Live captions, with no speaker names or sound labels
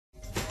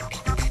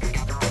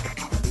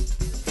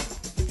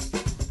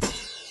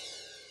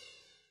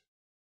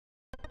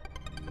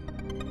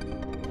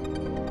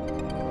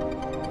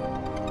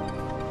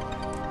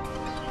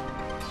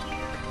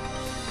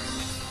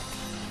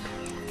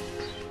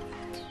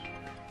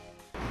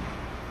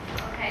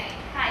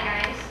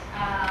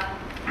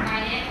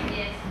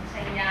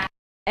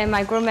And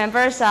my group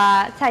members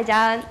are 蔡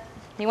佳恩、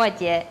林伟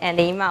杰 and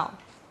李茂.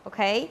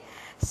 Okay,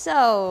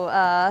 so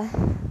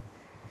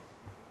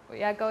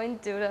we are going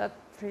to do the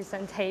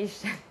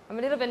presentation. I'm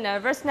a little bit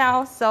nervous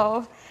now,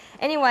 so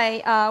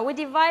anyway, we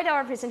divide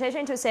our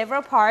presentation into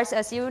several parts.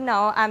 As you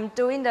know, I'm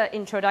doing the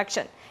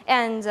introduction,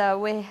 and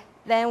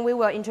then we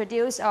will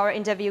introduce our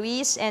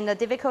interviewees and the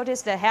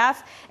difficulties they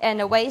have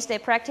and the ways they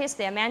practice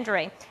their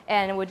Mandarin,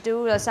 and we'll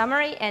do a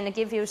summary and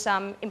give you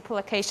some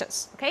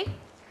implications. Okay?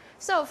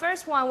 So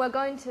first one,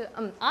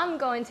 I'm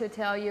going to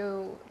tell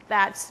you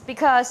that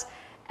because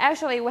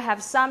actually we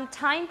have some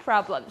time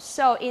problems.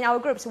 So in our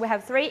groups, we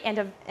have 3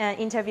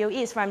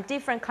 interviewees from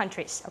different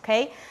countries.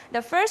 Okay?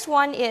 The first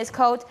one is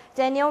called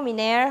Daniel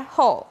Miner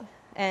Ho,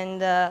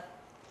 and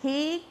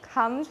he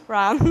comes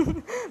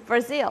from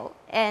Brazil,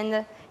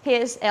 and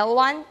his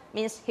L1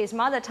 means his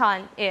mother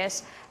tongue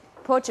is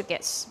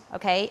Portuguese,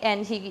 okay?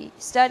 And he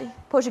studied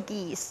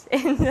Portuguese.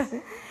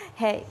 And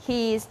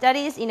he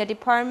studies in the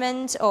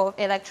Department of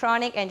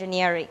Electronic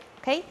Engineering,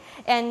 okay?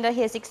 And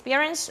his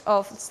experience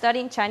of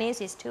studying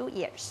Chinese is 2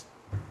 years.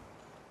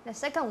 The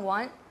second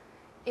one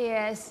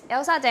is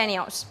Elsa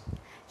Daniels.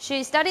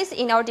 She studies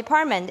in our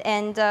department,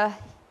 and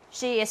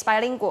she is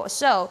bilingual,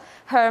 so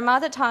her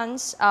mother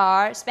tongues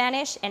are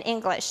Spanish and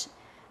English.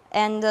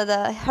 And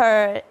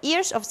her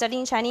years of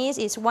studying Chinese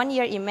is 1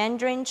 year in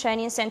Mandarin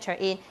Training Center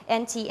in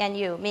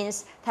NTNU,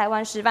 means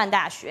Taiwan Shiban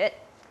Daxue.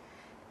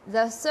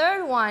 The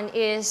third one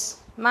is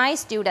my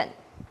student.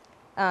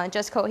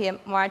 Just call him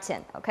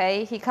Martin.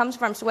 Okay, he comes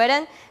from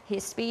Sweden.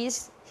 He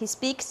speaks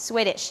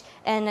Swedish,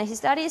 and he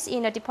studies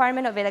in the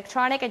Department of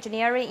Electronic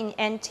Engineering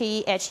in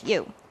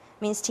NTHU,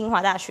 means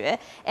Tsinghua Daxue.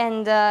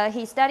 And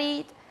he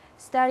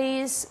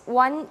studies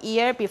 1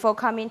 year before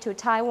coming to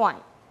Taiwan.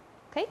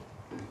 Okay.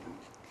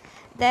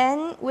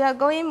 Then we are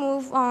going to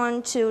move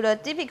on to the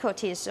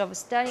difficulties of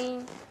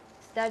studying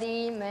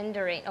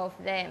Mandarin of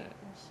them.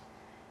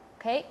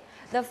 Okay,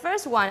 the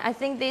first one, I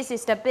think this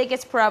is the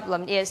biggest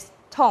problem, is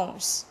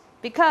tones.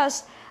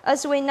 Because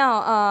as we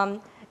know,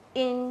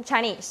 in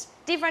Chinese,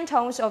 different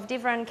tones of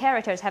different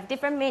characters have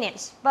different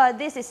meanings. But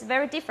this is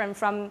very different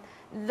from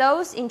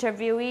those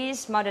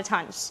interviewees' mother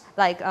tongues,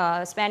 like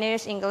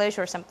Spanish, English,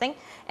 or something.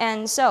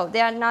 And so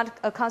they are not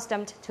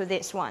accustomed to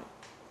this one.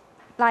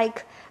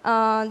 Like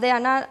they are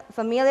not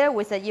familiar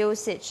with the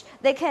usage.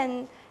 They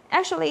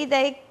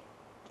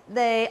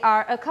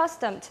are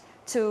accustomed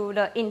to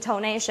the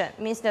intonation,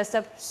 means the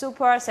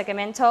super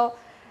segmental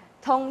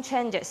tone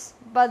changes,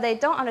 but they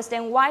don't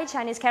understand why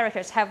Chinese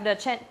characters have the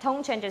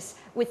tone changes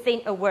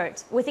within a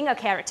word, within a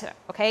character.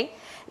 Okay,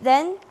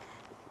 then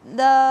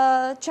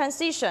the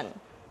transition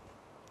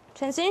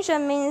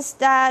means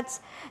that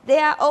they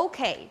are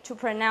okay to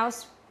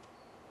pronounce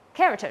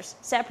characters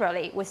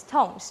separately with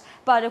tones,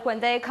 but when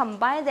they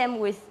combine them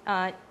with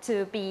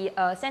to be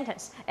a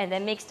sentence and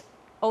then mix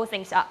all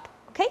things up.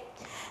 Okay,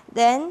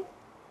 then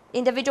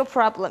individual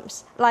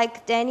problems,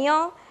 like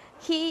Daniel,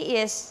 he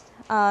is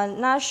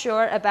not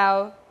sure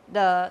about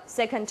the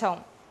second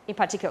tone in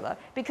particular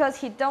because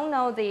he don't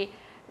know the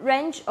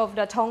range of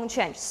the tone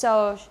change,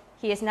 so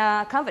he is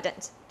not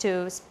confident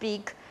to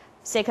speak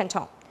second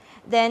tone.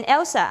 Then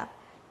Elsa,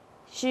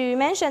 she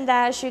mentioned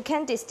that she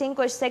can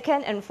distinguish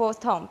second and fourth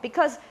tone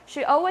because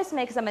she always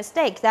makes a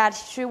mistake that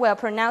she will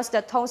pronounce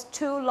the tones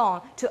too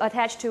long to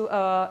attach to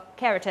a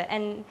character,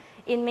 and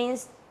it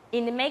makes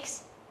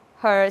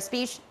her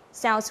speech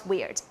sounds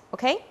weird.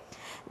 Okay?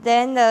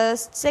 Then the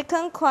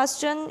second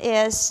question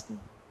is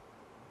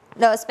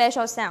the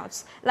special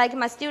sounds. Like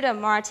my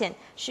student Martin,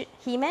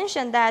 he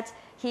mentioned that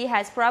he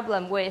has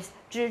problem with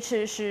zhi,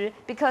 chi, shi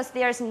because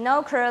there's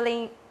no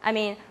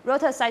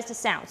rotor-sized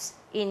sounds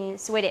in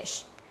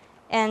Swedish.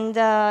 And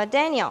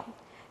Daniel,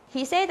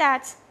 he said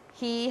that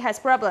he has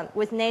problem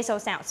with nasal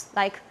sounds,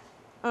 like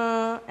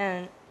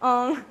and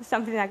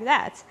something like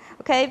that.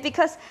 Okay,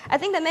 because I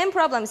think the main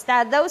problem is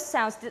that those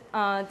sounds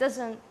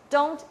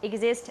don't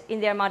exist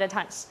in their mother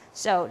tongues,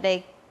 so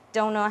they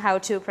don't know how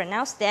to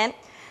pronounce them.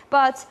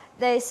 But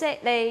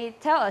they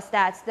tell us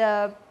that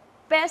the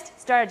best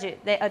strategy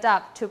they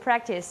adopt to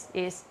practice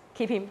is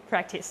keeping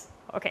practice.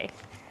 Okay.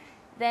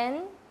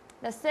 Then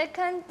the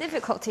second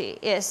difficulty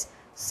is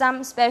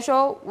some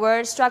special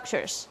word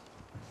structures.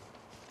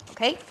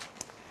 Okay,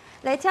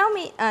 they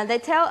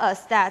tell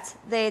us that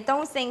they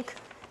don't think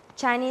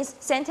Chinese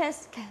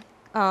sentence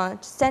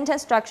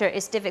structure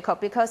is difficult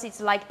because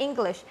it's like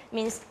English,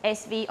 means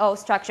SVO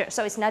structure,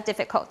 so it's not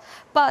difficult.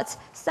 But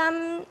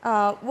some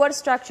word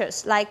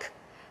structures, like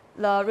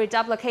the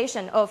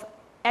reduplication of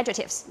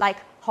adjectives, like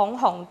红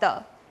红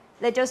的,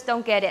 they just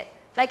don't get it.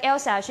 Like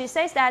Elsa, she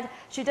says that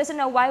she doesn't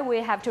know why we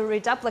have to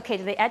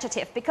reduplicate the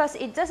adjective because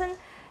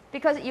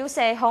you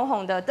say 红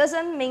红的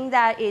doesn't mean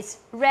that it's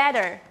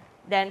redder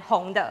than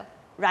红的,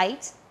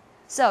 right?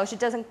 So she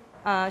doesn't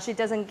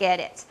get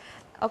it.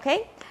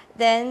 Okay?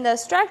 Then the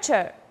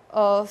structure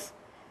of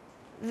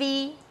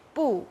V,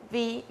 不,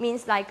 V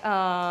means like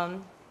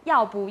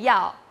要不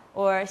要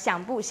or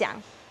想不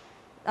想.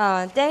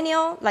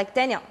 Daniel,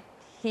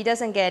 he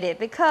doesn't get it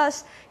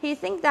because he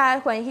thinks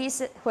that when he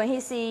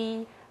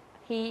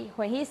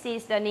when he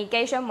sees the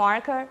negation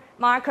marker,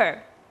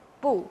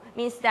 不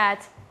means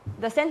that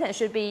the sentence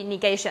should be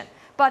negation.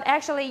 But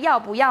actually, 要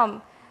不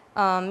要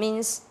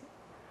means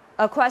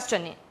a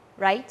questioning,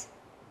 right?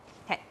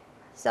 Okay,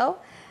 so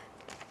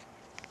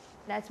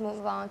let's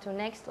move on to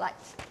next slide.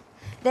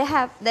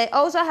 They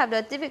also have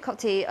the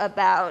difficulty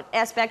about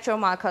aspectual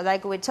marker,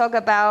 like we talked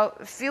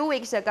about a few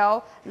weeks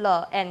ago,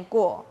 了 and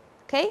过.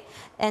 Okay,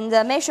 and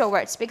the measure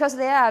words, because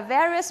there are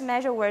various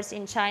measure words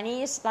in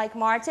Chinese. Like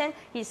Martin,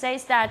 he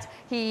says that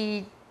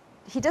he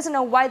doesn't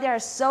know why there are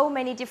so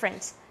many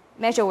different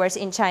measure words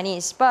in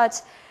Chinese,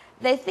 but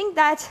they think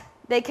that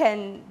they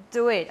can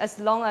do it as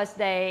long as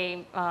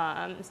they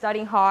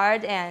study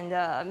hard and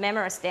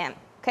memorize them.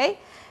 Okay.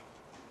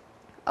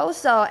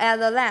 Also, at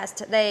the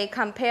last, they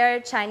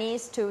compare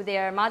Chinese to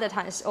their mother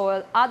tongues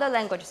or other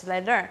languages they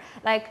learn.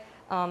 Like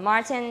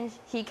Martin,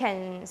 he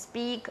can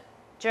speak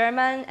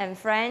German and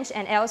French,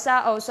 and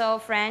Elsa also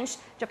French,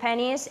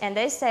 Japanese, and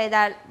they say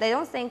that they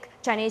don't think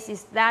Chinese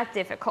is that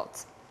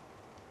difficult.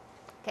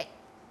 Okay.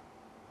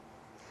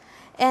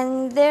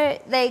 And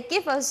they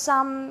give us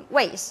some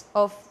ways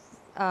of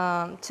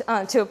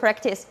to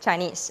practice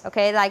Chinese.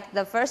 Okay, like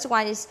the first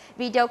one is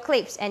video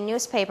clips and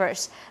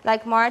newspapers.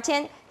 Like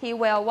Martin, he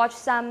will watch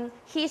some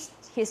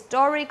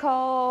historical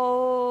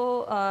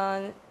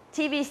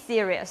TV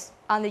series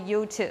on the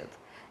YouTube,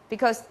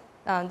 because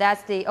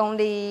that's the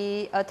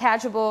only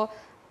attachable,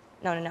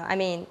 I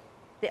mean,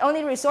 the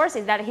only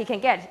resources that he can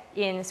get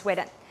in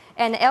Sweden.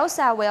 And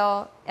Elsa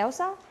will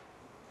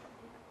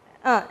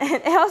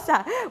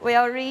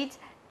read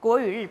国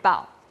语日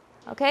报.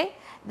 Okay,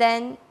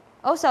 then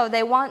also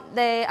they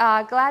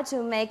are glad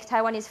to make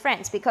Taiwanese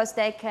friends, because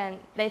they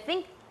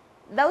think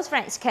those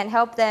friends can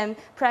help them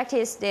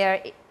practice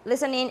their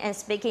listening and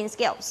speaking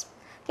skills.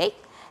 Okay,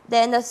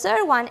 then the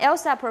third one,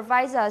 Elsa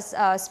provides us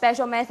a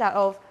special method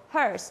of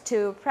hers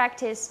to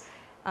practice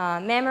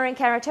memory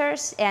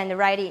characters and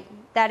writing.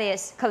 That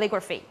is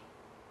calligraphy.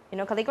 You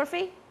know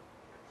calligraphy?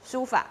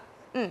 书法.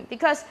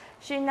 Because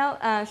she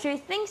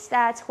thinks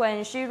that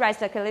when she writes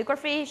the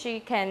calligraphy, she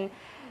can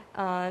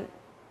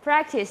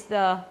practice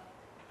the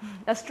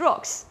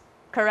strokes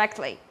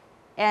correctly,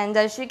 and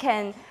she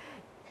can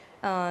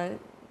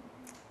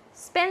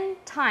spend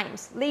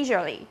times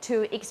leisurely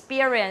to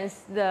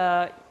experience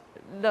the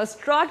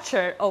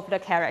structure of the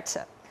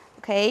character.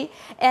 Okay,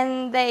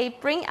 and they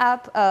bring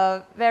up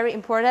a very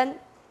important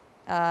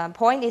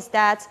point, is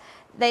that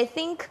they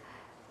think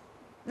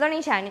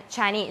learning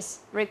Chinese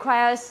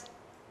requires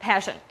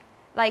passion.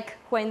 Like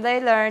when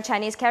they learn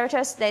Chinese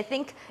characters, they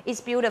think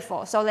it's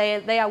beautiful, so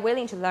they are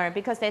willing to learn,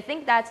 because they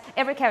think that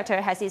every character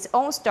has its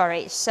own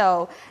story,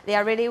 so they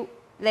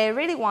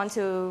really want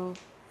to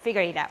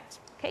figure it out.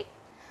 Okay,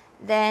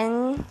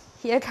 then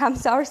here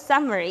comes our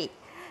summary.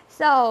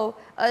 So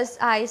as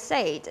I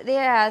said,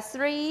 there are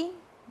three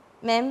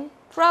main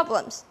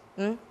problems,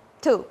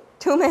 two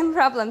main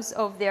problems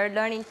of their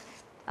learning.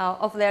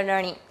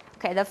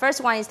 Okay, the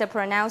first one is the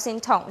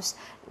pronouncing tones,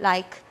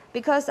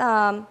 because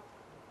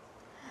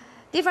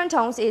different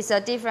tones is a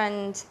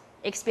different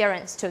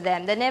experience to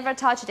them. They never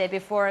touched it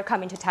before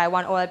coming to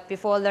Taiwan or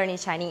before learning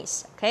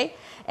Chinese. Okay,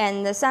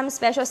 and some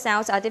special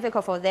sounds are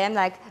difficult for them,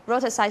 like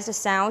rotarized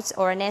sounds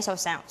or nasal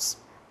sounds.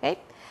 Okay,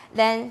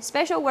 then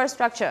special word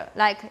structure,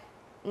 like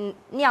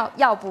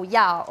要不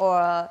要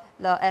or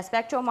the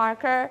aspectual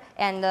marker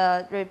and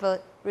the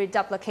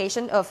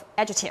reduplication of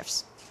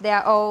adjectives. They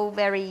are all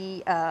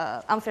very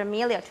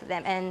unfamiliar to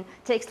them and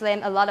takes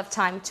them a lot of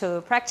time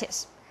to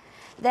practice.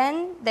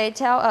 Then they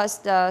tell us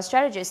the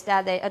strategies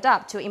that they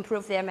adopt to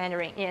improve their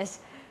Mandarin is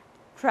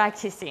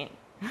practicing.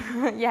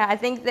 Yeah, I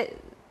think that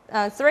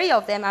three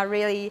of them are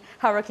really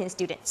hardworking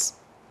students.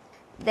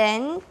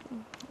 Then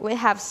we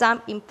have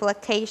some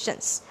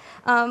implications.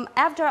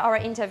 After our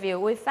interview,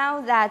 we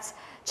found that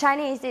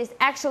Chinese is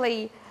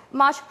actually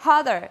much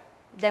harder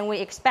than we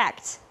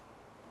expect,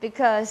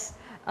 because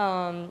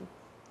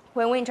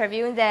when we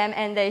interview them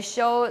and they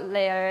show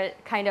their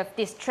kind of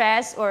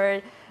distress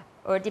or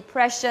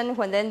depression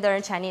when they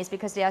learn Chinese,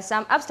 because there are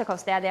some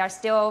obstacles that they are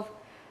still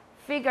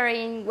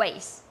figuring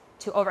ways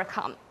to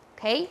overcome.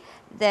 Okay,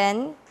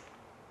 then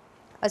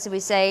as we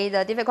say,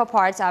 the difficult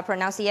parts are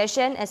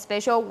pronunciation and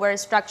special word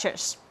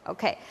structures.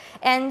 Okay,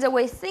 and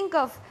we think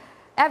of,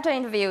 after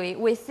interviewing,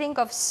 we think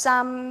of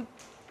some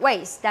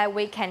ways that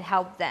we can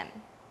help them.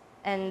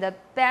 And the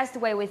best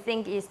way we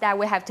think is that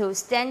we have to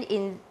stand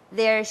in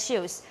their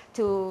shoes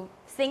to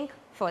think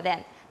for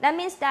them. That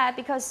means that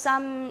because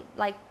some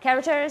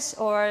characters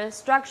or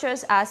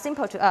structures are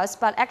simple to us,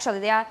 but actually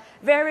they are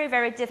very,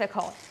 very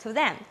difficult to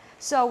them.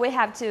 So we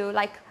have to,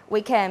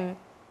 we can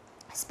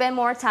spend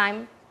more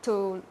time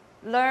to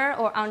learn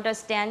or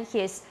understand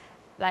his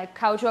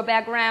cultural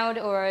background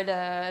or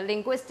the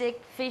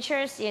linguistic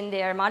features in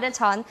their mother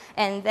tongue,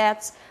 and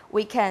that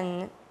we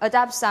can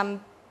adopt some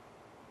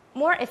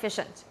more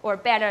efficient or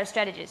better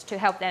strategies to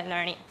help them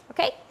learning.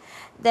 Okay,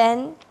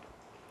 then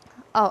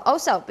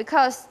also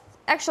because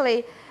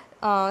actually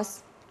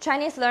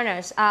Chinese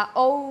learners are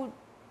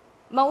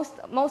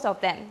most of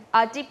them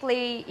are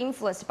deeply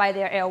influenced by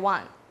their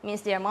L1,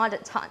 means their mother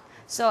tongue.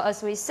 So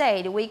as we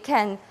said, we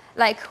can,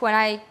 like when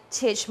I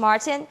teach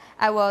Martin,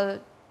 I will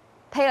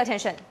pay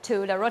attention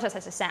to the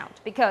rotator sound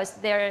because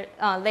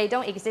they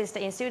don't exist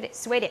in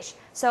Swedish.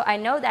 So I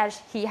know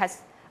that he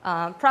has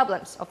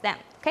problems of them,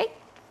 okay?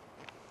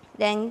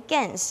 Then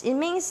gens, it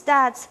means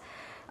that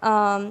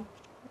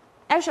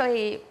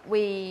actually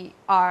we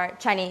are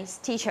Chinese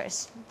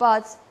teachers,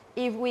 but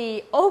if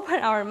we open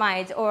our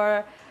minds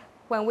or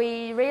when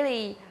we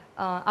really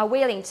are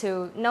willing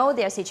to know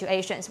their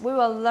situations, we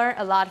will learn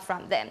a lot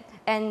from them.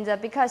 And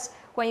because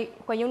when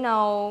you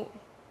know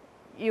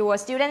your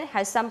student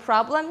has some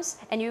problems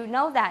and you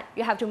know that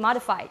you have to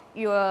modify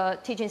your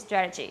teaching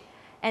strategy,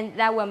 and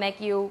that will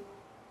make you,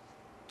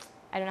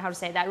 I don't know how to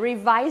say that,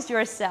 revise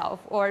yourself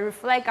or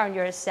reflect on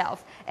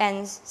yourself.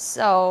 And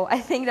so I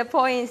think the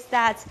point is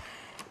that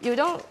you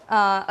don't,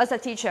 as a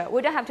teacher,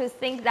 we don't have to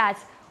think that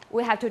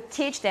we have to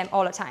teach them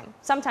all the time.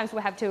 Sometimes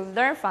we have to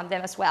learn from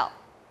them as well.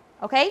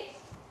 Okay?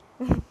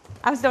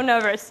 I'm so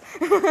nervous.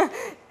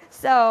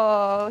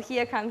 So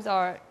here comes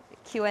our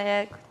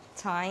Q&A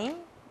time.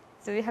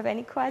 Do you have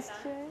any questions?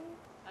 Okay.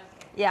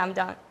 Yeah, I'm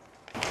done.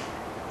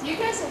 Do you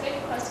guys have any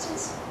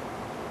questions?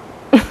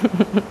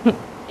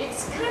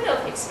 It's kind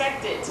of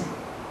expected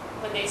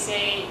when they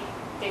say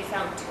they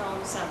found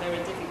tones are very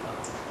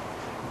difficult.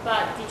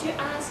 But did you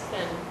ask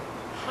them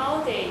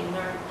how they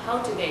learn, how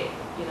do they,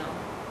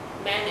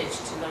 manage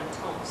to learn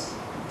tones?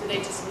 Do they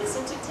just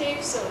listen to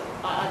tapes, or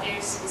are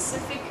there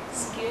specific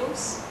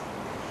skills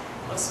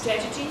or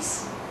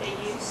strategies they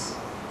use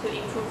to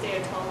improve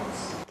their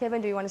tones?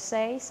 Kevin, do you want to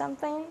say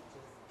something?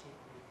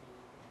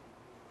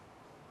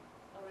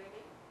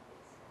 Already?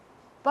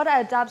 But I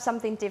adopt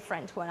something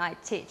different when I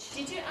teach.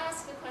 Did you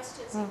ask the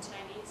questions in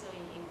Chinese or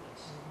in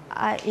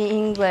English? In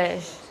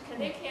English. Can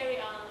they carry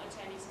on a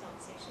Chinese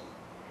conversation?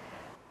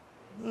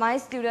 My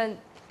student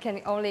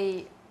can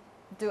only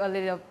do a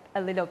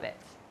little bit.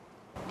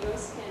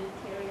 Yours can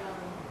carry on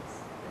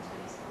a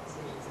Chinese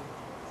conversation.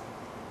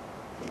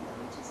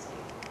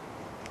 Interesting.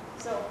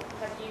 So,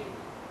 have you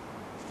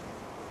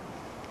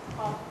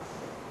talked?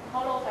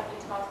 How long have you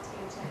talked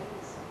in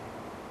Chinese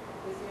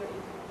with your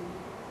interview?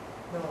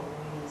 No,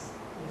 we use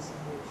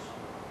English.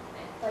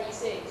 But you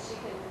say she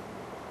can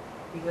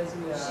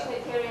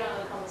carry on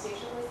a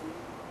conversation with you?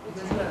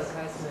 Because we are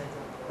classmates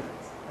of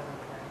other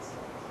class,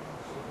 so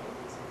she can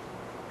listen to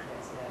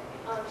class that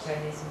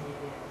Chinese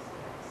medium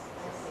class.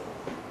 I see.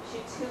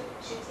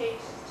 She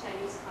takes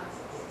Chinese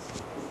classes.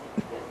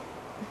 Good.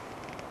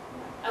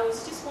 I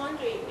was just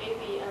wondering,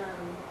 maybe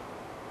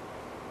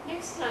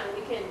next time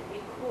we can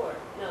record.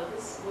 No,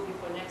 this will be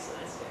for next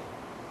semester.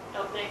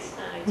 Next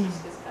time I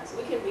teach this class,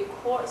 we can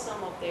record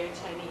some of their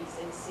Chinese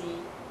and see,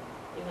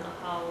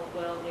 how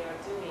well they are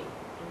doing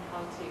and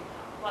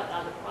what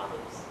are the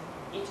problems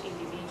each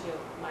individual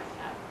might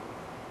have.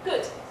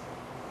 Good.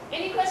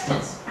 Any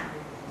questions?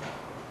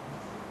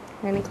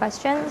 Any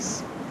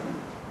questions?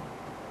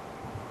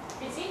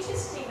 It's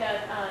interesting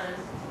that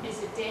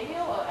is it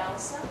Daniel or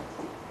Elsa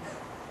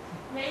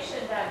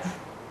mentioned that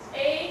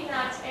A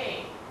not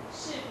A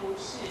是不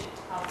是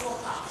好不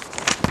好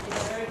is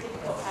a very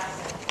difficult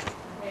pattern.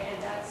 Okay,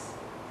 and that's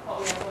what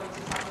we are going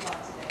to talk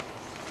about today.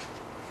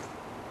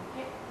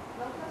 Okay,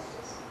 no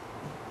questions?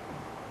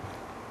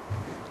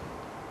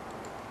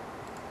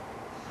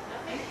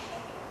 Nothing?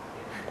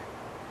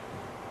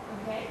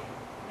 Okay,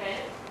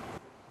 then.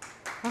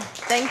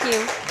 Thank you.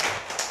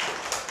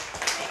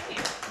 Thank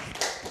you. Okay,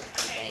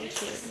 Thank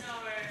this you. is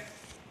our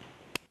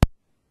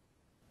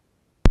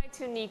try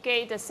to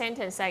negate the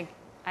sentence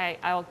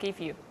I'll give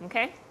you.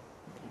 Okay.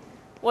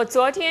 我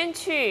昨天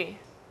去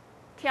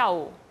跳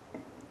舞。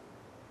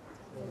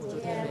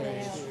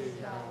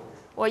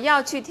我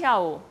要去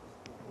跳舞。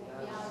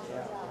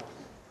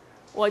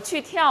我去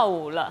跳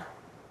舞了。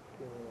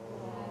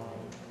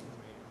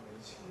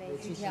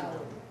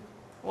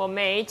我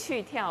没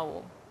去跳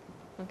舞。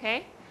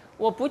OK，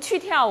 我不去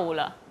跳舞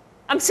了。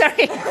I'm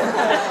sorry 。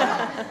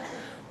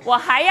我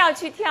还要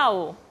去跳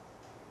舞。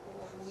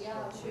我不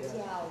要去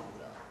跳舞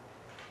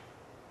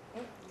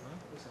了。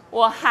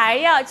我还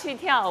要去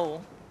跳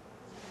舞。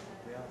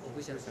我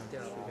不想跳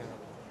舞。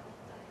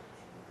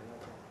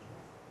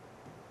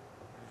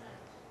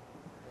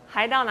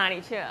还到哪里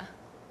去了？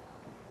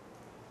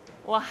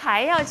我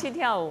还要去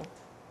跳舞。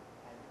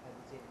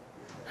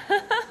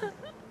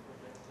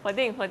否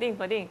定，否定，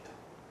否定。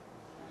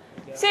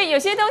所以有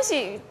些东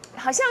西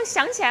好像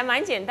想起来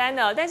蛮简单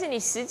的，但是你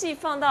实际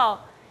放到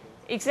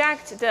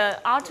exact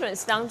的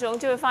utterance 当中，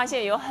就会发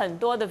现有很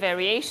多的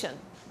variation。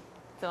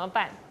怎么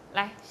办？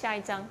来，下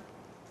一章，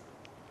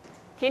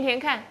填填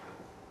看。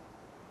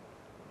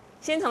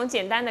先从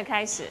简单的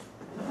开始。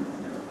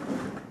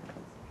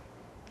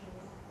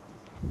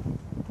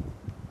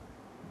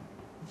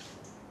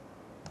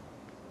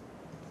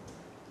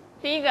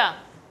第一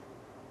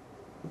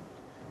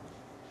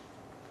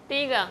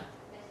个，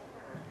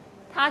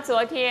他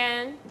昨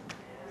天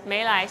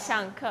没来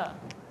上课。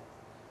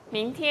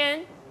明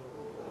天，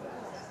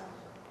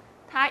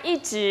他一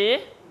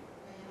直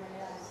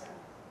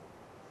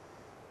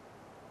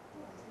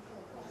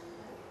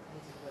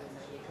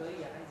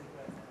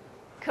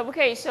可可不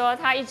可以说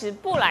他一直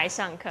不来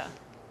上课？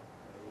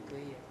可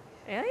以。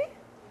哎，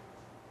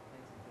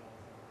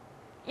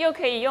又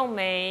可以用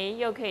没，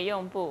又可以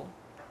用不。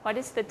What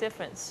is the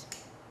difference?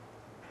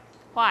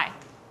 Why?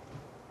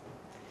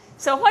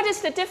 So what is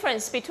the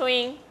difference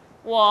between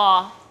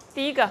我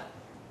第一个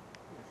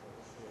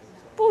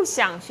不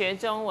想学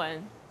中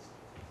文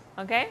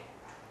 ，OK?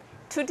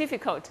 Too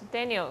difficult.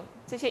 Daniel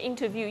这些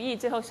interviewee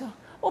最后说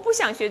我不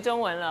想学中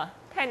文了，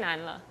太难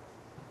了。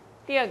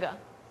第二个，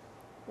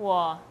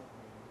我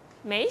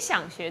没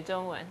想学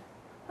中文。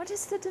What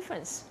is the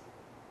difference?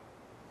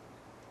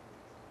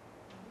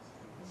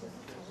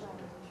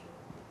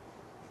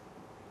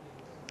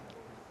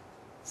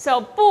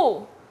 So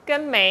不跟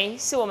没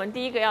是我们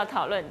第一个要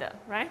讨论的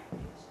 ，right？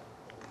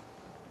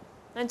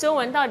 那中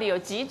文到底有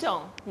几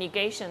种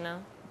negation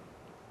呢？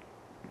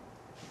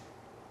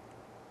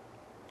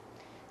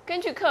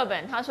根据课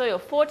本，他说有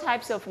 4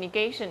 types of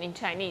negation in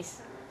Chinese。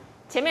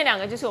前面2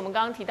个就是我们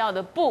刚刚提到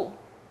的不，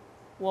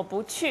我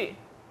不去，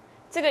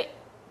这个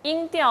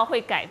音调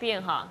会改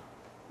变哈，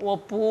我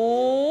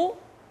不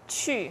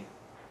去，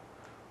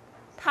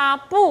它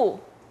不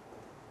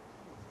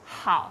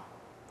好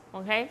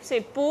 ，OK？ 所以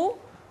不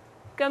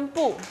跟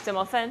不怎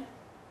么分？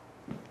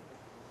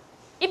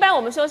一般我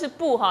们说是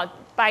不哈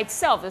 ，by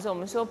itself 的时候我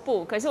们说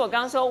不，可是我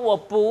刚刚说我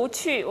不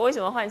去，我为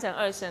什么换成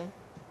2声？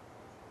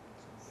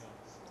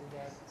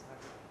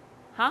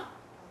哈？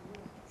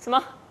什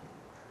么？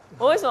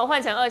我为什么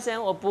换成2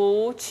声？我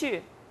不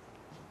去。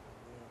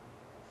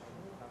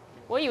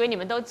我以为你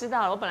们都知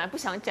道了，我本来不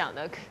想讲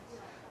的。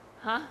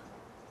哈？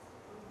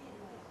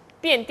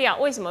变调？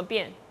为什么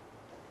变？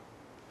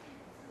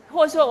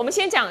或者说，我们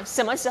先讲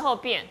什么时候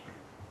变？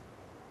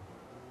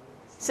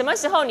什么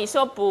时候你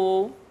说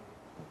不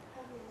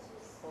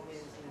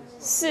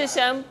？4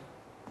声，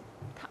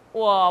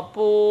我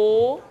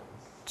不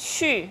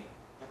去，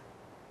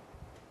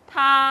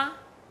他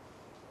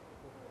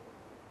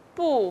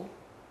不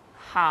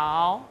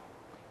好。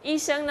1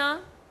声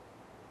呢？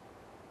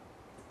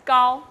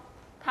高，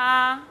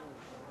他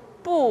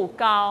不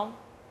高。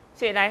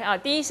所以来啊，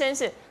第1声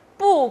是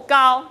不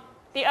高，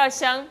第2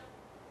声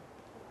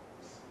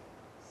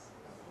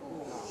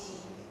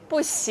不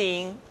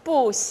行，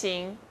不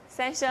行。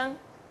3声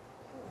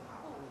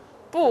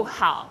不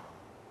好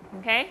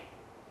 ，OK？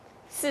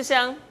 4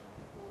声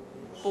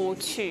不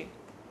去，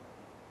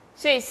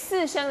所以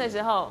4声的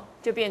时候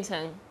就变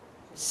成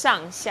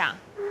上下。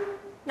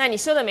那你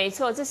说的没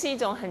错，这是一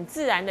种很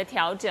自然的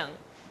调整，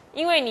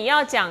因为你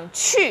要讲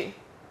去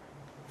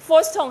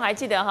 ，fourth tone 还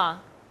记得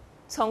哈，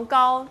从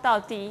高到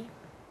低，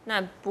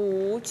那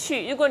不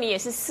去，如果你也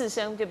是4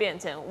声，就变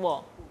成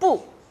我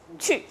不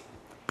去，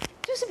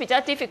就是比较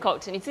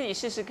difficult， 你自己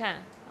试试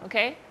看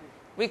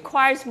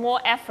 ，OK？Requires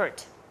more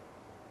effort。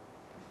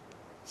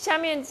下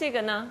面这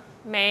个呢，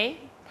没，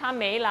他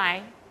没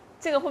来，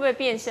这个会不会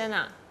变声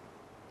啊？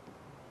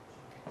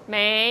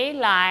没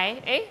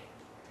来，哎，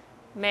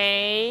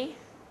没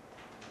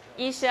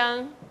1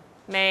声，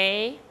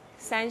没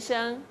3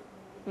声，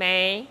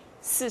没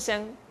4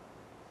声，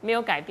没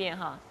有改变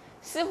哈。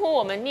似乎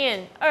我们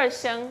念2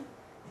声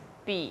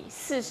比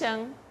4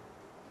声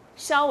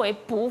稍微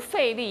不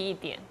费力一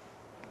点。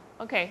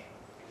OK，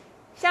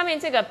 下面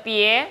这个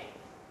别，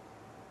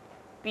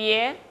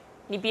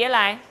你别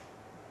来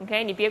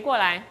 ，OK， 你别过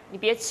来，你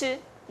别吃，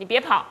你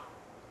别跑，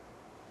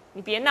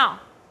你别闹。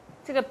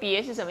这个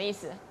别是什么意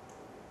思？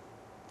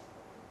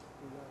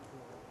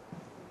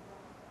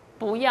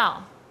不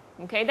要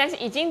 ，OK， 但是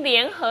已经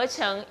联合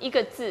成一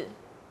个字，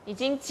已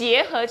经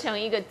结合成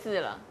一个字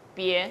了。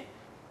别，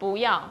不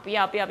要，不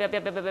要，不要，不要，不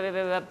要，不要，不要，不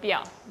要，不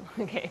要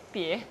 ，OK，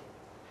 别。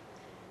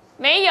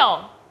没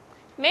有，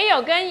没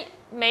有跟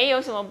没有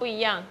什么不一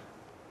样？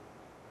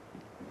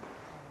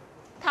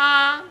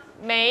他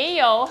没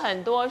有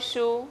很多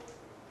书，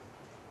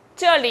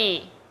这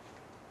里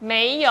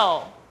没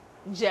有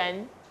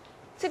人。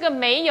这个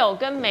没有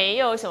跟没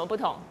有有什么不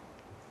同？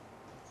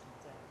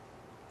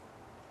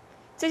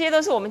这些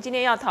都是我们今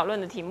天要讨论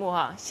的题目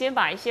哈。先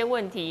把一些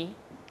问题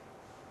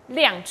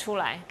亮出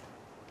来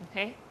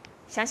 ，OK，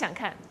 想想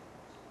看。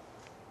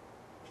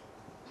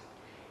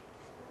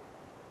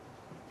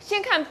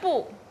先看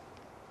不，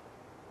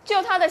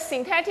就它的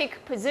syntactic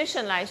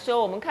position 来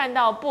说，我们看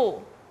到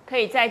不可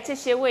以在这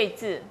些位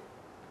置。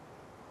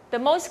The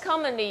most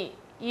commonly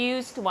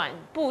used one，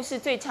 不是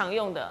最常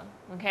用的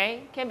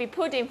 ，OK，can be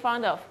put in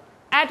front of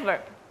adverb。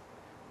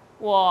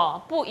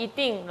我不一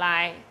定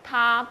来，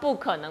他不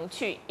可能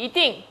去，一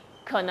定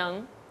可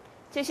能，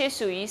这些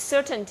属于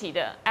certainty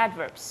的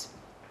adverbs，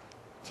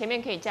 前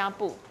面可以加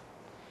不，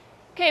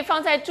可以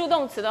放在助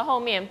动词的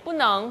后面，不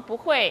能、不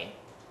会、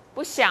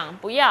不想、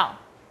不要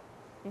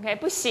 ，OK，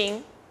 不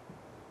行，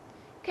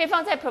可以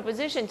放在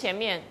preposition 前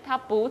面，他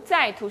不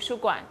在图书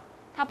馆，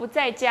他不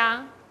在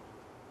家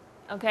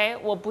 ，OK，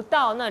 我不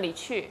到那里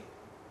去，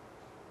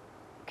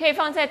可以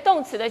放在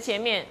动词的前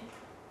面。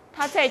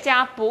他在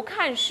家不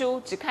看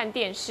书，只看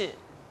电视。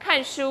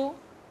看书、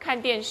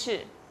看电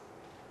视。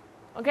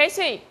OK，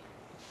 所以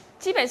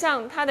基本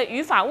上它的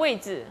语法位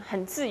置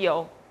很自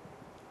由。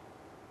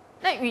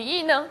那语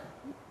义呢？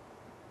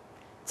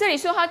这里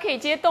说它可以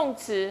接动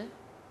词，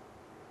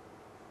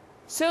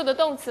所有的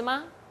动词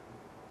吗？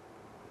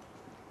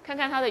看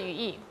看它的语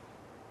义。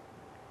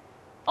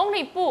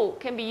Only 不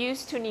can be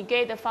used to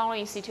negate the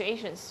following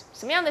situations。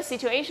什么样的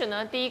situation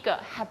呢？第一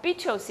个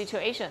habitual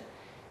situation，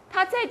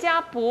 他在家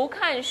不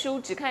看书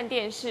只看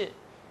电视。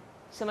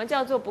什么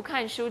叫做不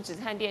看书只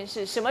看电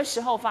视？什么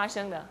时候发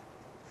生的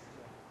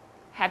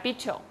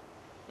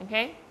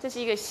 ？habitual，OK， 这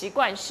是一个习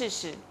惯事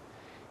实。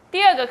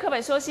第二个课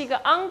本说是一个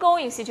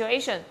ongoing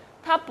situation，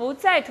 他不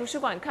在图书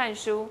馆看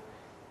书。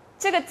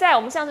这个在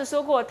我们上次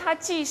说过，它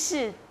既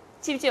是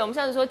记不记得我们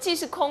上次说既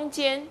是空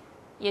间，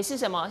也是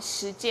什么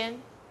时间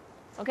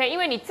 ？OK， 因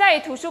为你在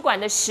图书馆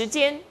的时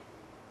间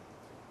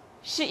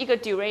是一个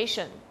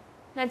duration，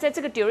 那在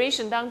这个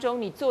duration 当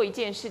中，你做一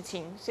件事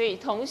情，所以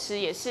同时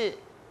也是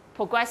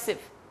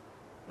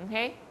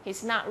progressive。OK，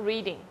 he's not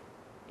reading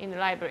in the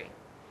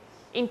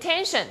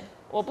library。Intention，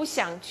 我不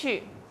想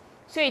去，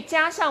所以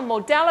加上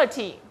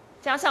modality，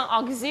 加上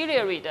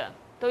auxiliary 的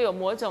都有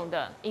某种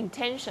的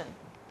intention。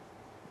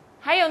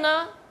还有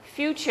呢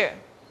 ，future，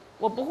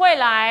 我不会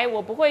来，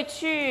我不会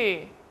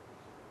去。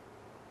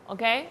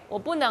OK， 我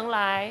不能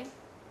来，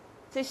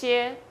这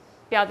些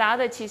表达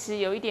的其实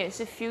有一点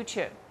是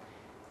future。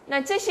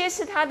那这些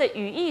是它的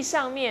语义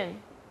上面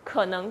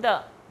可能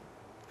的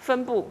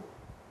分布。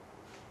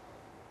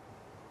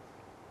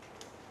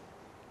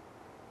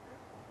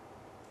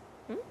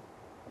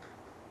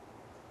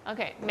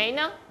OK， 没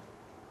呢？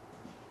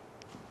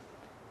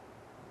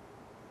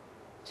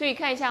注意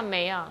看一下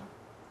没啊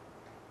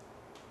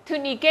 ？To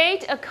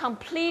negate a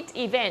complete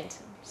event，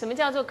 什么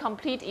叫做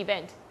complete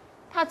event？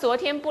 他昨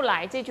天不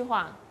来这句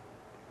话，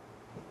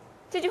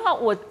这句话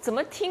我怎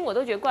么听我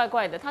都觉得怪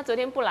怪的。他昨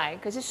天不来，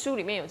可是书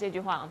里面有这句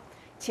话。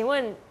请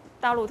问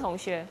大陆同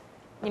学，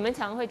你们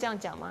常会这样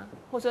讲吗？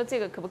或者说这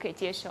个可不可以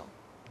接受？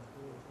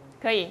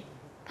可以。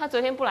他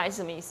昨天不来是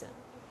什么意思？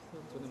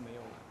昨天没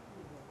有来，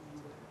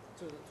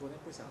就是昨天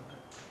不想来。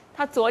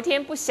他昨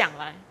天不想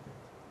来，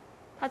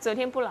他昨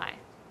天不来。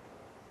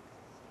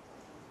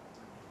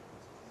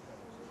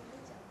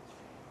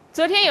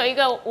昨天有一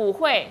个舞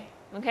会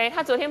 ，OK，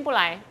 他昨天不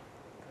来。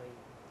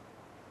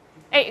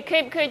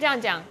可以这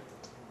样讲。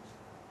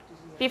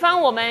比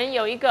方我们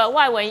有一个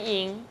外文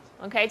营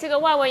 ，OK， 这个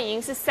外文营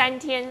是3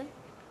天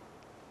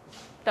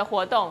的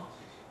活动，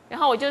然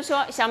后我就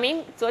说小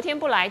明昨天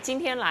不来，今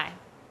天来，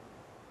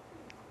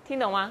听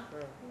懂吗？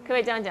可不可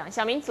以这样讲？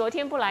小明昨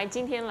天不来，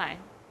今天来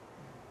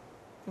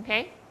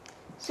 ，OK，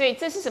 所以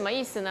这是什么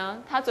意思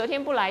呢？他昨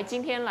天不来，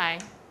今天来。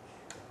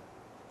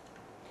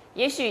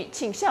也许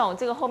请校长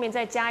这个后面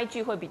再加一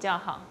句会比较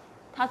好。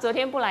他昨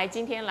天不来，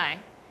今天来。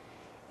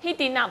He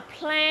did not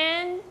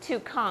plan to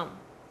come.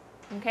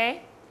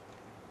 OK，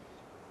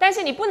 但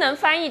是你不能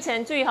翻译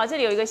成，注意好，这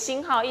里有一个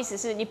星号，意思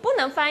是你不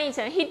能翻译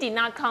成 He did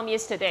not come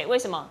yesterday。为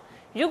什么？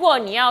如果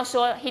你要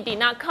说 He did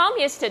not come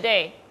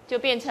yesterday， 就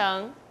变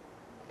成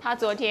他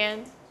昨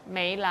天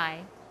没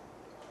来。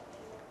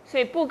所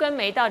以不跟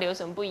没到底有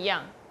什么不一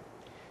样？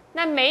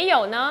那没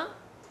有呢？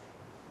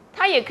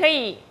它也可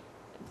以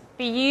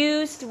be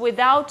used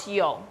without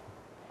有。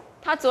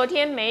他昨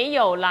天没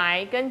有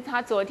来，跟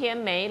他昨天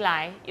没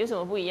来有什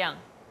么不一样？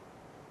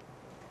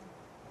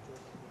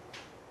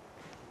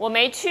我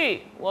没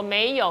去，我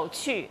没有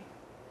去。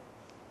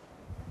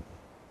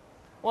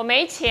我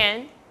没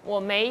钱，我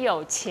没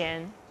有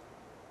钱。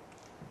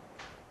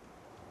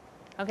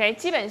OK，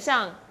 基本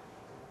上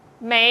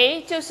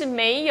没就是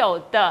没有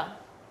的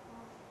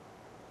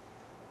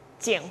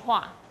简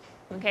化。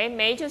OK，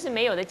 没就是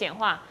没有的简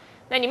化。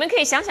那你们可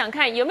以想想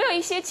看，有没有一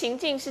些情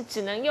境是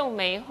只能用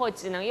没或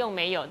只能用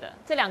没有的？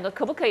这两个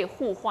可不可以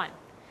互换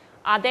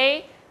 ？Are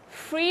they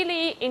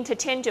freely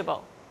interchangeable?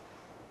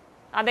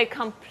 Are they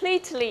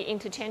completely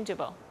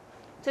interchangeable?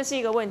 这是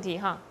一个问题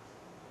哈。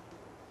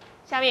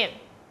下面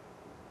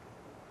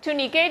 ，to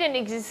negate an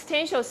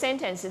existential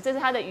sentence， 这是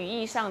它的语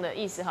义上的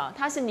意思哈。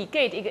它是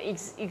negate 一个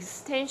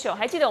existential，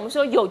 还记得我们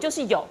说有就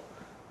是有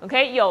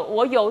 ，OK， 有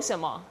我有什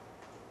么？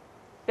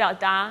表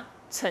达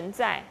存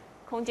在。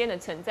空间的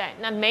存在，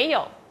那没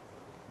有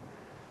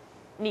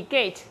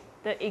negate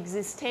the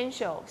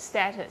existential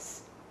status，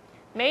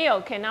 没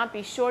有 cannot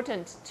be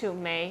shortened to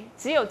没，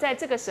只有在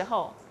这个时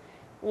候，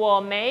我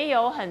没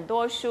有很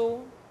多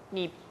书，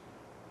你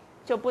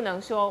就不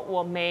能说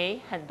我没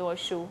很多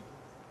书。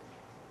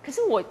可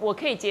是我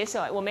可以接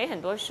受，我没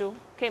很多书，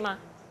可以吗？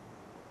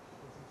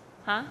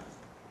啊，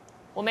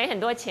我没很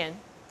多钱，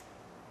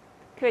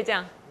可以这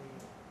样？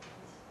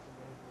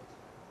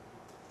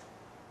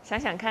想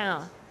想看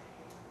啊、哦。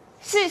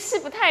是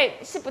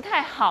不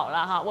太好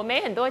了哈，我没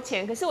很多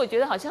钱，可是我觉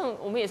得好像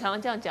我们也常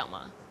常这样讲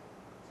嘛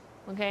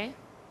 ，OK，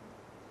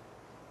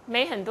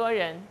 没很多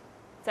人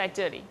在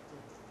这里，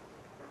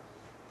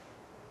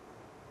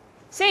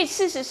所以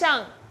事实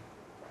上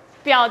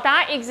表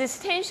达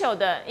existential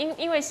的，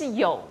因为是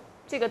有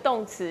这个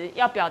动词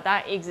要表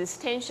达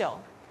existential，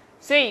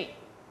 所以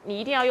你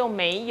一定要用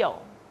没有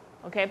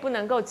 ，OK， 不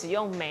能够只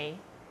用没，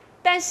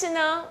但是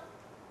呢，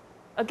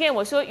 Again，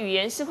 我说语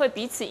言是会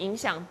彼此影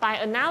响。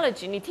By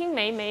analogy， 你听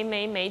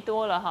没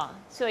多了哈，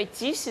所以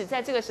即使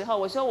在这个时候，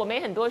我说我没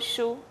很多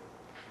书，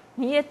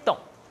你也懂，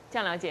这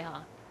样了解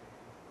哈，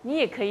你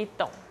也可以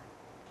懂，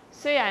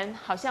虽然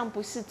好像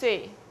不是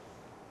最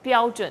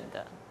标准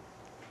的。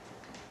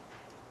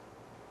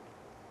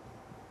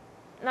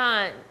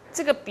那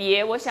这个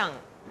别，我想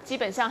基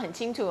本上很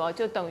清楚哦，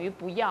就等于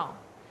不要，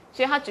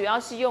所以它主要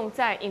是用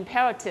在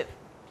imperative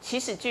祈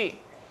使句，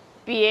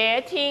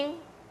别听。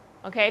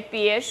OK，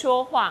 别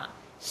说话，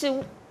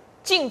是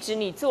禁止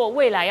你做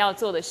未来要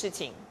做的事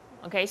情。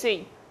OK， 所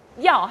以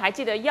要还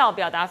记得要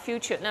表达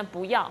future， 那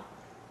不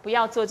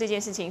要做这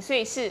件事情，所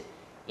以是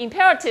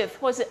imperative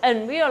或是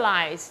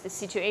unrealized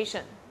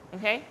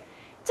situation。OK，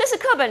 这是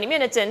课本里面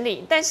的整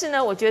理，但是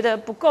呢，我觉得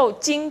不够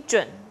精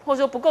准，或者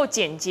说不够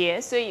简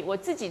洁，所以我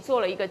自己做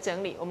了一个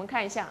整理。我们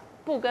看一下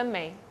不跟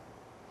没，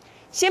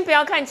先不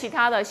要看其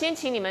他的，先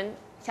请你们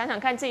想想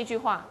看这一句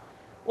话：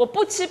我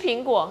不吃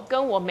苹果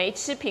跟我没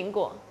吃苹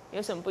果。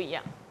有什么不一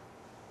样？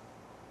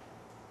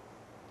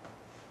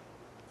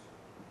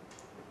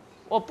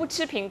我不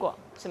吃苹果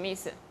什么意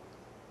思？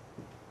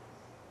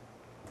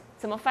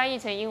怎么翻译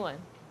成英文？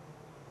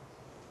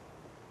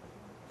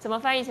怎么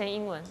翻译成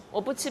英文？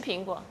我不吃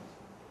苹果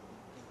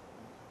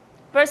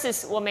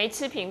versus 我没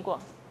吃苹果。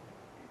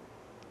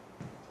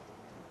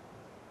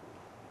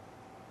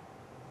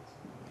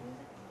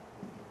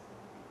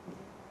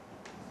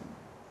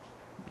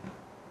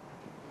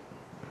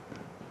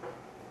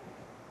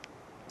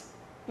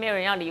没有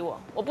人要理我。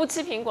我不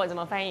吃苹果怎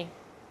么翻译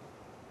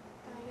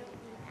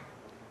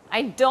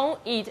 ？I don't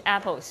eat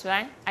apples,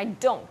 right? I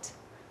don't.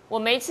 我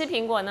没吃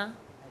苹果呢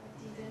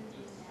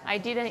 ？I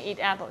didn't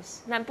eat apples.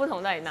 那不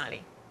同在哪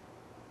里？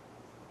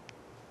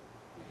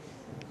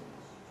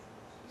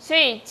所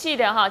以记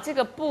得哈，这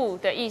个不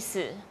的意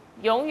思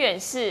永远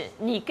是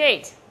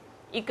negate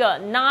一个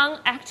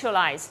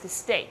non-actualized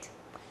state。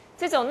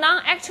这种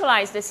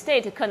non-actualized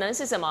state 可能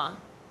是什么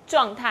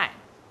状态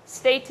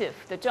 ？stative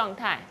的状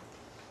态。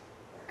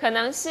可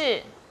能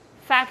是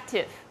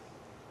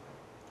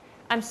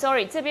factive。I'm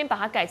sorry， 这边把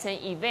它改成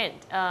event，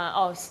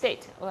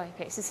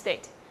 state，OK， 是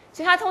state，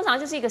 所以它通常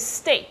就是一个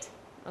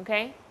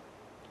state，OK。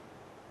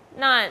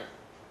那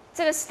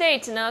这个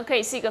state 呢，可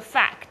以是一个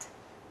fact，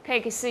 可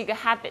以是一个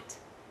habit，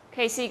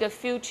 可以是一个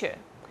future，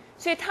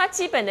 所以它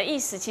基本的意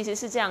思其实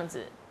是这样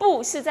子：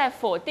不是在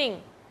否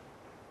定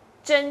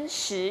真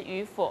实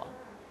与否。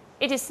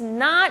It is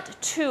not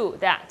true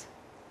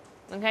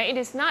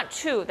that，OK，It is not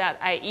true that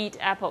I eat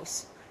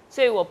apples。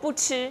所以我不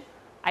吃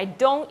 ，I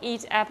don't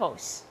eat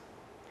apples。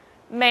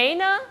没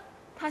呢，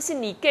它是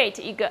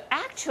negate 一个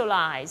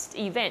actualized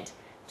event。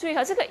注意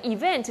哈，这个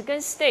event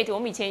跟 state 我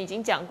们以前已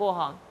经讲过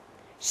哈，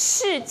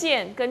事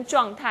件跟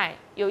状态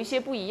有一些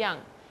不一样。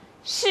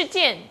事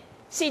件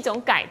是一种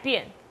改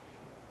变，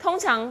通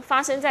常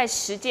发生在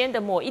时间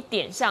的某一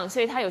点上，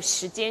所以它有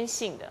时间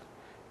性的。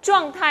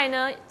状态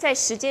呢，在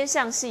时间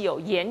上是有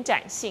延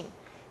展性，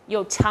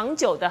有长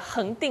久的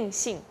恒定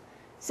性。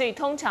所以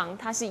通常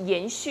它是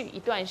延续一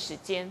段时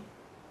间。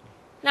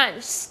那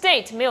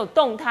state 没有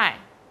动态，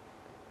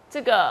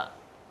这个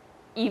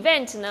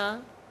event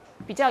呢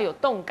比较有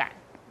动感。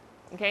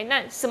OK，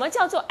 那什么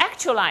叫做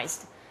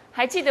actualized？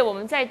 还记得我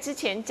们在之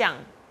前讲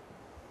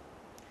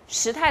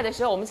时态的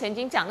时候，我们曾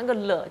经讲那个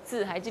了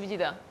字，还记不记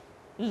得？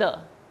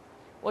了，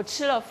我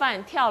吃了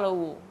饭，跳了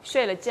舞，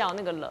睡了觉，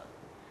那个了。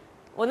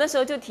我那时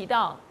候就提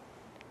到。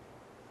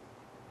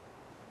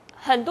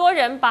很多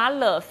人把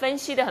了分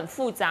析得很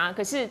复杂，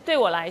可是对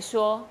我来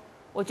说，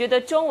我觉得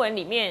中文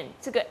里面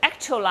这个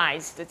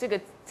actualized 的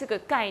这个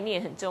概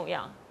念很重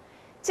要。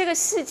这个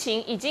事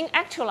情已经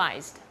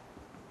actualized，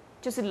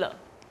 就是了。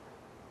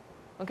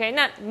OK，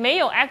 那没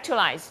有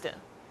actualized 的，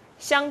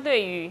相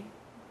对于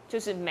就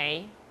是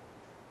没。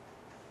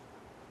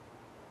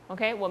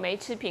OK， 我没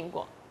吃苹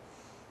果。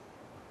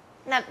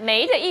那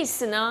没的意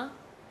思呢，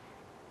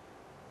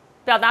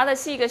表达的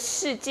是一个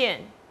事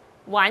件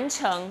完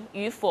成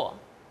与否。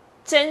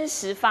真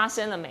实发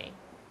生了没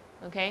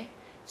 ？OK，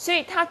 所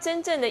以它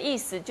真正的意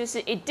思就是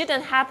it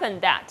didn't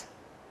happen that。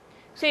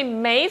所以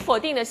没否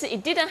定的是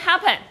it didn't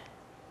happen，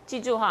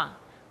 记住哈，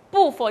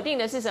不否定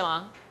的是什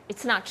么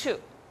 ？It's not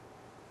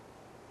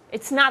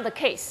true。It's not the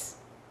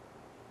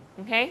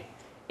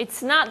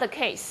case。OK，It's not the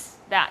case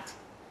that。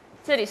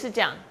这里是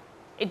讲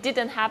it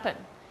didn't happen。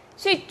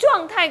所以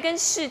状态跟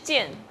事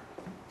件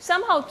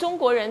，somehow中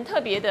国人特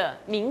别的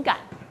敏感，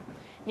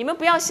你们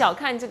不要小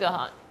看这个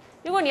哈。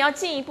如果你要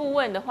进一步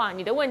问的话，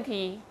你的问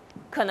题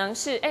可能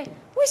是：为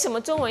什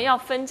么中文要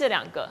分这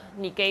两个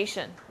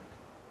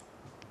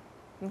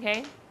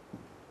negation？OK，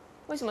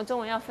 为什么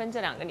中文要分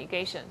这两个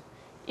negation？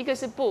 一个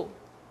是不，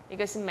一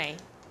个是没。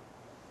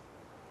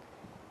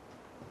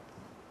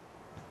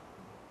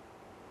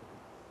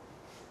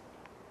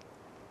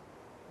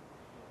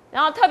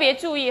然后特别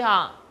注意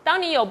哈，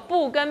当你有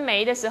不跟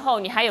没的时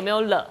候，你还有没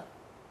有了？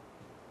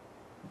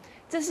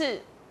这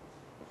是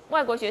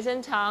外国学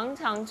生常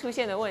常出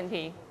现的问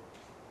题。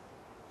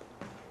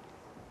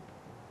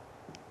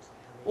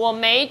我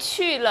没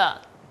去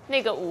了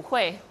那个舞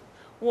会，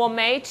我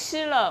没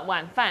吃了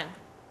晚饭。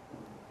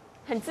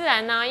很自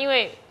然呐、因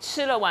为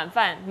吃了晚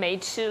饭没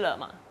吃了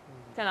嘛，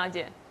这样了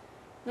解？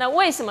那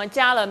为什么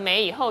加了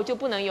没以后就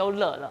不能有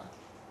了？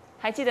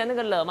还记得那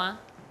个了吗？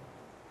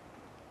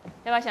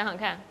要不要想想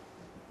看？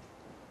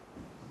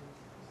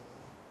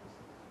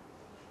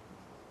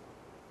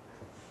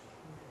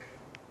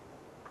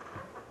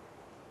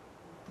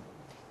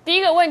第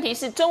一个问题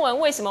是中文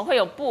为什么会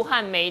有不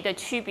和没的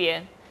区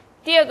别？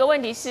第二个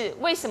问题是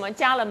为什么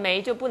加了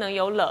没就不能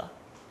有了？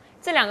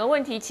这两个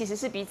问题其实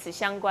是彼此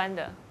相关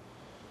的。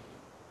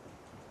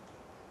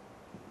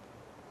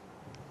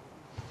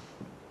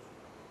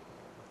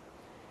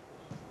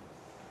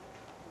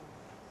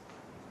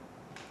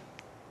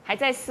还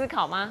在思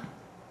考吗？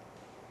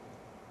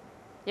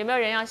有没有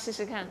人要试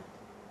试看？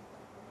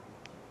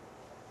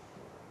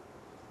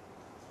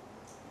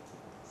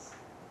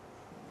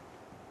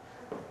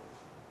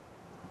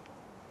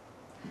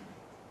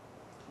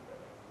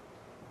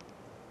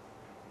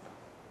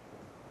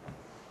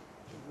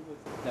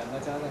两个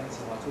加在一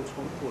起的话就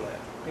冲突了呀。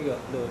那个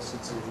了是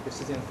指一个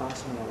事件发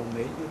生了，我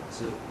没又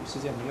指事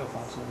件没有发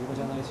生，如果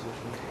加在一起就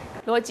冲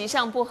突。逻辑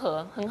上不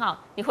合，很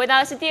好。你回答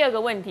的是第二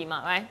个问题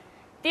嘛？来，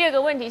第二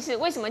个问题是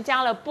为什么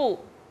加了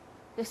不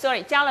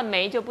 ，sorry， 加了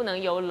没就不能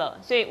有了？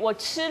所以我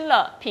吃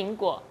了苹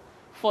果，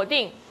否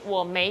定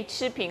我没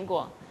吃苹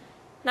果，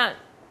那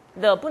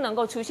了不能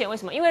够出现，为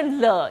什么？因为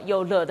了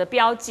有了的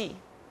标记，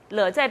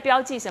了在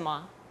标记什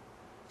么？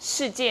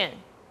事件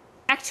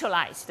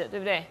actualized， 对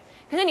不对？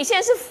可是你现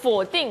在是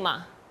否定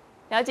嘛？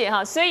了解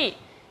哈？所以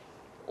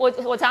我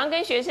常常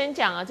跟学生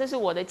讲啊，这是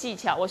我的技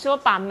巧。我说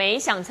把没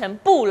想成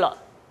不了，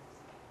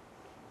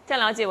这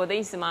样了解我的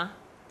意思吗？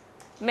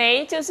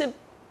没就是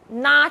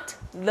not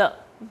the，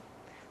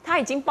 它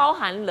已经包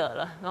含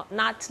了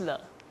not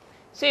the，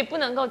 所以不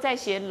能够再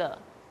写了。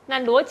那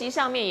逻辑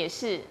上面也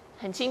是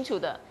很清楚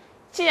的。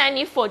既然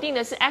你否定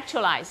的是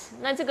actualize，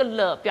 那这个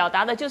了表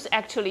达的就是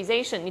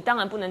actualization， 你当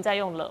然不能再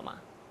用了嘛，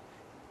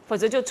否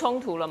则就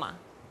冲突了嘛。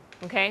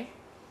OK，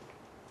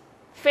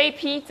 非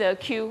P 则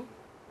Q，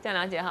 这样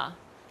了解哈？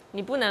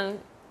你不能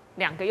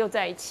两个又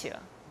在一起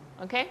了。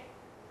OK，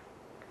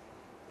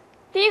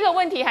 第一个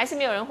问题还是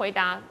没有人回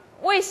答，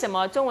为什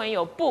么中文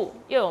有不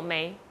又有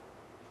没？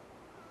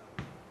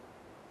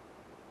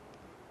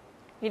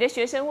你的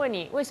学生问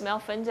你为什么要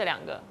分这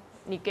两个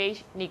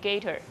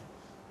negator？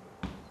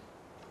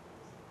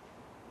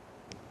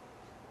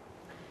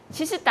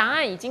 其实答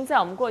案已经在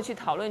我们过去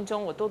讨论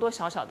中，我多多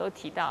少少都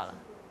提到了。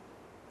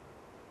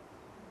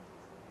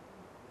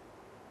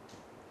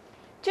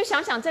就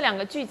想想这两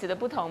个句子的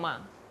不同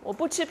嘛，我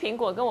不吃苹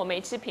果跟我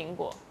没吃苹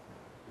果，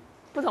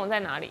不同在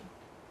哪里？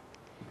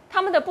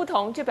他们的不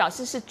同就表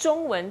示是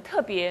中文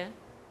特别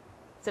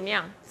怎么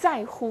样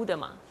在乎的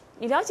嘛？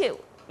你了解？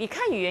你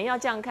看语言要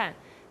这样看，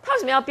它为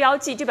什么要标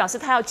记？就表示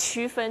它要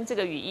区分这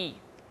个语义。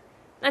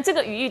那这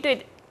个语义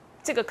对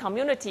这个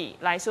community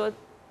来说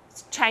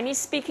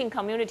 ，Chinese speaking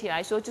community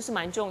来说就是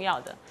蛮重要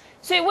的。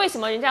所以为什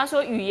么人家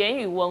说语言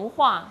与文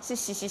化是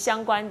息息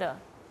相关的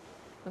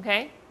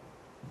 ？OK？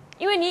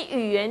因为你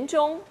语言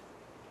中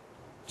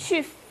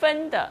去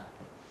分的、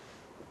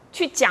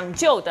去讲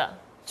究的、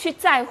去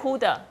在乎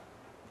的，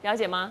了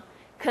解吗？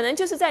可能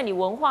就是在你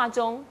文化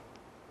中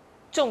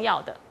重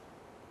要的。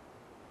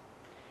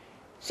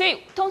所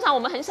以通常我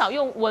们很少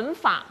用文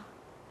法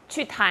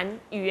去谈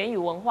语言与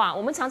文化，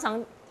我们常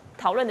常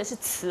讨论的是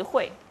词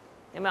汇，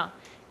有没有？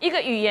一个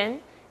语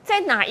言在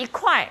哪一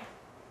块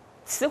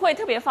词汇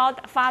特别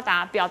发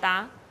达，表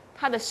达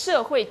它的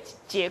社会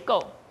结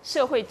构、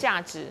社会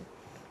价值。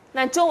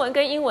那中文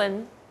跟英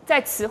文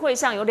在词汇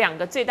上有两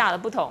个最大的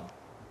不同。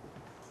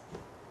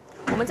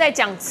我们在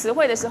讲词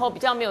汇的时候比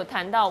较没有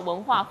谈到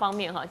文化方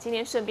面哈，今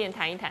天顺便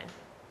谈一谈。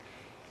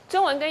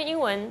中文跟英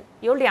文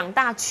有两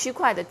大区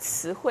块的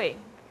词汇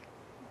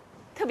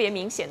特别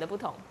明显的不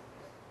同，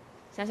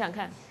想想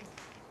看。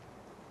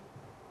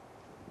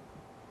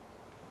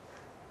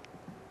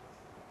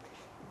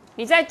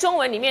你在中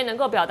文里面能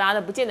够表达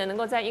的，不见得能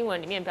够在英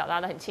文里面表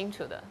达的很清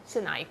楚的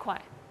是哪一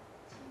块？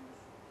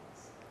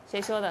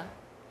谁说的？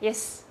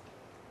 Yes，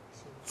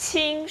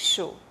 亲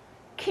属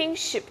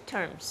 ，kinship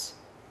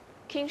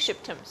terms，kinship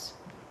terms，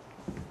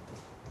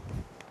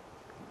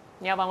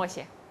 你要帮我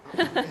写。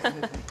可以。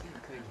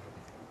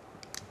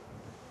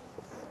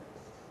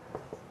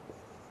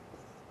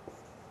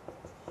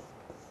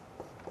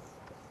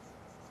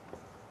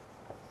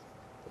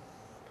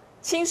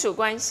亲属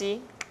关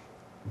系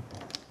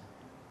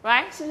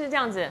 ，right？ 是不是这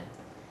样子？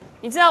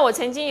你知道我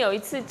曾经有一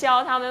次教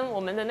我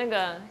们的那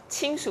个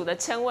亲属的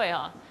称谓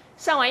啊。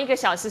上完1个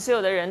小时，所有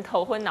的人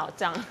头昏脑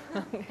胀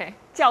，OK，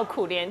 叫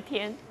苦连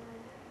天。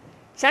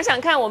想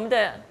想看，我们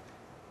的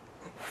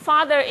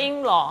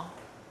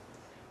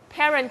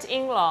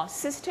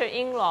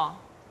father-in-law、parent-in-law、sister-in-law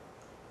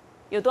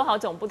有多少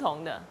种不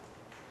同的？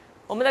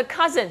我们的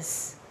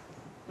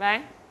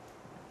cousins，right，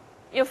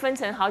 又分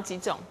成好几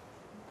种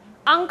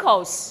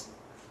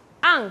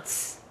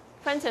 ，uncles、aunts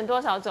分成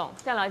多少种？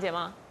这样了解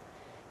吗？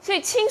所以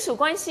亲属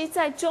关系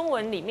在中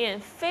文里面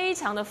非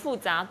常的复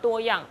杂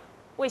多样，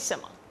为什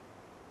么？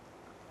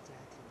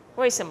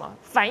为什么？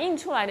反映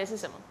出来的是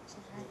什么？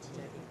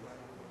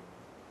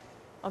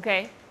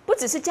 OK， 不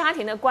只是家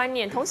庭的观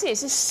念，同时也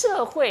是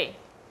社会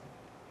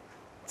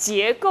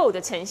结构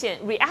的呈现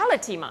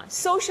 ，reality 嘛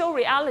 ，social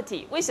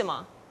reality。为什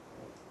么？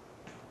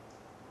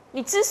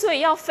你之所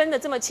以要分得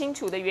这么清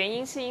楚的原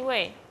因，是因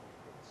为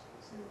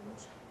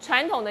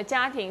传统的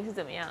家庭是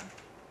怎么样？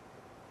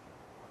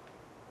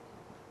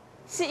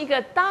是一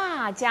个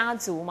大家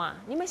族嘛？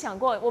你有没有想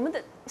过，我们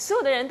的所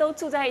有的人都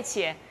住在一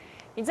起？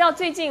你知道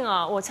最近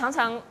啊，我常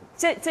常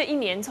这一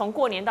年从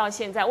过年到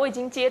现在，我已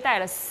经接待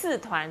了4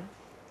团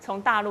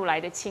从大陆来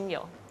的亲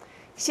友。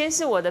先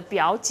是我的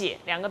表姐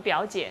，2个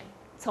表姐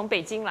从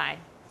北京来，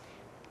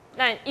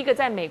那一个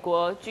在美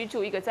国居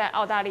住，一个在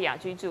澳大利亚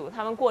居住。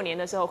他们过年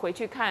的时候回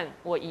去看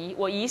我姨，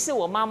我姨是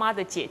我妈妈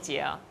的姐姐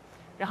啊，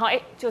然后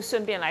就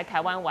顺便来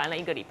台湾玩了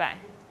1个礼拜。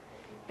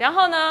然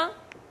后呢，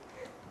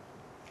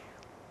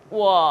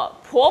我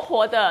婆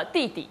婆的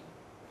弟弟，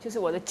就是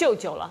我的舅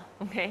舅了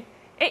 ，OK，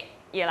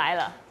 也来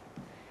了。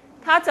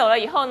他走了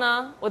以后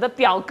呢，我的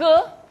表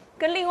哥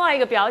跟另外一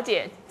个表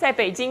姐在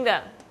北京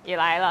的也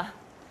来了。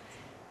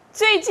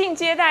最近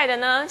接待的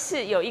呢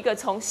是有一个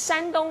从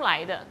山东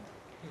来的，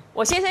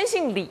我先生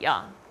姓李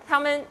啊，他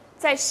们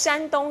在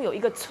山东有一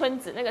个村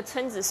子，那个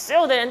村子所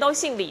有的人都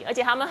姓李，而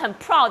且他们很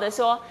proud 的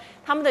说，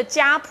他们的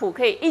家谱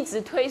可以一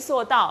直推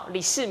溯到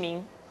李世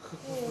民。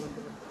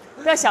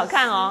不要小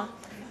看哦，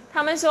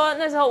他们说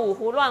那时候五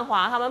胡乱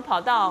华，他们跑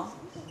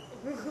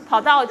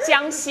到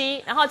江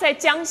西，然后在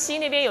江西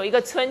那边有一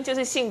个村就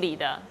是姓李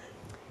的，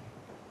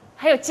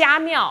还有家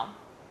庙，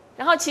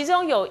然后其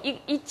中有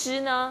一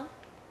支呢，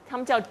他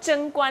们叫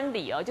贞观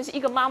里哦，就是一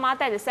个妈妈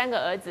带着3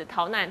个儿子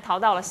逃难，逃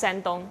到了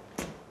山东，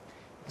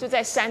就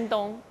在山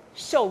东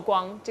寿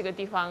光这个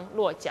地方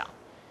落脚。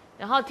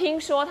然后听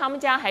说他们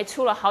家还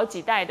出了好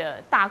几代的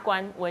大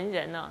官文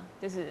人呢，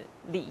就是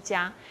李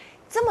家。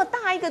这么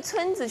大一个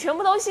村子，全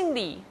部都姓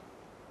李。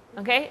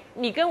OK，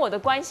 你跟我的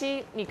关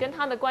系，你跟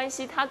他的关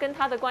系，他跟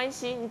他的关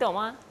系，你懂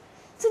吗？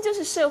这就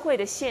是社会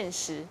的现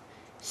实，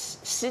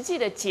实际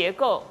的结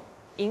构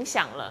影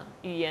响了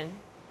语言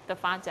的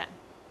发展。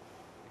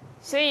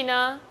所以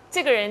呢，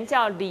这个人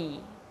叫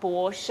李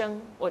博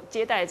生，我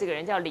接待的这个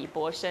人叫李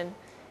博生。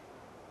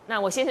那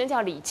我先生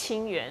叫李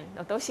清源，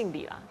都姓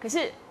李啦。可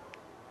是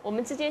我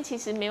们之间其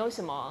实没有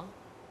什么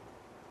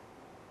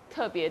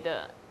特别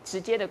的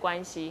直接的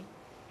关系，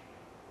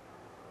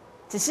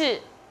只是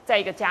在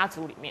一个家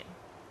族里面。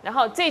然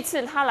后这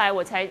次他来，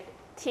我才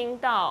听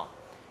到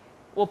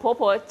我婆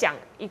婆讲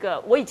一个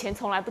我以前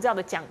从来不知道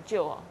的讲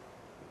究哦。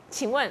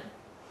请问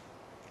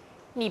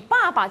你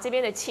爸爸这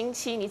边的亲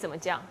戚你怎么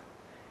叫？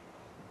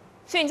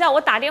所以你知道我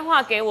打电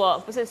话给我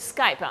不是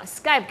Skype 啊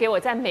 ，Skype 给我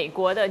在美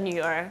国的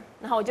女儿，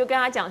然后我就跟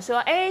她讲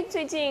说，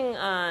最近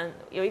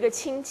有一个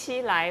亲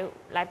戚来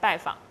拜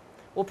访，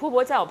我婆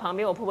婆在我旁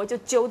边，我婆婆就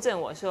纠正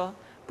我说，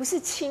不是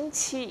亲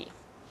戚，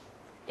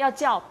要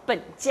叫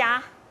本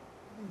家。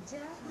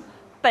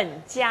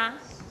本家，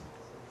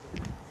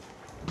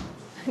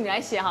你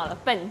来写好了，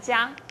本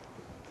家，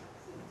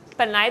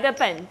本来的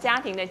本，家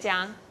庭的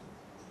家。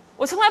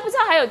我从来不知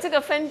道还有这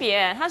个分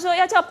别。他说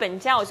要叫本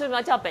家，我说为什么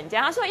要叫本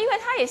家？他说因为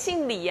他也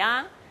姓李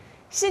啊，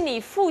是你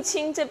父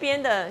亲这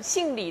边的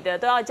姓李的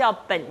都要叫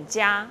本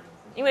家，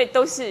因为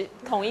都是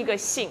同一个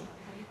姓。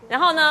然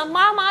后呢，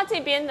妈妈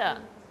这边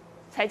的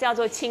才叫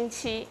做亲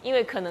戚，因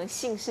为可能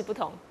姓氏不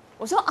同。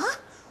我说啊。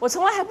我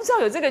从来还不知道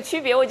有这个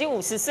区别，我已经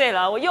50岁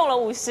了，我用了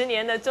50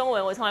年的中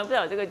文，我从来不知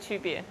道有这个区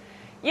别。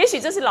也许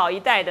这是老一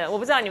代的，我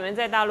不知道你们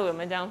在大陆有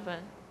没有这样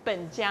分。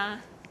本家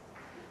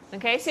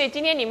 ，OK， 所以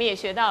今天你们也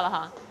学到了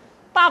哈，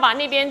爸爸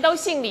那边都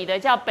姓李的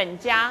叫本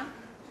家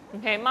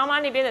 ，OK， 妈妈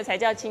那边的才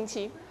叫亲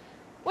戚。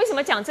为什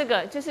么讲这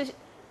个？就是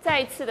再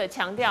一次的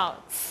强调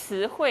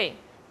词汇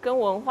跟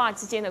文化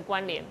之间的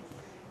关联。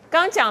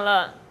刚刚讲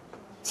了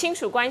亲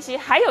属关系，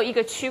还有一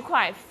个区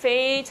块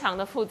非常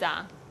的复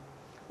杂。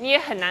你也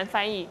很难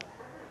翻译，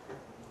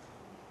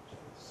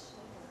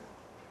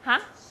哈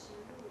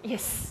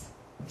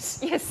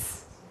 ？Yes，ways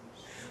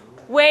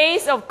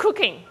of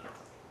cooking，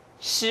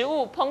 食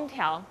物烹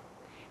调。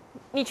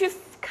你去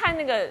看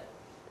那个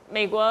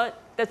美国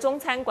的中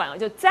餐馆，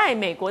就在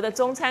美国的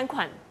中餐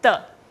馆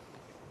的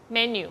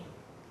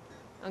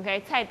menu，OK，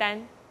 菜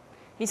单，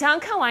你常常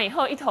看完以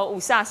后一头雾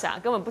煞煞，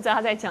根本不知道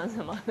他在讲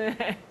什么，对不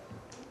对？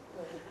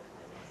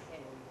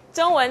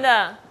中文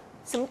的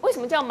为什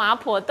么叫麻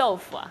婆豆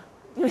腐啊？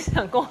你有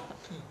想过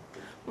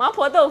麻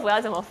婆豆腐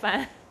要怎么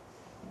翻？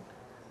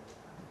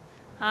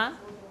啊？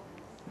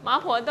麻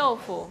婆豆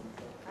腐，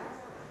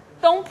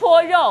东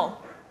坡肉，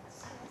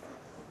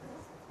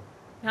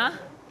啊？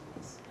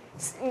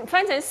你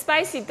翻成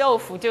spicy 豆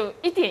腐就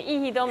一点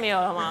意义都没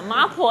有了嘛？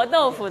麻婆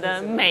豆腐的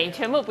美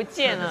全部不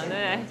见了，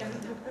对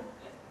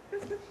不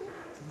对？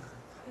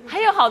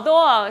还有好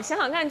多哦，想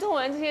想看，中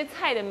文这些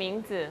菜的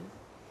名字，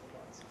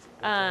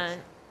还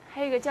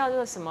有一个叫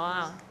做什么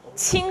啊？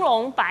青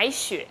龙白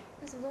雪。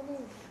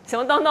什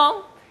么东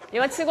东？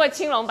有没有吃过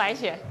青龙白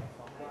雪？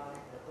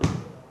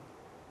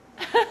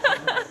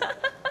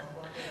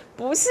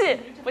不是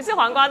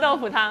黄瓜豆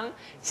腐汤，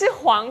是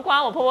黄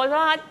瓜。我婆婆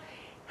说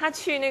她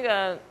去那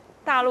个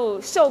大陆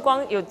寿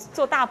光有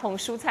做大棚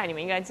蔬菜，你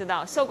们应该知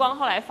道，寿光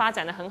后来发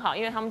展的很好，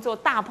因为他们做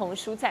大棚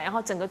蔬菜，然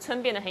后整个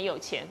村变得很有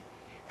钱。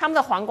他们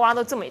的黄瓜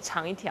都这么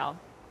长一条，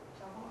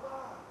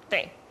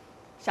对，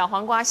小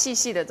黄瓜细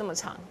细的这么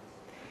长。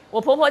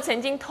我婆婆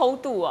曾经偷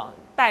渡哦，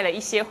带了一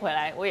些回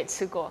来，我也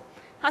吃过。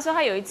她说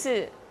她有一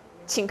次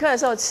请客的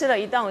时候吃了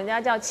一道人家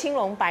叫青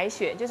龙白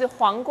雪，就是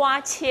黄瓜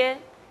切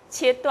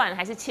段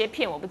还是切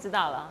片我不知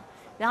道了，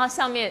然后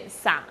上面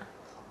撒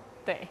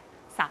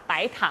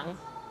白糖。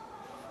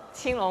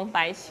青龙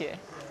白雪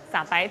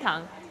撒白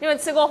糖，你有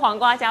吃过黄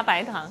瓜加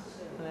白糖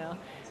没有？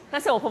那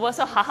时候我婆婆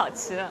说好好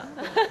吃啊，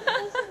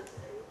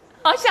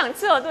好想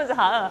吃，我肚子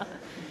好饿。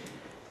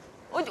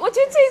我觉得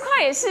这一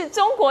块也是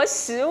中国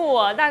食物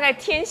哦，大概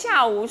天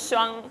下无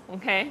双。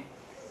OK，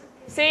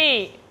 所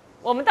以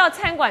我们到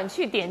餐馆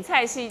去点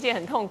菜是一件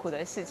很痛苦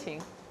的事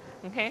情。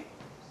OK，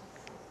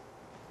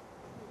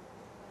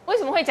 为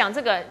什么会讲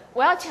这个？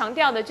我要强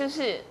调的就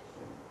是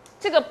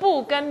这个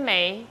不跟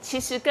没其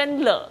实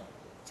跟了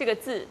这个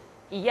字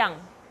一样。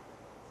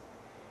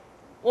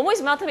我们为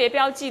什么要特别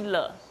标记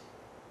了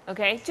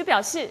 ？OK， 就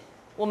表示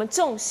我们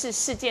重视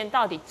事件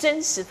到底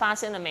真实发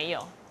生了没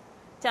有，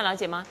这样了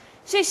解吗？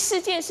所以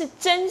事件是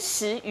真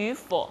实与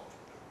否，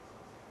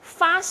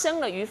发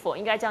生了与否，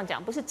应该这样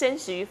讲，不是真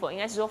实与否，应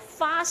该是说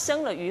发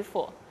生了与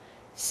否，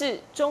是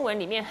中文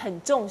里面很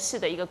重视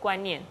的一个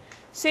观念。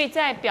所以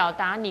在表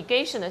达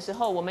negation 的时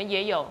候，我们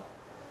也有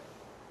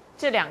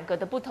这两个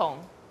的不同。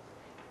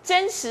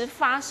真实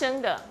发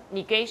生的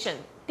negation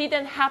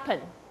didn't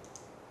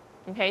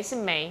happen，OK， 是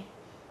没。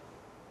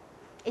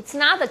It's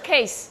not the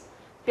case，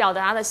 表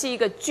达的是一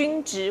个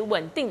均值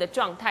稳定的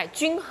状态，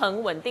均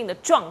衡稳定的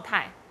状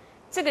态。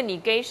这个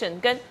negation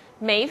跟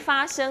没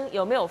发生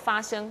有没有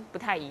发生不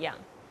太一样。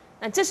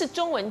那这是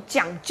中文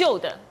讲究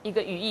的一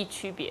个语义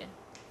区别，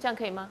这样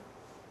可以吗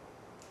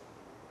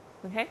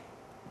 ？OK，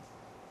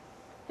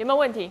 有没有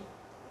问题？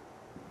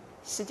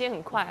时间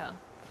很快啊。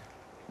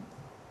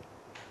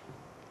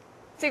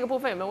这个部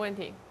分有没有问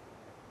题？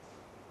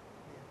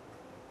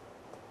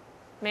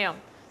没有，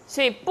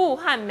所以不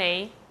和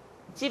没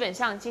基本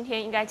上今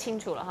天应该清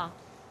楚了哈。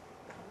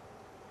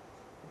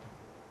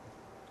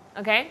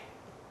OK，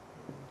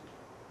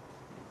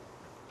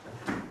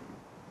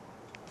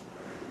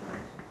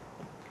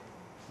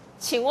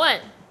 请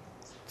问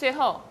最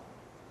后，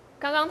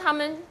刚刚他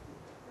们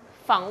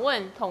访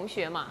问同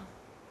学嘛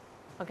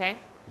 ？OK，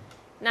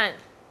 那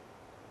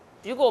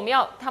如果我们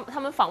要他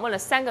们访问了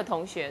3个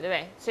同学，对不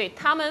对？所以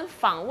他们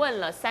访问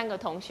了3个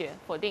同学，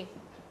否定。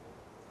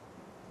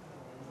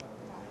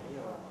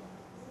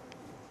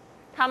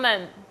他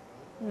们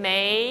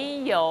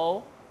没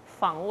有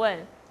访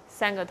问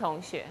3个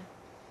同学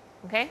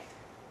 ，OK？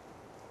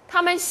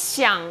 他们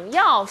想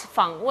要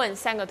访问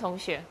3个同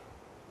学，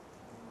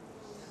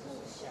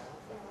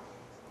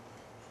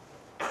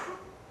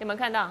有没有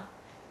看到？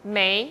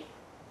没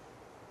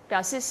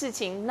表示事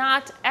情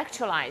not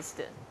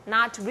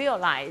actualized。Not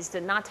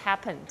realized, not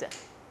happened.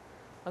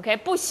 OK，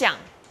 不想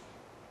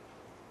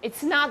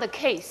 ，It's not the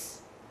case.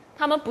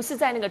 他们不是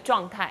在那个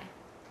状态，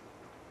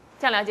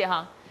这样了解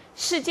哈？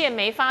事件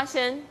没发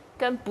生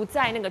跟不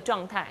在那个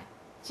状态，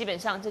基本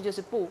上这就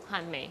是不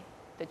和没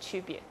的区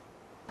别。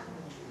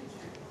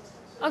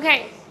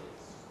OK，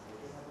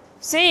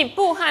 所以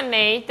不和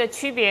没的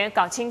区别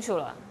搞清楚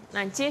了，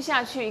那接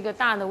下去一个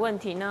大的问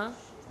题呢，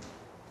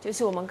就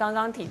是我们刚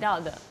刚提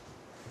到的。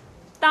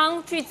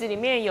当句子里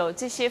面有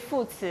这些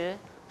副词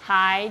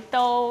还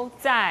都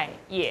在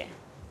也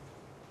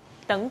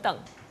等等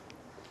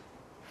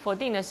否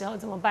定的时候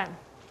怎么办？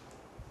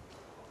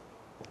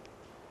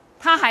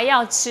他还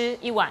要吃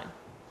1碗，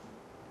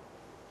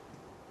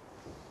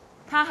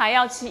他还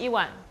要吃1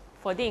碗，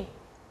否定。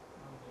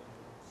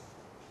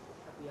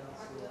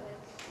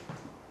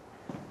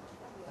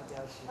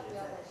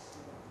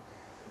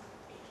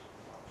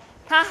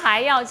他还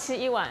要吃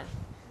1碗。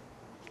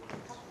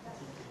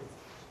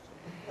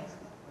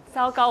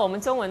糟糕，我们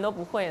中文都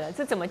不会了，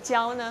这怎么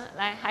教呢？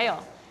来，还有，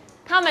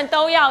他们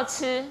都要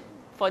吃，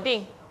否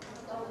定。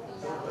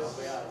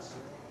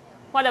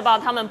What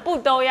about 他们不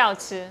都要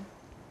吃？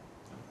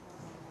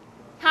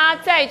他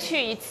再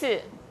去一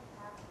次。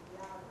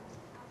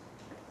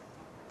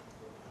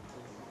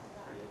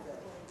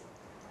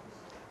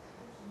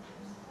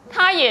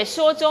他也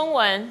说中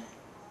文。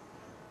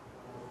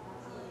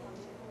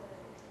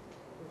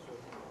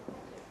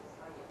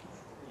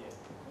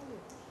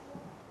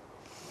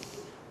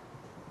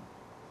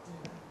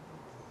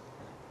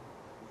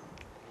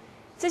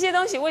这些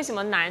东西为什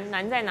么难？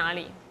难在哪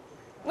里？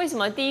为什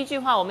么第一句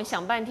话我们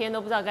想半天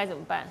都不知道该怎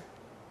么办？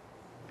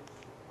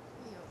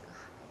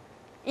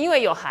因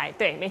为有还，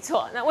对，没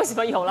错。那为什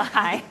么有了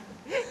还？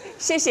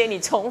谢谢你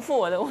重复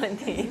我的问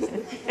题。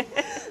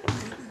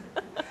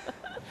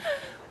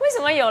为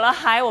什么有了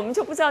还，我们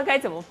就不知道该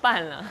怎么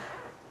办了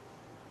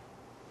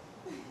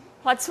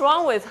 ？What's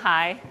wrong with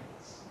还？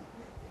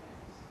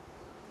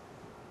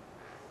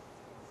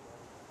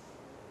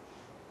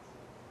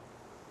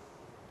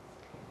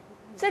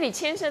这里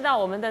牵涉到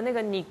我们的那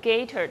个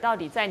negator 到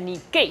底在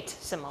negate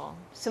什么？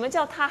什么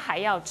叫他还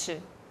要吃？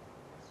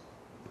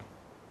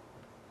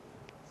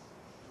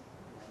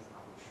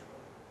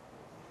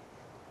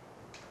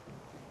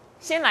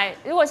先来，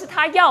如果是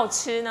他要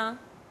吃呢？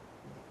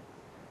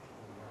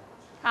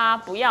他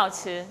不要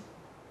吃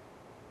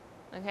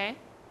 ，OK？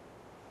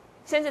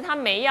 甚至他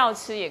没要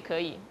吃也可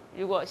以，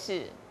如果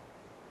是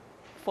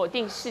否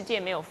定事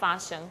件没有发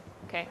生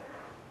 ，OK？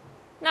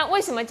 那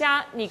为什么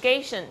加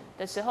negation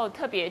的时候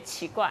特别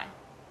奇怪？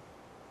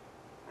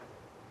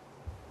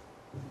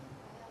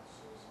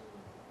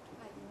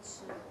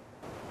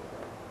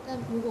但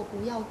如果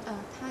不要，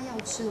他要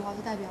吃的话，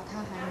就代表他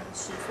还没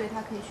吃，所以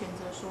他可以选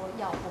择说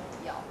要或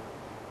不要。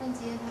但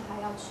今天他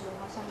还要吃的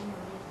话，像英文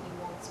就是 he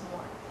wants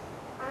more，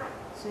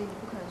 所以你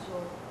不可能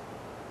说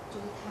就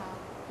是他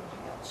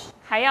还要吃。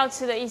还要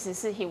吃的意思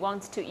是 he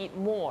wants to eat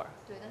more。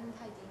对，但是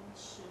他已经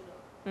吃了。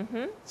嗯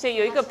哼，所以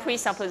有一个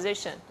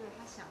presupposition。对，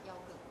他想要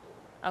更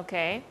多。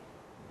OK，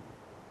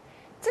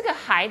 这个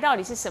还到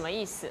底是什么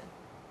意思？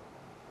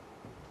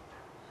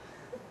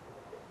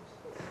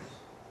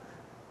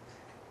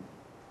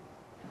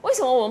为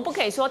什么我们不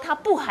可以说他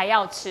不还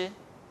要吃？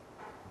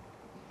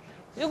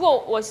如果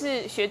我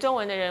是学中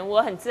文的人，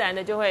我很自然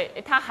的就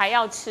会，他还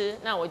要吃，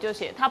那我就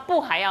写他不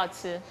还要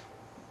吃。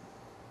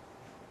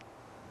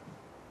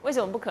为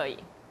什么不可以？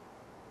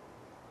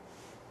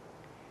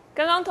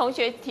刚刚同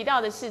学提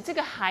到的是，这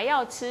个还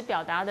要吃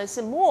表达的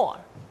是 more，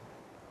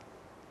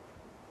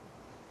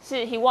 是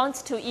he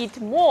wants to eat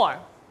more，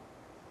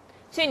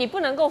 所以你不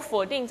能够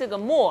否定这个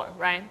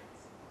more，right？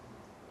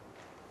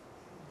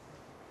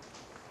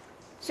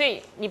所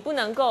以你不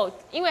能够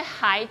因为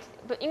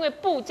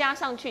不加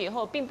上去以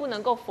后，并不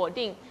能够否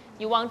定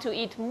you want to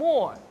eat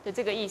more 的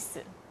这个意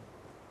思，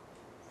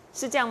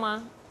是这样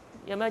吗？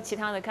有没有其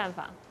他的看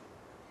法？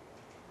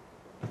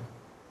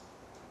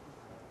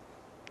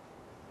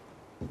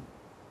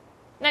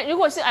那如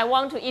果是 I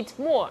want to eat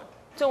more，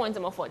 中文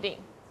怎么否定？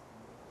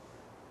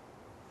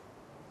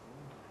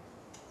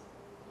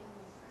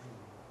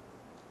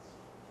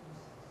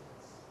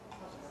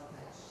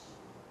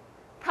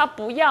他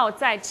不要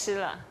再吃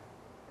了。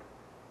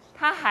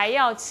他还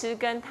要吃，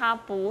跟他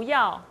不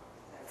要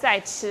再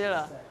吃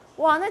了，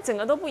哇，那整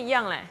个都不一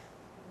样嘞。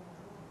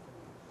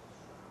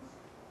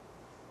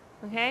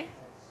OK，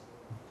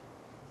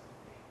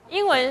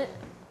 英文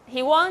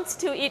he wants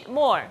to eat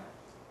more，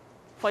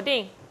 否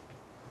定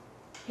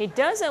he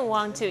doesn't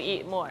want to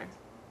eat more。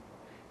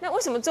那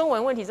为什么中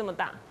文问题这么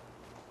大？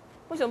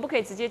为什么不可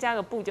以直接加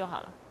个不就好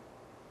了？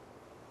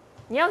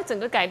你要整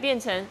个改变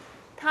成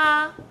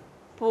他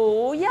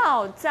不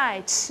要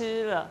再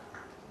吃了。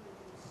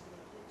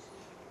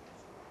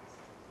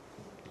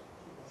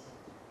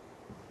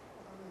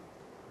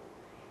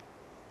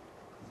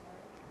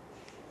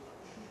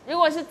如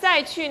果是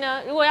再去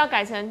呢？如果要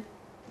改成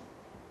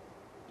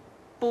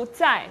不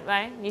在，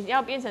来，你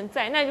要变成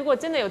在。那如果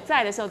真的有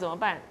在的时候怎么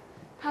办？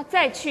他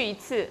再去一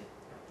次。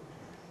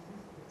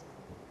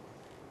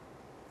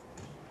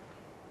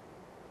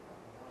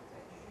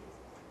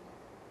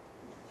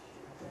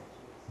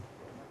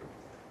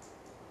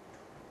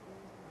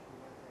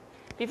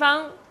比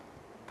方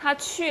他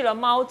去了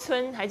猫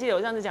村，还记得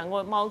我上次讲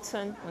过猫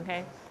村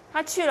 ，OK？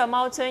 他去了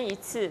猫村一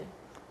次，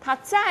他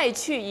再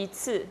去一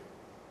次。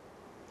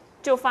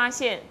就发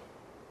现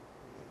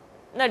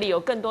那里有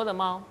更多的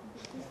猫，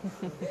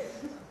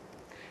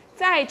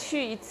再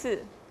去一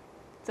次，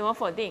怎么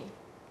否定？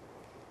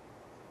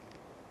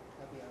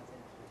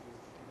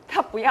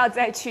他不要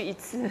再去一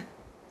次，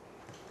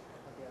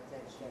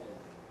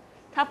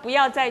他不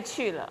要再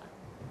去了，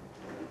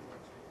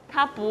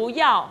他不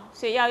要，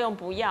所以要用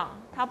不要，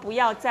他不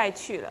要再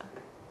去了，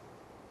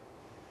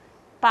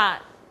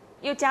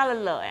又加了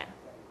了，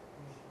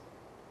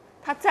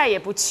他再也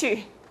不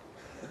去。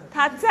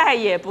他再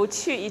也不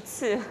去一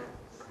次，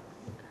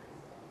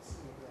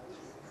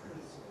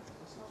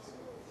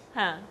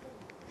他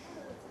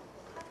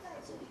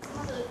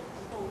的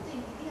否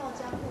定一定要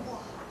加不或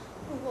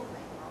没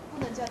吗？不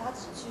能叫他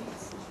只去一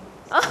次。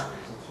啊，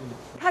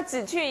他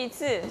只去一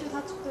次。就他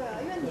对啊，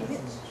因为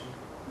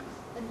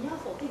你要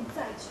否定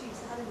再去一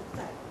次，他那个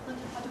再，那就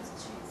他就只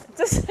去一次。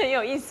这是很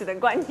有意思的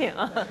观点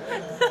啊。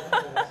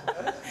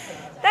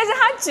但是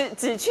他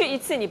只去一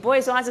次，你不会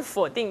说它是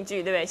否定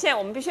句，对不对？现在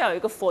我们必须要有一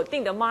个否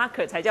定的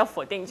marker 才叫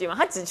否定句嘛。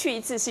他只去一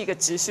次是一个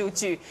直述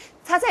句，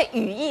它在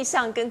语义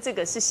上跟这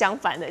个是相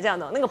反的，这样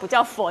的那个不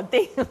叫否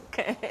定。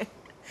OK，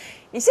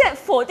 你现在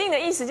否定的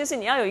意思就是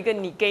你要有一个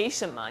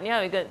negation 嘛，你要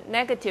有一个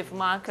negative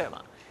marker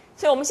嘛。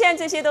所以我们现在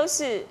这些都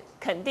是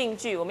肯定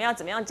句，我们要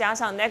怎么样加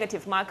上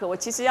negative marker？ 我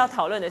其实要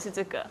讨论的是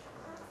这个，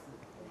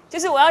就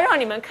是我要让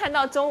你们看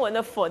到中文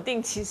的否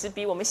定其实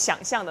比我们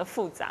想象的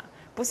复杂。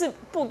不是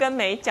不跟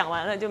没讲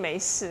完了就没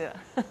事了。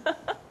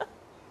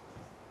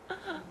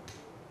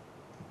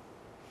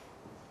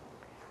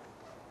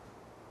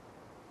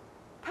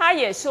他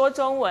也说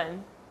中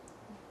文，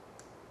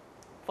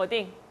否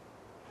定。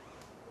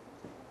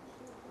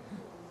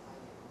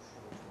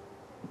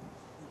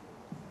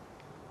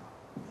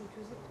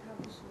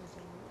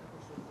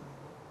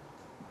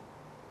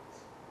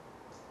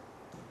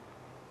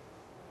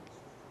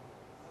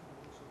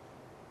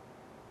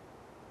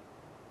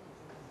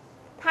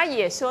他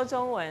也说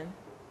中文。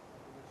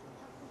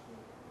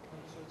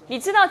你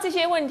知道这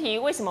些问题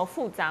为什么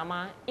复杂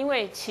吗？因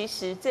为其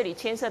实这里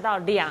牵涉到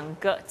2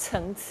个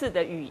层次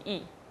的语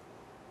义。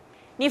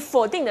你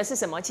否定的是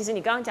什么？其实你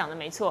刚刚讲的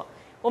没错，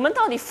我们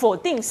到底否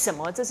定什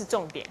么？这是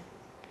重点。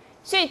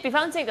所以，比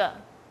方这个，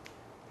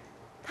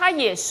他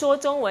也说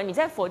中文，你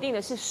在否定的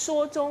是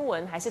说中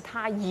文，还是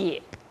他也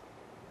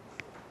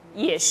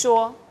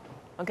说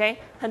 ？OK，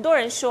 很多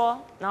人说，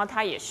然后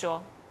他也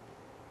说。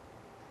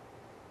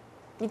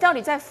你到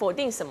底在否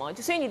定什么？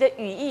所以你的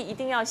语义一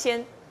定要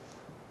先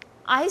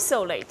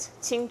isolate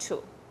清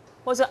楚，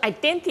或者说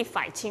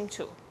identify 清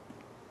楚。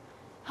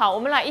好，我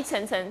们来一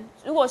层层。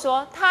如果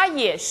说他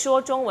也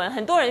说中文，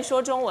很多人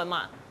说中文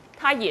嘛，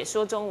他也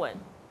说中文，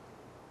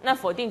那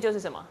否定就是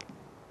什么？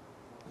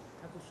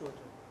他不说中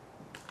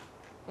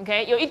文。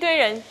OK， 有一堆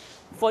人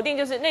否定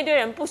就是那堆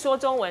人不说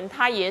中文，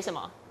他也什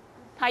么？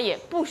他也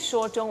不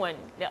说中文。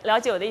了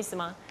解我的意思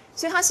吗？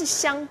所以它是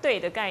相对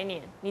的概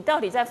念。你到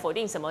底在否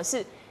定什么？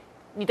是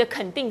你的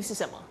肯定是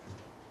什么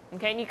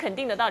 ？OK， 你肯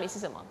定的到底是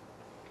什么？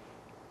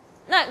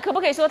那可不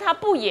可以说他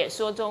不也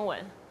说中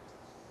文？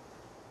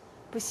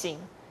不行，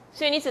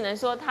所以你只能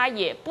说他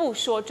也不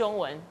说中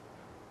文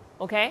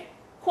 ，OK？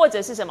 或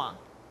者是什么？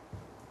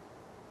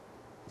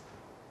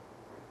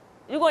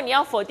如果你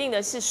要否定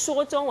的是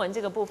说中文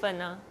这个部分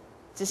呢，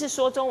只是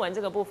说中文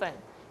这个部分，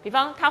比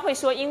方他会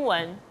说英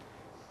文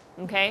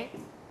 ，OK？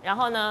 然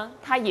后呢，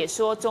他也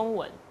说中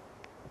文，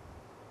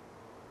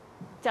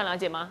这样了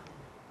解吗？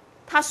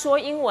他说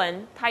英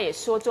文，他也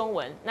说中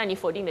文，那你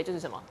否定的就是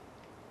什么？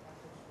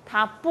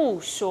他不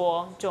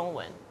说中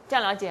文，这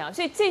样了解啊？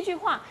所以这句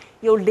话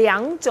有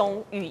2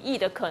种语义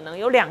的可能，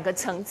有2个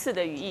层次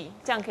的语义，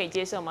这样可以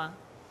接受吗？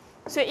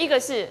所以一个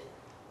是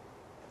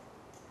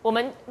我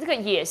们这个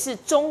也是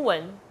中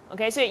文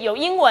 ，OK？ 所以有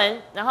英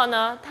文，然后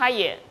呢，他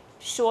也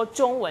说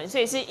中文，所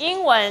以是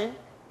英文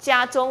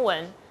加中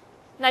文，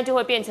那就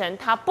会变成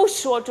他不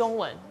说中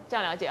文，这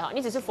样了解哈？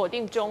你只是否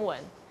定中文。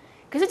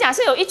可是假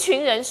设有一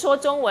群人说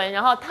中文，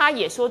然后他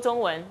也说中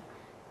文，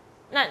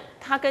那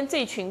他跟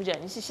这群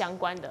人是相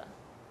关的。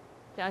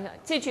这样想，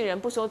这群人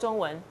不说中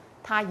文，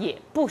他也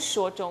不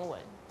说中文，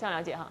这样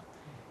了解哈？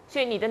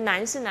所以你的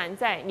难是难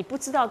在你不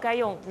知道该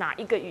用哪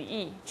一个语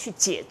义去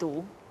解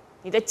读，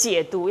你的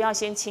解读要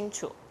先清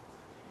楚。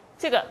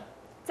这个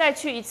再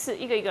去一次，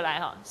一个一个来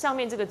哈。上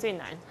面这个最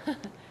难，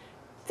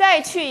再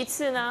去一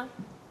次呢？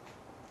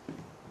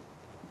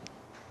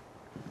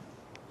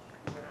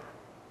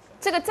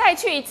这个再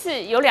去一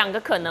次有2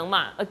个可能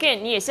嘛 ？Again，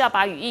 你也是要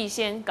把语义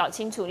先搞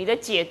清楚。你的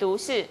解读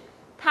是，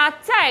他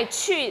再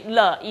去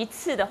了一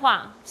次的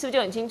话，是不是就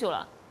很清楚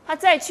了？他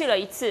再去了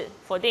一次，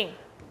否定。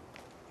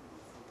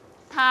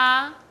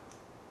他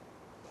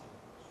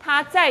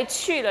再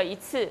去了一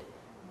次，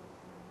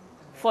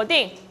否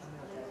定。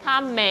他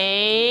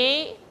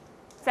没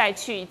再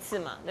去一次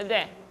嘛，对不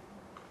对？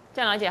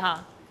这样了解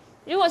哈。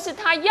如果是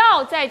他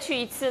要再去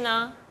一次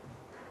呢？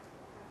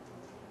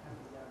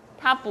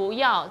他不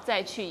要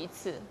再去一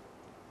次，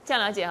这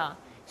样了解哈。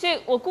所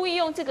以我故意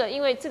用这个，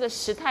因为这个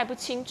时态不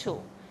清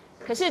楚。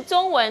可是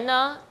中文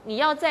呢，你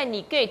要在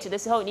negate的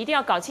时候，你一定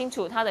要搞清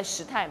楚它的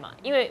时态嘛，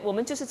因为我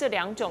们就是这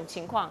2种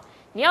情况，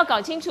你要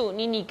搞清楚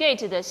你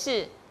negate的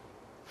是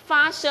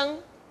发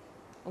生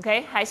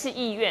 ，OK 还是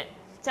意愿，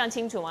这样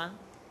清楚吗？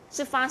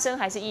是发生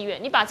还是意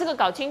愿？你把这个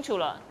搞清楚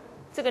了，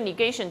这个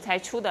negation 才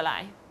出得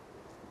来。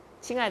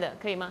亲爱的，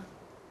可以吗？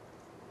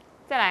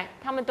再来，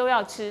他们都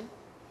要吃。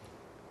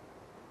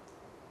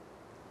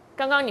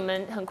刚刚你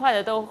们很快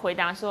的都回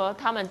答说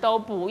他们都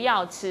不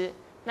要吃。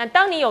那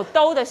当你有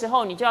都的时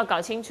候，你就要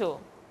搞清楚，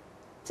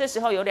这时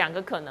候有2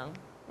个可能，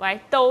来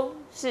都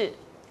是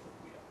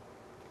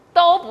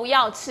都不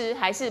要吃，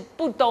还是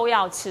不都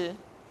要吃？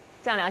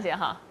这样了解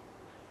哈？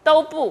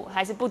都不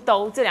还是不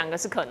都，这2个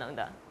是可能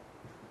的，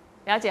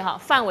了解哈？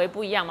范围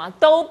不一样嘛？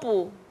都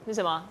不是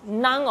什么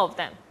 ？None of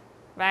them，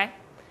 right？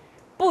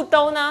 不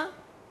都呢？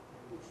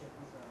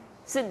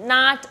是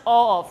not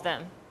all of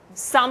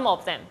them，some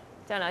of them，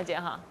 这样了解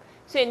哈？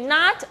所以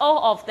not all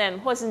of them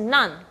或是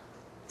none，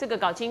 这个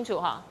搞清楚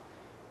哈。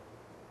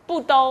不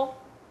都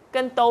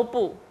跟都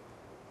不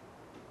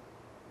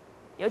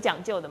有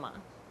讲究的嘛。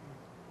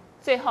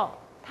最后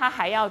他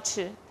还要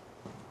吃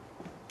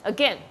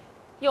 ，again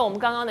用我们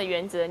刚刚的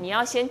原则，你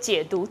要先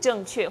解读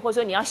正确，或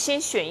者说你要先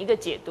选一个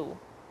解读。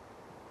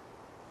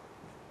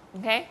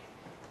OK，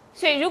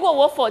 所以如果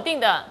我否定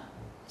的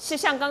是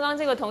像刚刚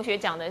这个同学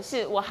讲的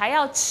是，我还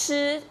要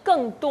吃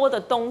更多的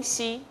东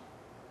西，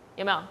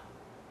有没有？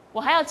我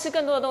还要吃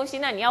更多的东西，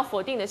那你要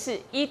否定的是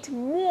eat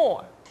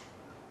more，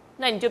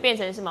 那你就变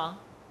成什么？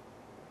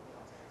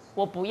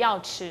我不要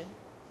吃，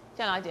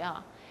这样了解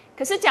哈？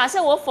可是假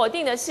设我否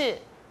定的是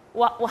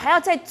我还要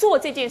再做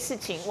这件事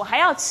情，我还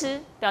要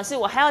吃，表示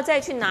我还要再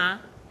去拿。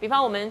比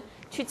方我们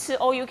去吃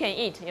all you can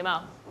eat， 有没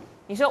有？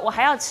你说我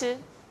还要吃，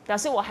表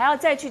示我还要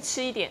再去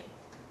吃一点。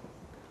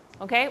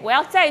OK， 我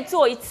要再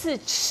做一次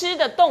吃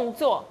的动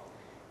作。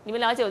你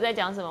们了解我在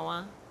讲什么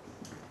吗？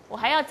我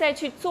还要再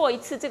去做一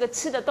次这个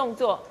吃的动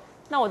作，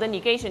那我的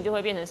negation 就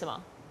会变成什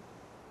么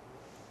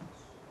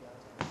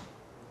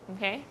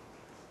 ？OK，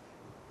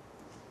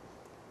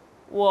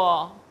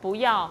 我不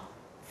要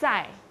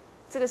在，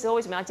这个时候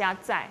为什么要加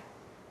在？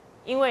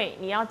因为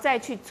你要再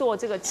去做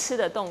这个吃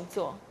的动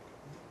作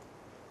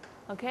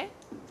 ，OK？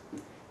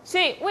 所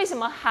以为什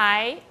么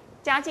还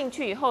加进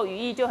去以后语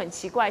义就很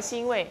奇怪？是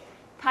因为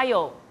它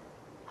有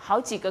好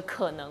几个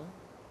可能，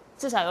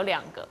至少有2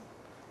个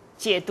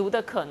解读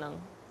的可能，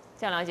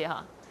这样了解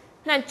哈？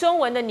那中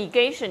文的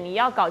negation 你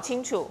要搞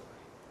清楚，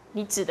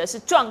你指的是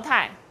状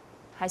态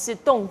还是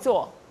动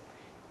作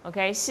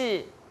 ？OK？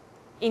 是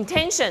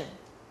intention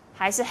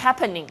还是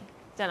happening？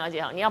 这样了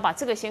解哈？你要把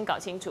这个先搞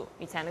清楚，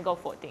你才能够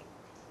否定。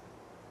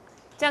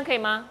这样可以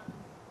吗？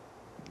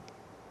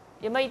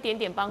有没有一点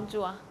点帮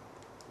助啊？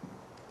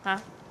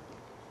啊？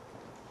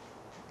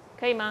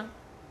可以吗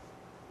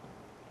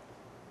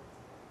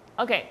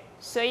 ？OK，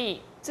 所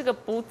以这个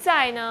不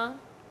在呢，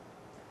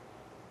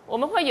我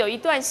们会有一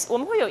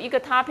个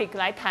topic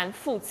来谈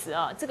副词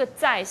啊。这个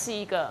在是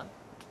一个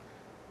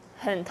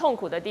很痛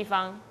苦的地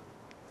方。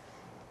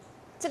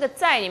这个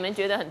在你们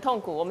觉得很痛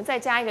苦，我们再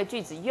加一个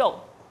句子又，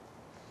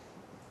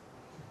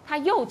他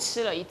又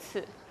吃了一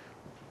次。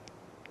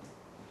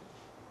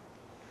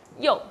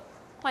又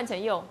换成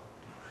又，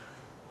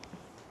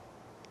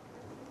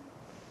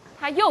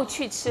他又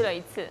去吃了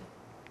一次。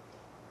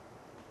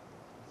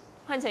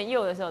换成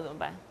又的时候怎么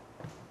办？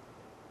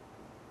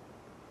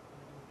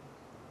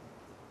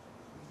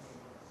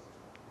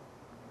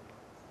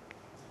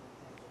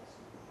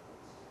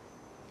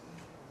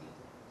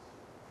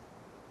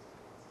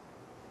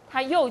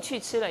他又去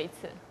吃了一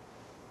次。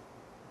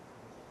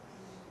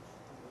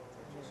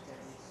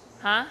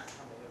啊？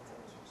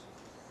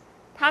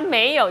他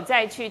没有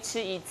再去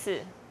吃一次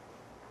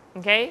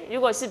 ，OK？ 如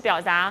果是表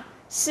达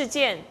事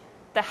件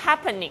的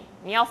happening，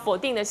 你要否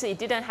定的是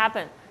it didn't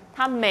happen，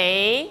 他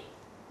没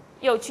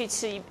有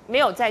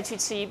再去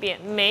吃一遍，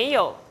没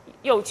有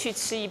又去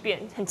吃一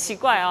遍，很奇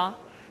怪哦，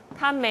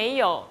他没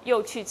有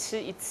又去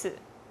吃一次。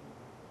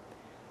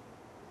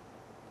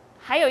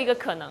还有一个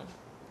可能，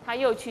他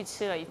又去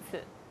吃了一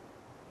次。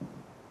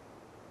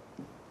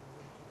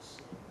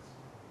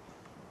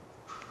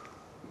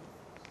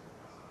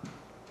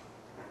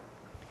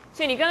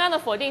所以你刚刚的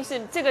否定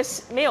是这个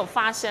是没有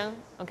发生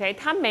 ，OK？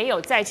 他没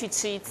有再去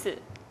吃一次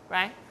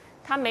 ，right？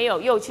 他没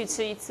有又去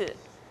吃一次。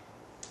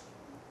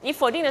你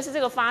否定的是这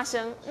个发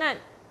生，那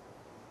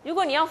如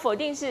果你要否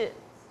定是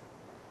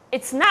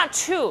 "It's not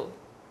true"，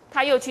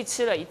 他又去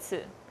吃了一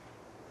次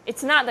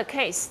 ；"It's not the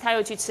case"， 他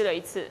又去吃了一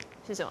次，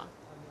是什么？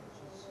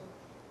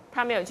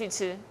他没有去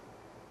吃，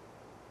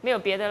没有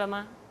别的了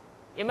吗？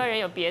有没有人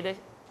有别的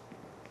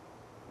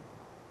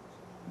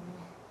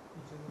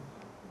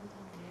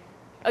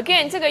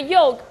 ？Again， 这个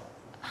又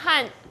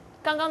和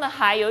刚刚的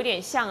还有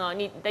点像哦。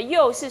你的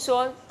又是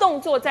说动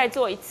作再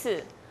做一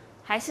次，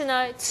还是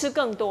呢吃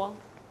更多？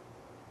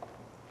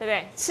对不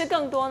对？吃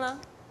更多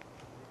呢？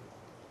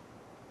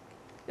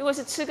如果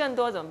是吃更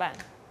多怎么办？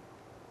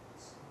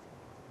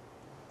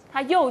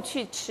他又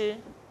去吃，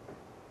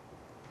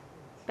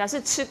表示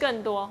吃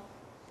更多。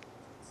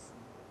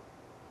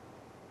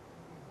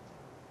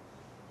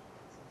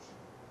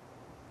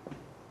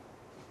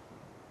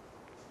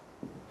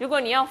如果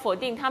你要否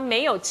定他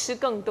没有吃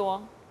更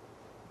多，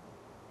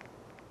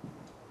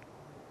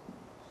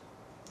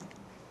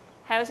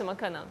还有什么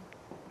可能？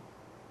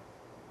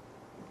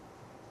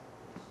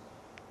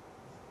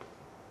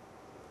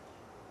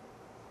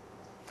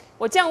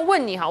我这样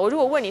问你哈，我如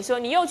果问你说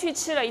你又去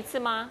吃了一次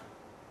吗？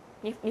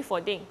你否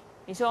定，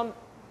你说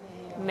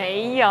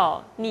没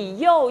有。你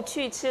又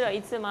去吃了一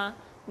次吗？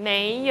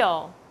没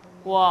有，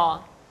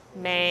我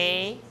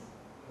没。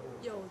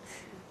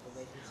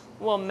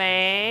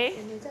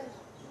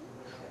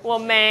我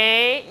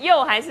没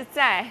又还是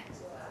在，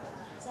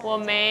我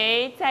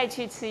没再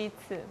去吃一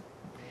次。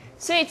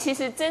所以其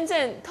实真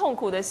正痛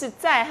苦的是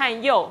在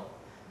和又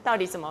到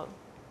底怎么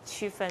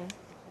区分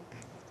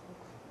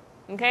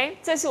 ？OK，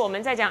 这是我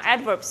们在讲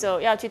adverb 时候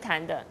要去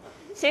谈的。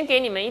先给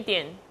你们一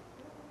点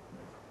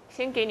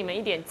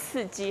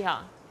刺激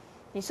哈。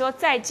你说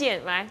再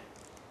见，来，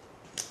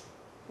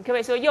你可不可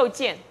以说又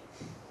见？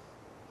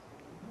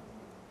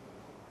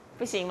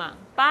不行嘛，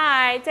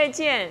拜，再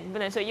见，你不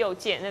能说又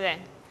见，对不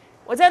对？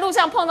我在路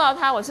上碰到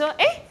他，我说，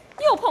哎，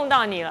又碰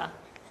到你了，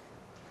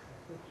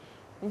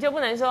你就不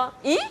能说，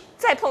咦，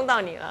再碰到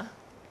你了。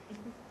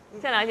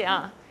再了解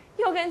啊，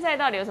又跟再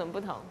到底有什么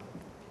不同？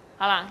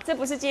好啦，这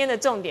不是今天的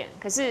重点，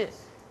可是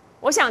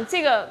我想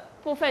这个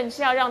部分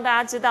是要让大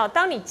家知道，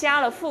当你加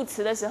了副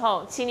词的时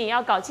候，请你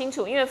要搞清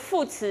楚，因为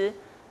副词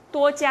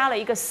多加了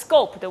一个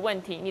scope 的问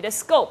题，你的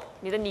scope，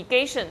 你的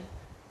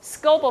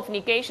negation，scope of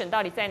negation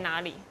到底在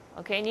哪里？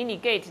 OK， 你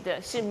negate 的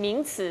是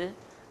名词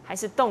还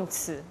是动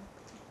词？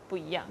不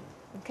一样。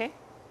OK，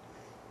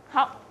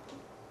 好，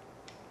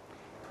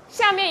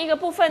下面一个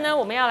部分呢，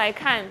我们要来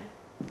看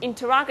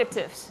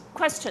interrogatives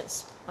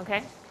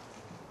questions。OK，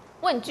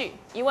 问句、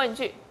疑问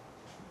句。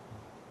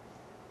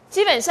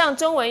基本上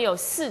中文有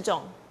4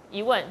种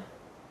疑问，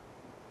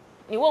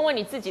你问问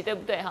你自己对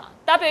不对哈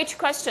 ？WH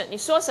question， 你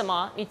说什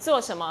么？你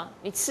做什么？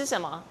你吃什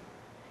么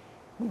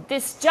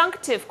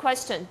 ？Disjunctive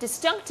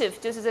question，disjunctive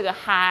就是这个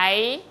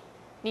还。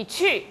你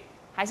去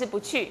还是不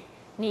去？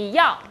你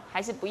要还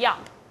是不要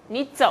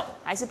你走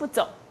还是不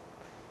走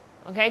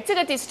 ？OK， 这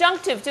个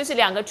disjunctive 就是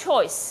两个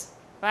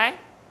choice，right？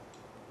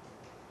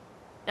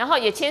 然后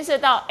也牵涉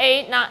到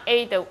A not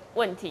A 的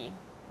问题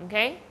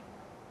 ，OK？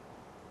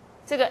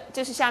 这个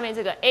就是下面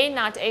这个 A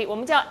not A， 我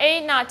们叫 A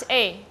not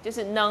A， 就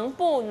是能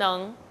不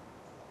能、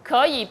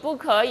可以不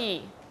可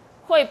以、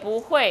会不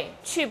会、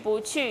去不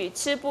去、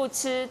吃不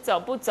吃、走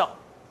不走，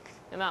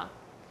有没有？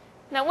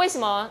那为什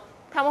么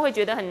他们会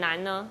觉得很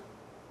难呢？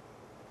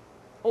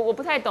我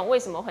不太懂为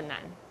什么很难，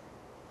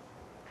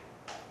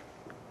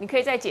你可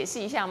以再解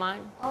释一下吗？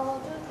就是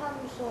他们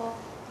说，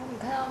他们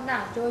看到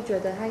那就会觉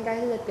得它应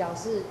该是表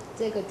示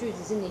这个句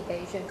子是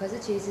negation， 可是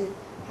其实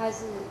它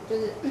是就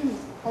是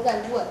他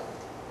在问，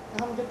然后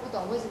他们就不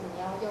懂为什么你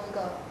要用一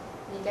个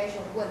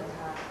negation 问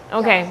他。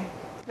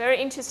OK，very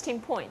interesting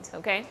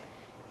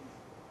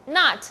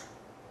point。OK，not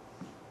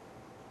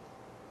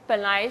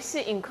本来是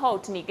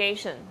encode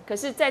negation， 可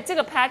是在这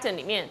个 pattern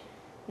里面，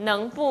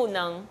能不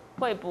能、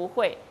会不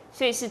会，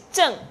所以是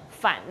正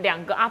反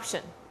两个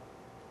option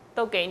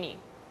都给你，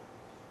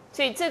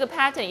所以这个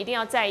pattern 一定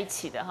要在一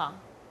起的哈。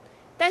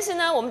但是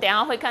呢，我们等一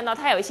下会看到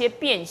它有一些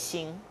变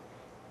形，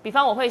比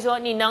方我会说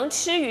你能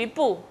吃鱼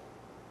不？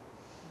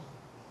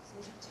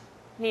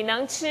你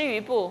能吃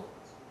鱼不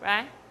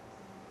 ？Right？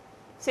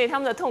 所以他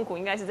们的痛苦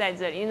应该是在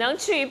这里。你能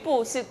吃鱼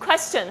不是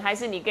question 还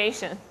是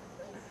negation？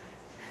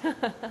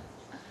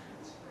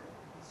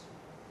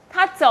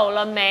 他走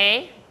了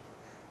没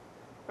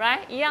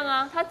 ？Right？ 一样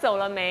啊，他走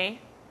了没？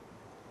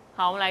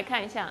好，我们来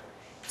看一下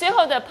最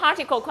后的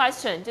particle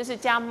question， 就是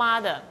加吗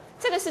的，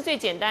这个是最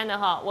简单的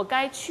哈。我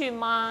该去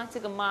吗？这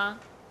个吗？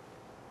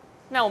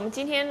那我们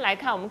今天来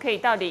看，我们可以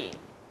到底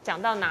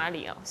讲到哪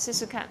里哦？试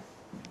试看。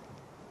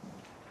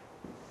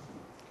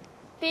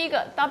第一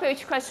个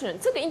WH question，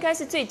 这个应该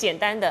是最简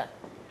单的。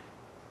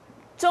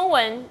中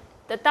文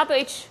的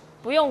WH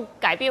不用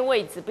改变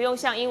位置，不用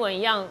像英文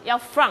一样要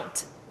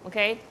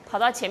front，OK， 跑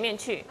到前面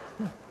去。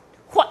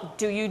What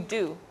do you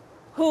do?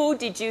 Who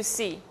did you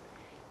see?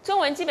 中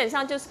文基本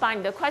上就是把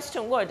你的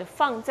question word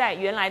放在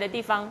原来的地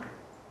方。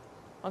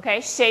OK，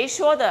 谁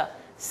说的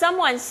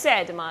 ？Someone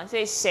said 嘛，所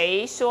以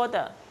谁说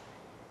的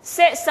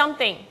 ？Said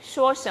something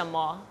说什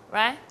么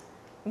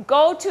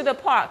 ？Right？Go to the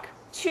park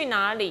去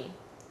哪里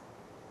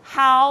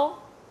 ？How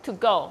to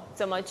go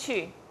怎么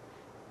去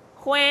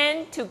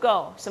 ？When to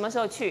go 什么时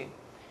候去？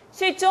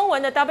所以中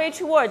文的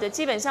WH word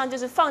基本上就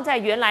是放在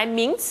原来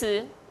名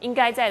词应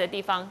该在的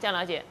地方，这样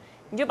了解？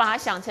你就把它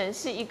想成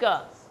是一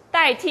个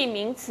代替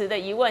名词的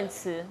疑问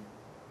词。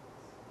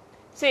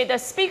所以 the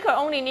speaker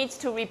only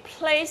needs to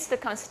replace the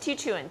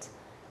constituent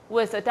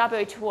with a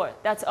WH word.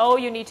 That's all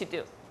you need to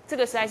do. 这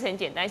个实在是很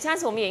简单。下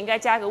次我们也应该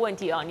加个问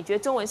题哦，你觉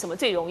得中文什么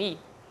最容易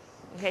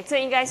 ？OK，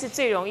 这应该是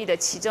最容易的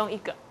其中一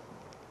个。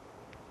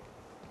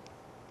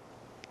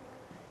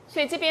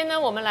所以这边呢，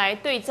我们来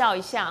对照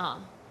一下啊，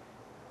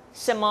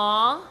什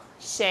么、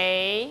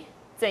谁、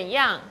怎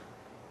样，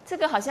这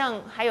个好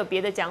像还有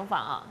别的讲法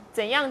啊。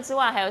怎样之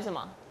外还有什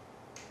么？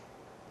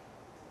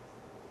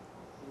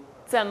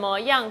怎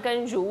么样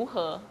跟如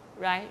何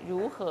 ，right？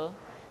 如何？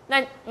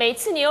那每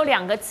次你有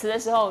两个词的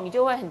时候，你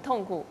就会很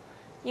痛苦，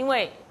因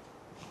为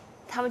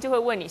他们就会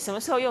问你什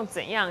么时候用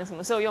怎样，什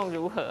么时候用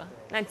如何。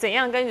那怎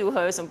样跟如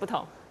何有什么不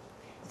同？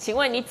请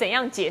问你怎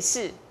样解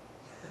释？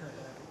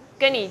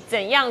跟你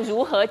怎样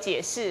如何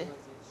解释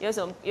有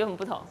什么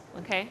不同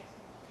 ？OK？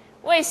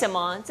 为什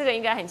么？这个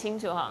应该很清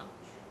楚哈。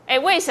哎，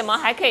为什么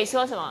还可以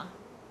说什么？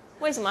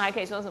为什么还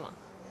可以说什么？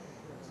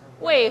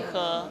为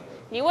何？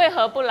你为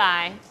何不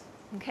来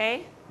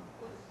 ？OK？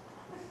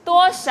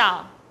 多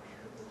少？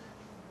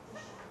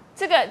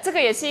这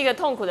个也是一个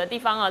痛苦的地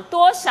方啊。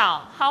多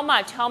少 ？How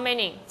much? How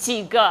many?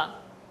 几个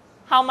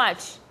 ？How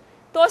much?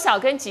 多少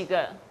跟几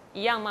个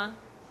一样吗？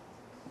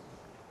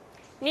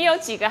你有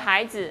几个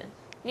孩子？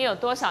你有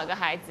多少个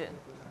孩子？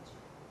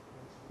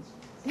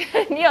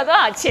你有多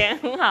少钱？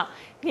很好。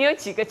你有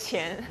几个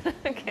钱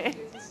 ？OK。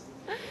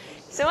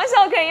什么时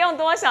候可以用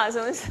多少？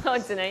什么时候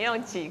只能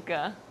用几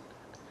个？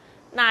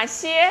哪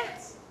些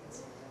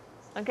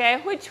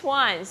 ？OK，which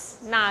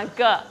ones？ 哪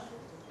个？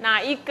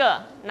哪一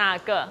个？哪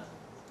个？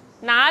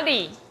哪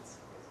里？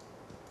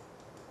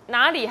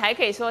哪里还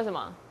可以说什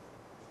么？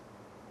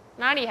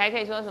哪里还可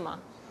以说什么？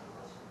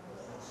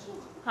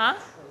啊？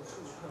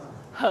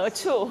何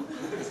处？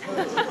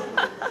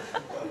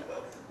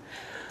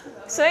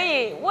所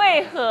以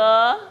为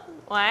何？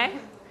喂，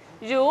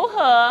如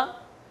何？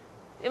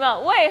有没有？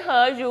为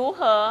何？如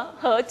何？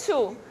何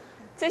处？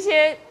这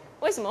些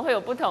为什么会有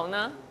不同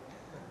呢？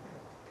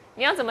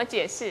你要怎么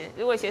解释？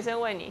如果学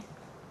生问你，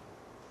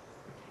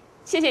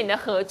谢谢你的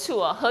何处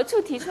哦，何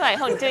处提出来以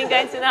后，你就应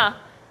该知道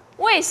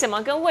为什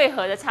么跟为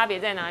何的差别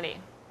在哪里。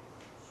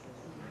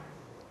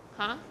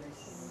啊？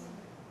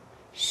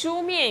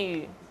书面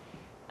语，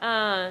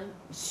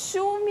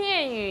书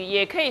面语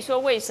也可以说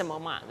为什么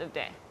嘛，对不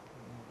对？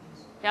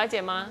了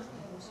解吗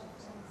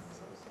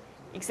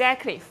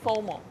 ？Exactly,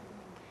 formal.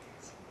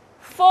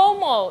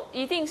 Formal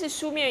一定是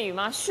书面语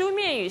吗？书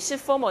面语是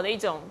formal 的一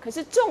种，可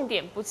是重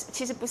点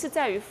其实不是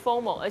在于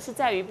formal， 而是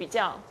在于比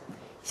较。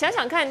想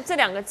想看这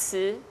两个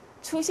词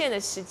出现的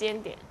时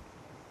间点。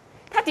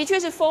它的确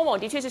是 formal，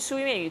 的确是书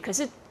面语，可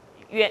是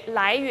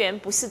来源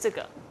不是这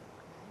个，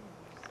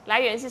来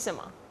源是什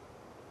么？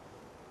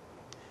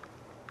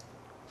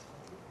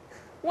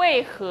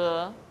为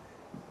何？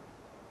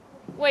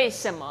为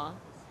什么？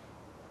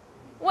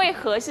为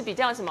何是比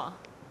较什么？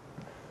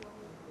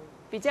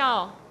比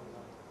较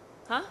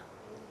啊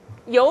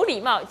有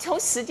礼貌。从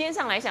时间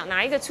上来讲，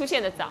哪一个出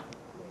现的早？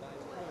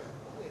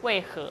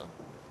为何？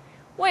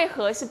为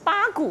何是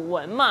八股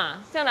文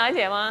嘛？这样了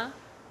解吗？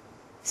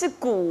是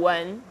古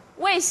文。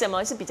为什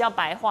么是比较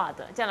白话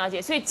的？这样了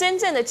解。所以真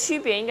正的区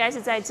别应该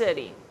是在这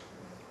里。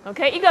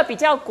OK， 一个比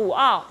较古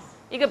奥，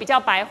一个比较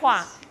白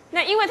话。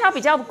那因为它比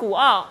较古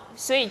奥，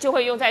所以就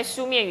会用在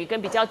书面语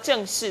跟比较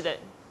正式的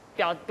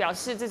表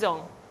示这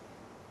种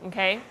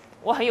OK，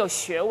 我很有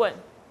学问，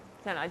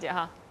这样了解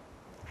哈？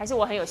还是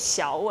我很有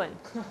学问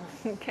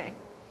？OK，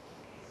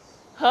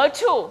 何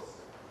处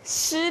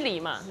失礼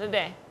嘛，对不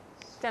对？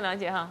这样了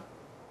解哈？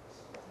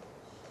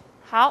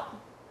好，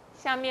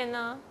下面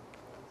呢，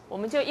我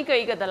们就一个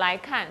一个的来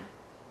看。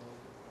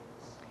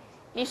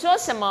你说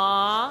什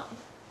么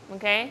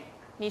 ？OK，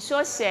 你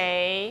说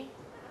谁？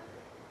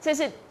这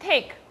是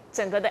take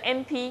整个的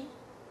NP，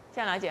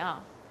 这样了解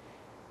哈？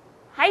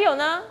还有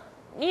呢，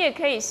你也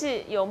可以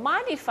是有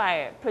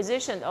modifier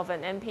position of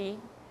an NP，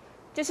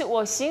 就是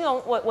我形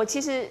容我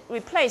其实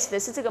replace 的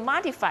是这个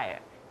modifier。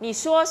你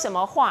说什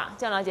么话？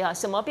这样了解哈？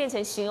什么变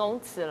成形容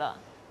词了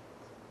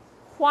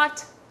 ？What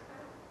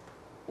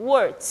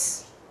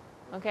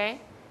words？OK，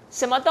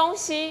 什么东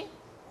西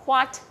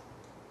 ？What？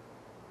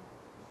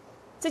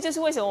 这就是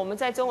为什么我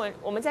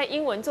们在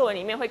英文作文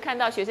里面会看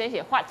到学生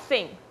写 what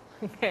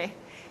thing。OK，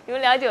 你们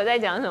了解我在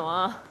讲什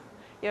么？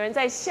有人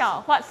在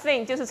笑 ，what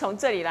thing 就是从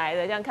这里来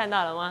的，这样看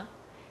到了吗？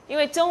因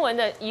为中文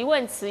的疑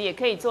问词也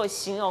可以做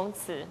形容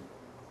词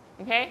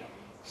 ，OK？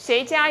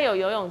 谁家有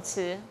游泳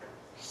池？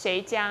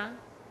谁家？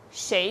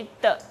谁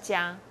的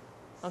家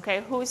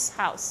 ？OK？Whose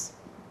house？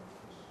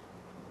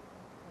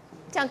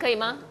 这样可以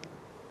吗？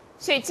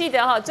所以记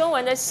得哈，中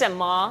文的什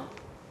么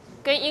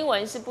跟英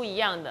文是不一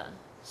样的，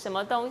什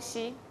么东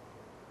西？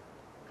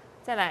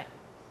再来。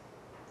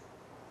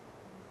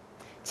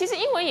其实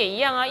英文也一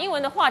样啊，英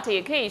文的 what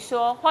也可以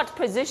说 What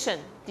position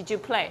did you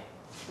play？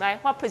 来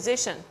 ，What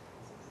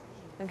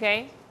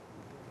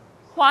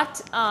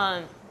position？OK？What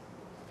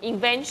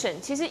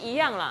invention？ 其实一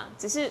样啦，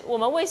只是我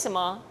们为什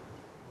么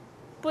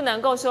不能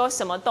够说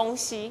什么东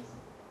西？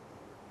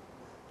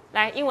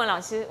来，英文老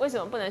师为什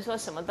么不能说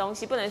什么东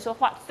西？不能说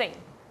What thing？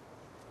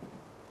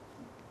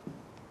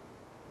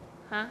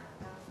 哈？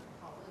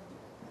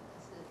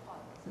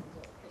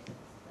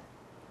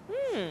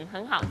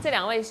很好，这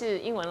两位是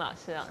英文老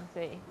师啊，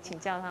所以请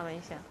教他们一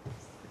下。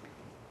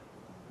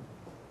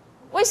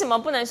为什么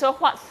不能说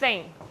what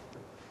thing？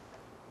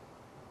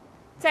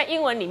 在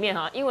英文里面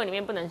哈，英文里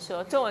面不能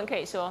说，中文可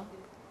以说。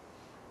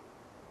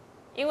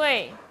因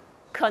为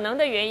可能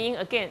的原因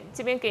 ，again，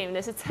 这边给你们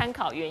的是参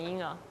考原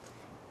因啊。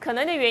可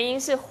能的原因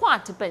是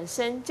what 本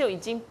身就已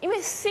经，因为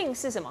thing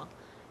是什么？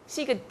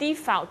是一个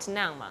default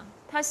noun 嘛，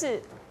它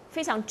是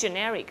非常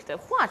generic 的。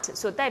what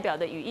所代表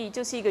的语义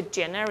就是一个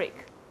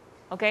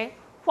generic。OK，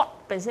 what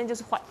本身就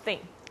是 what thing，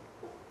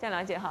 这样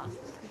了解哈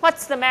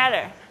 ？What's the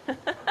matter？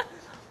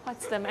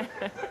 What's the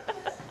matter？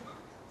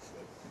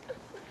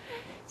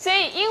 所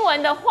以英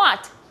文的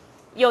what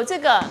有这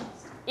个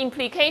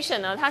implication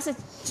呢，它是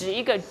指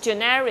一个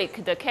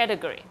generic 的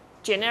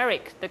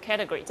category，generic 的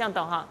category， 这样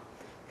懂哈？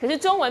可是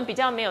中文比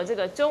较没有这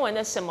个，中文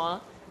的什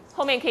么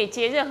后面可以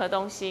接任何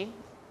东西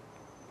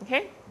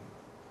 ，OK？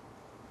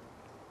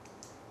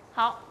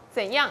 好，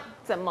怎样？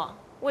怎么？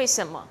为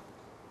什么？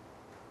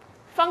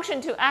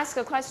 Function to ask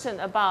a question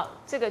about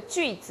这个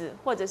句子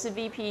或者是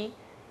VP，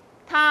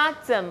 他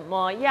怎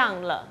么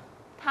样了？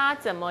他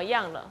怎么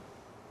样了？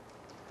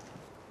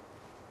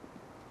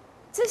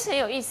这是很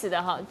有意思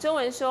的哈。中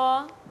文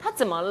说他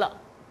怎么了？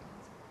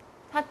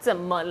他怎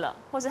么了？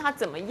或是他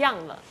怎么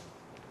样了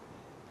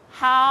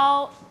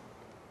 ？How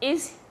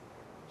is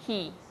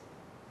he？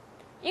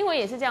 英文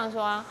也是这样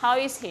说啊。How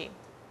is he？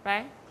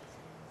 Right？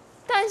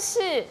 但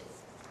是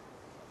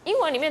英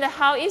文里面的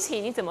How is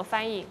he 你怎么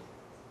翻译？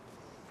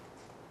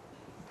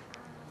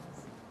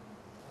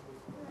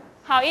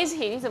 How is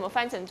he？ 你怎么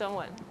翻成中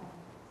文？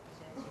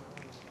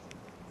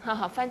好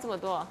好翻这么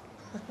多，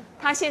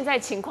他现在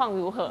情况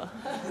如何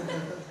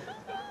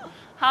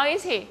 ？How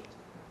is he？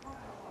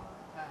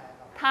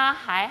 他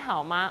还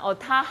好吗？哦，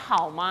他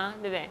好吗？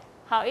对不对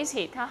 ？How is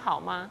he？ 他好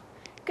吗？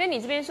跟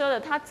你这边说的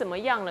他怎么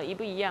样了一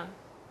不一样？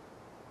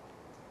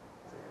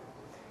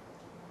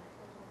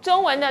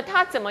中文的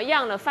他怎么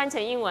样了翻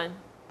成英文，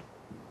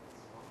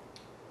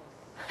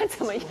他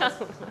怎么样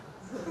了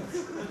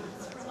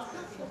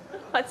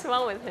？What's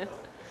wrong with him？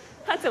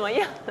 他怎么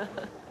样了？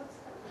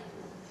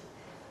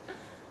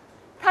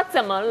他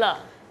怎么了？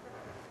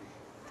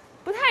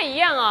不太一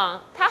样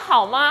哦。他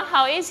好吗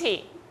 ？How is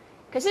he？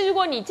 可是如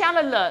果你加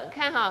了了，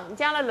看哈，你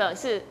加了了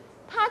是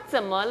他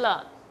怎么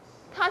了？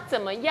他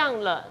怎么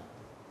样了？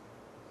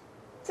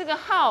这个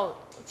how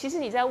其实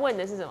你在问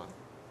的是什么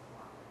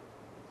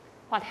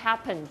 ？What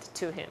happened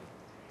to him？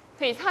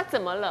所以他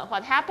怎么了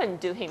 ？What happened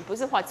to him？ 不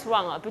是 what's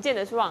wrong 啊，不见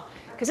得是 wrong。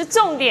可是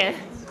重点，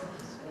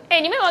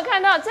你们有没有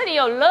看到这里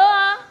有了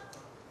啊？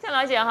这样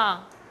了解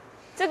哈？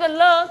这个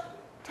了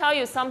tell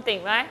you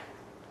something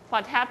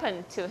right？What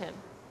happened to him？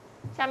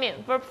 下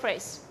面 verb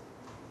phrase，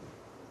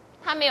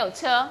 他没有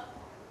车，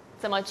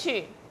怎么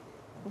去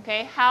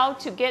 ？OK，how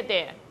to get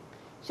there？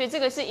 所以这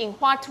个是 in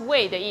what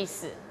way 的意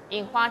思。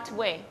in what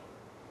way？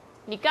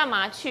 你干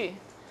嘛去？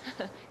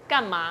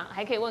干嘛？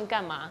还可以问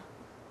干嘛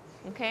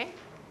 ？OK？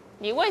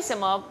 你为什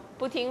么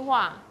不听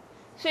话？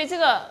所以这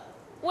个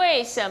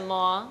为什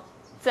么、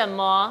怎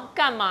么、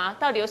干嘛，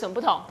到底有什么不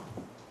同？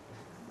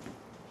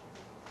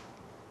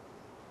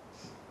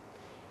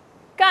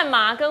干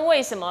嘛跟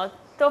为什么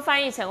都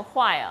翻译成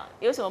坏啊，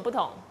有什么不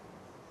同？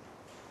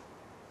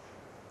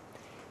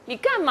你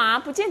干嘛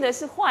不见得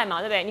是坏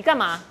嘛，对不对？你干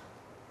嘛？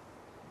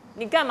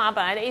你干嘛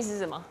本来的意思是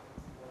什么？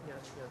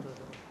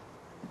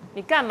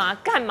你干嘛？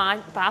干嘛？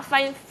把它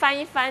翻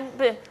一翻，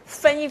不是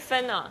分一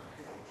分啊。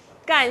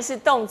干是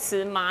动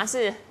词，麻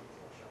是，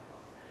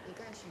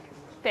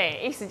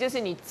对，意思就是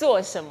你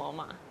做什么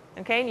嘛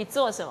 ，OK？ 你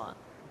做什么？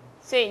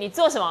所以你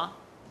做什么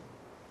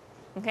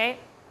 ？OK？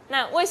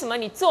 那为什么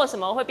你做什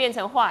么会变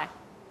成坏？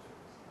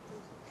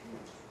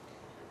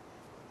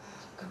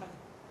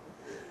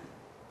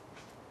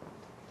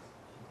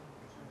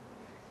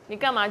你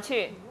干嘛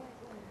去？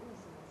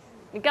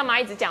你干嘛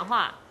一直讲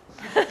话？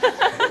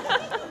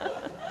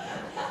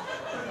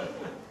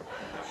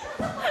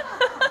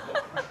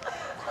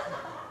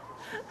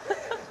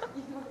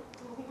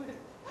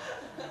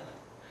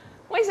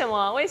为什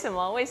么？为什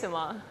么？为什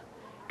么？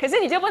可是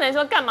你就不能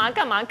说干嘛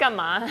干嘛干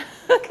嘛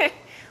 ？OK，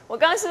 我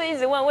刚刚是不是一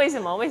直问为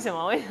什么？为什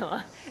么？为什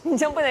么？你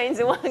就不能一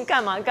直问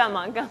干嘛干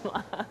嘛干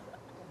嘛？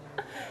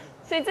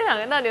所以这两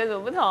个到底有什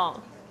么不同？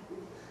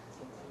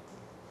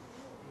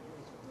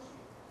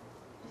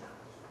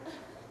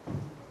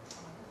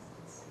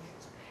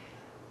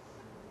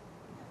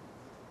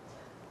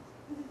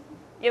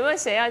有没有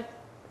谁要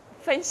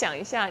分享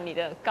一下你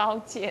的高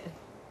见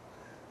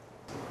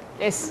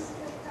 ？Yes。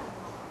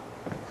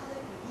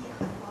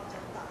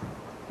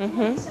像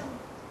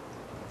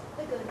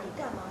那个你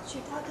干嘛去？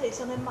他可以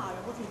像在骂人，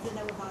或者你正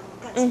在问他你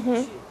干什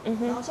么去？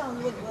然后像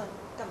如果你问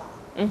干嘛，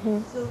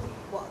就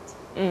what，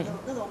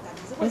那种感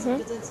觉是为什么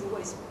就真的是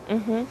为什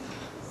么。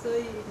所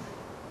以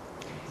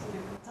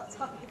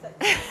差别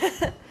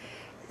在。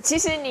其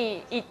实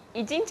你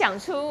已经讲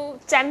出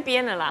沾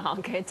边了啦，哈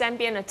 ，OK， 沾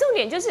边了。重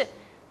点就是，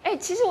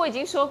其实我已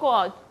经说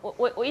过，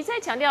我一直在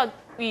强调，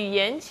语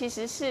言其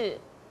实是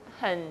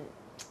很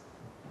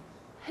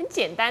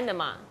简单的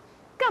嘛。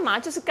干嘛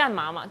就是干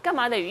嘛嘛，干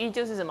嘛的语义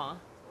就是什么？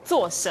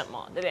做什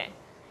么，对不对？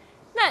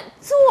那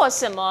做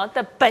什么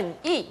的本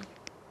意，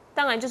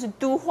当然就是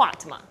do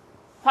what 嘛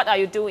 ，What are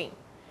you doing？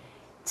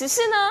 只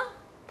是呢，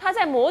它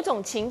在某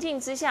种情境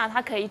之下，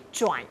它可以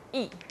转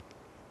译，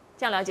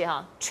这样了解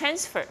哈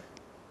 ？transfer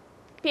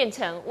变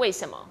成为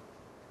什么？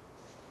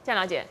这样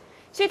了解？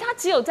所以它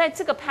只有在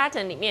这个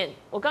pattern 里面，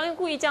我刚刚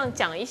故意这样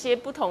讲一些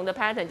不同的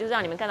pattern， 就是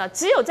让你们看到，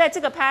只有在这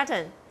个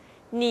pattern，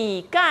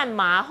 你干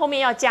嘛后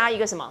面要加一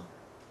个什么？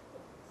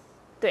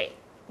对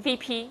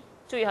 ，VP，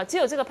 注意哈，只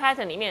有这个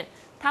pattern 里面，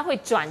它会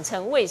转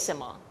成为什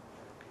么？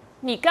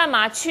你干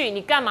嘛去？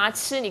你干嘛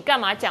吃？你干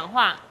嘛讲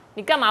话？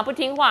你干嘛不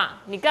听话？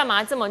你干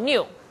嘛这么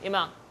拗？有没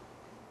有？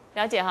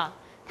了解哈？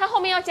它后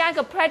面要加一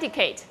个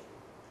predicate，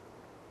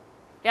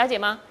 了解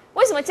吗？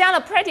为什么加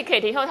了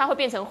predicate 以后它会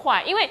变成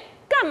坏？因为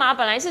干嘛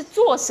本来是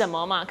做什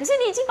么嘛，可是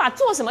你已经把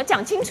做什么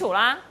讲清楚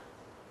啦，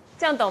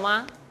这样懂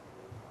吗？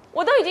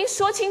我都已经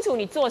说清楚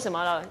你做什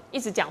么了，一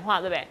直讲话，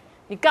对不对？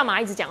你干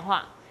嘛一直讲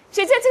话？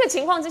所以在这个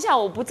情况之下，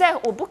我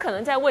不可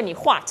能再问你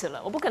what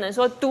了，我不可能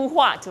说 do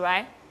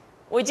what，right？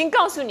 我已经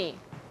告诉你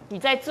你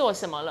在做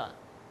什么了，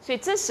所以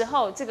这时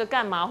候这个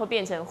干嘛会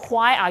变成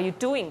why are you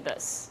doing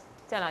this？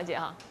 这样了解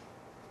哈？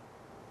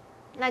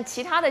那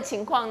其他的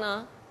情况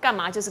呢？干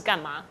嘛就是干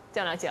嘛，这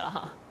样了解了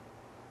哈？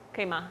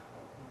可以吗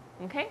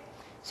 ？OK？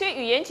 所以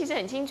语言其实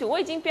很清楚，我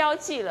已经标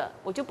记了，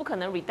我就不可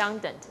能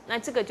redundant， 那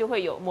这个就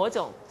会有某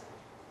种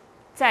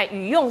在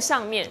语用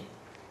上面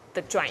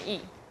的转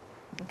译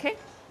 ，OK？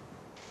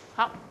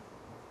好，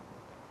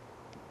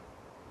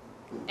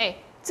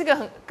这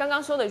个刚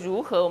刚说的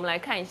如何，我们来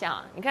看一下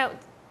啊。你看，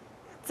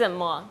怎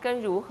么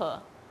跟如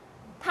何？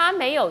他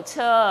没有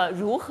车，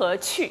如何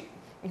去？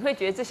你会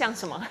觉得这像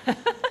什么？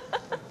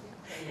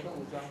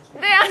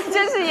对啊，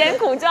就是演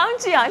古装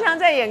剧，好像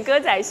在演歌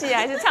仔戏，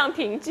还是唱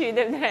评剧，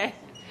对不对？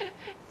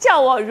叫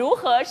我如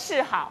何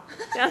是好，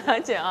这样了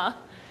解啊。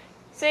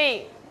所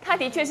以他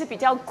的确是比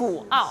较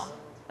古傲，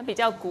比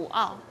较古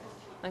傲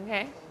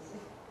 ，OK。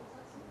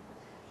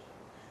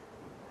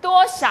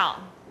多少？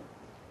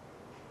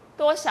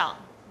多少？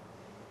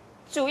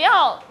主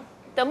要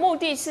的目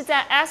的是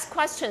在 ask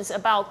questions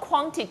about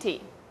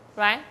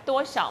quantity，right？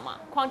 多少嘛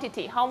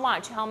 ？quantity，how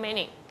much，how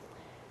many？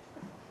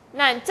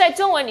 那在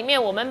中文里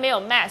面，我们没有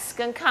mass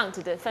跟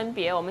count 的分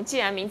别。我们既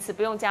然名词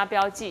不用加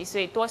标记，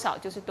所以多少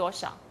就是多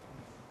少。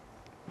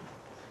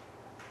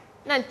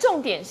那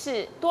重点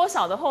是多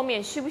少的后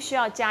面需不需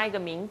要加一个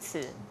名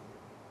词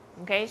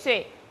 ？OK， 所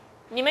以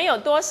你们有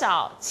多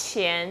少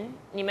钱？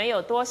你们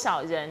有多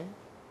少人？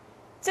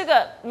这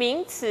个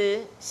名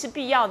词是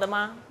必要的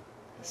吗？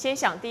先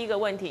想第一个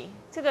问题，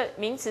这个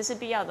名词是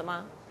必要的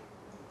吗？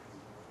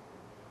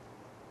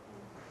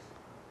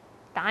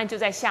答案就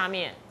在下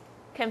面。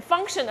Can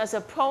function as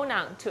a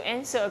pronoun to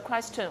answer a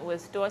question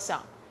with 多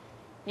少？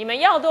你们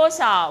要多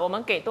少，我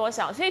们给多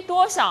少。所以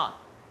多少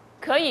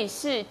可以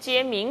是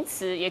接名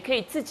词，也可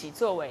以自己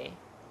作为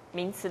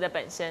名词的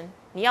本身。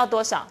你要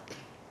多少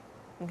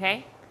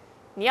 ？OK？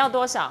 你要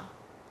多少，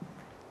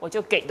我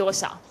就给多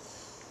少。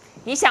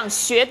你想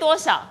学多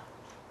少，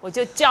我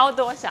就教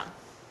多少。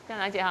这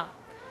样了解哈？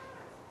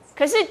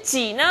可是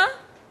几呢？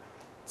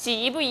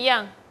几一不一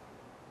样？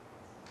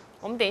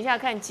我们等一下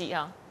看几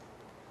啊。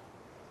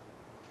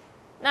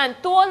那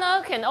多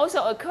呢 can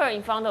also occur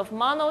in front of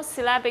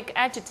monosyllabic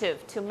adjective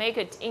to make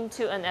it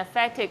into an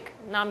emphatic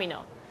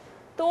nominal。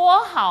多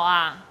好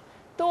啊，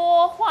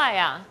多坏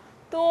啊，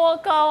多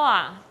高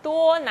啊，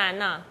多难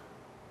啊。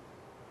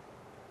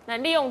那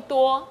利用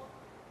多，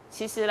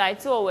其实来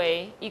作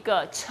为一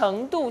个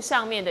程度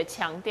上面的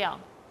强调。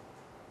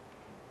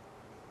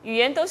语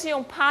言都是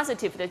用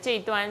positive 的这一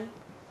端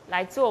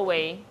来作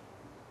为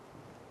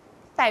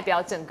代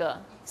表整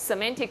个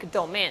semantic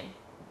domain。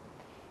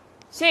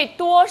所以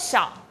多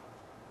少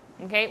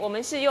 ，OK， 我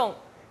们是用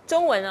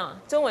中文啊，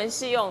中文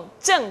是用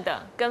正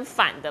的跟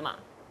反的嘛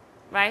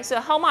 ，right？ 所以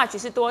how much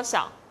是多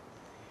少，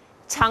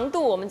长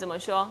度我们怎么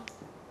说？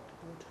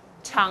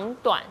长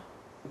短，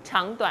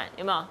长短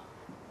有没有？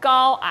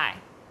高矮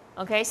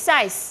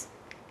 ，OK，size，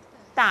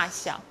 大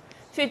小。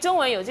所以中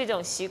文有这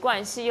种习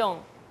惯是用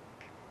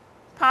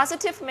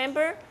positive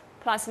member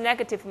plus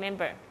negative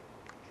member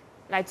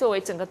来作为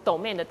整个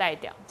domain的代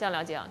表，这样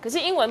了解啊？可是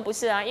英文不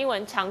是啊，英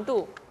文长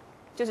度。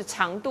就是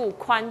长度、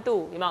宽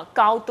度，有没有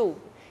高度？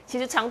其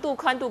实长度、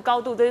宽度、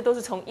高度这些都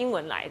是从英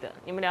文来的，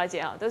你们了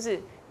解啊？都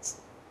是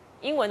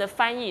英文的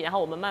翻译，然后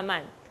我们慢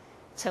慢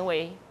成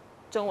为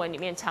中文里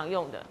面常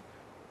用的。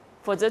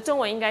否则中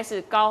文应该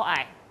是高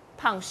矮、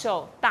胖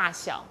瘦、大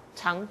小、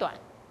长短、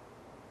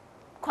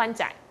宽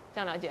窄，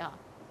这样了解哈？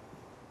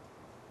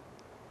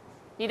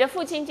你的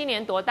父亲今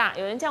年多大？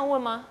有人这样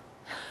问吗？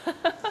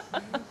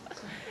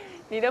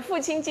你的父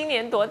亲今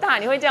年多大？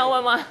你会这样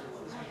问吗？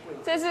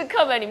这是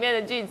课本里面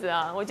的句子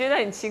啊，我觉得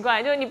很奇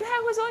怪，就是你不太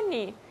会说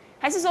你，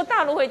还是说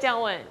大陆会这样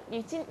问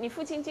你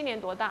父亲今年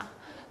多大？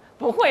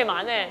不会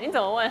嘛？那你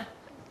怎么问？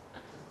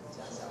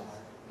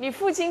你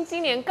父亲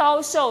今年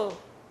高寿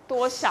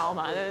多少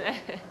嘛？对不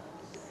对？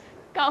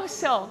高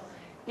寿，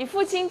你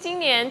父亲今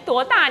年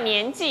多大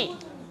年纪？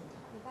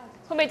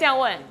会不会这样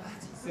问？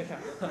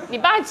你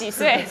爸几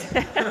岁？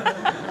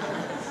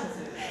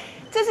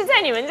这是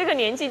在你们这个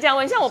年纪这样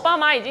问，像我爸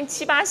妈已经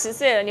70、80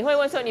岁了，你会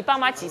问说你爸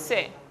妈几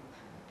岁？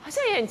好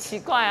像也很奇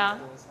怪啊。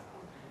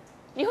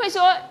你会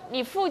说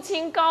你父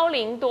亲高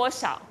龄多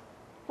少？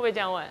会不会这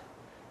样问？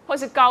或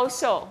是高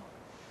寿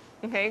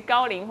 ？OK，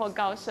 高龄或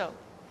高寿。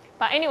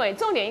But anyway，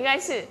 重点应该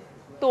是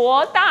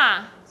多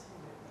大？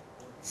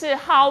是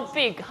how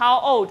big、how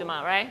old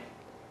嘛 ，right？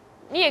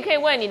 你也可以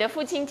问你的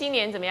父亲今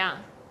年怎么样？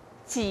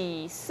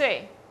几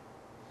岁？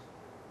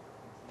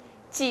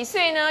几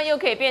岁呢？又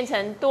可以变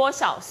成多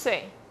少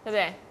岁，对不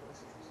对？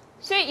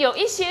所以有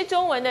一些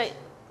中文的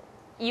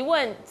疑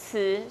问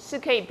词是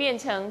可以变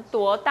成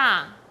多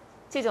大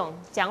这种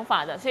讲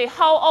法的，所以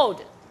how old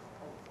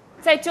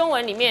在中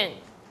文里面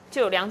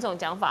就有2种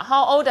讲法。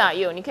How old are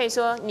you？ 你可以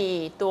说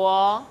你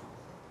多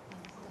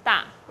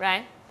大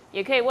 ，right？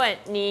 也可以问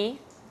你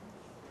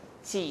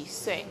几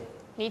岁？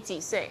你几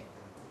岁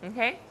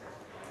 ？OK？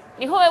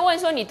 你会不会问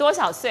说你多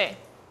少岁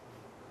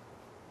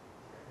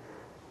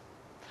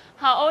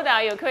 ？How old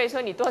are you？ 可以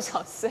说你多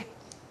少岁？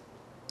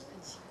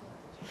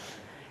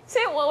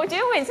所以我觉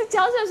得我每次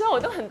教这的时候我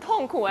都很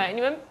痛苦哎，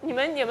你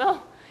们有没有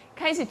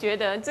开始觉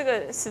得这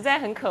个实在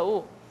很可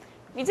恶？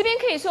你这边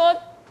可以说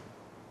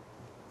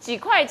几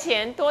块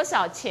钱多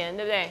少钱，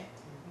对不对？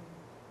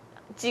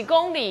几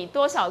公里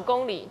多少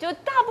公里，就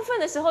大部分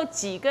的时候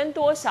几跟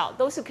多少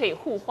都是可以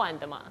互换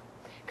的嘛。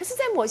可是，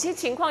在某些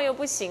情况又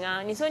不行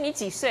啊。你说你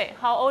几岁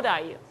 ？How old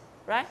are you？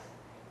 Right？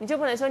 你就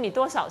不能说你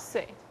多少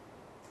岁。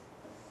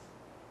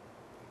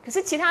可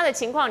是其他的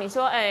情况，你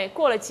说哎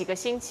过了几个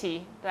星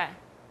期，对。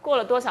过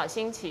了多少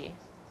星期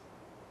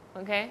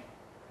 ？OK，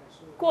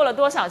 过了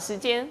多少时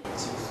间？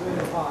几岁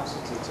的话是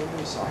指针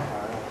对小孩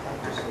儿，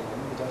他就是年龄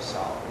比较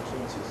小，你说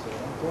几岁？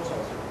那多少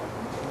岁的话，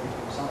可能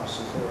上了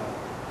10岁了。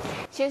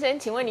先生，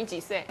请问你几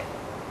岁？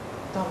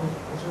但我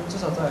觉得至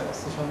少在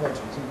四川在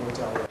重庆都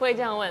这样问。不会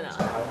这样问啊？小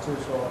孩就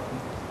是说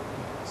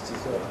几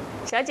岁了？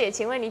小姐，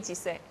请问你几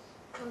岁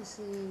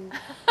？20。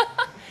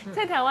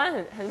在台湾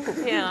很普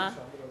遍啊。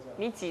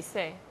你几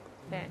岁？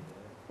对，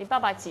你爸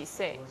爸几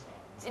岁？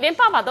连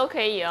爸爸都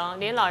可以哦，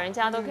连老人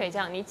家都可以这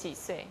样。你几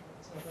岁？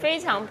非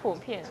常普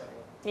遍。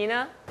你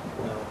呢？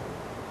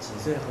几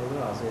岁和多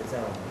少岁，在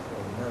我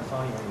们的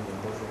方言里面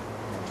都是，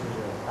就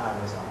是大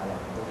人和小孩2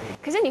个都可以。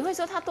可是你会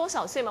说他多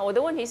少岁吗？我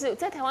的问题是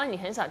在台湾，你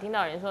很少听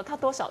到人说他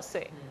多少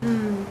岁。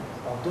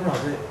多少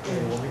岁？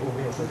我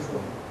没有会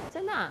说。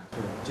真的啊？对，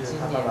就是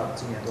他爸爸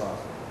今年多少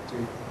岁，就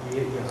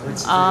也和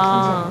几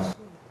岁。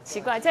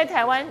奇怪，在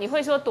台湾你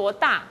会说多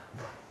大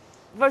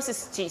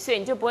versus 几岁，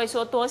你就不会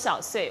说多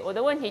少岁。我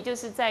的问题就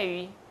是在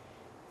于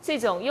这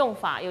种用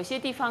法，有些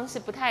地方是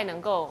不太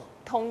能够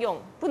通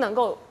用，不能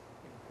够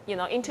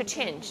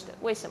interchange 的。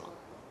为什么？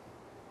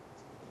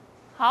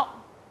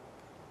好，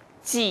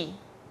几，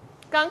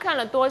刚看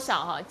了多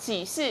少哈？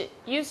几是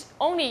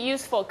only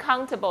used for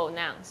countable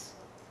nouns，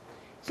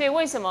 所以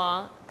为什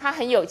么他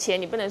很有钱？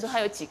你不能说他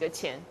有几个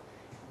钱，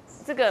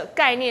这个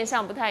概念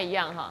上不太一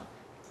样哈。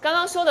刚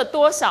刚说的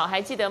多少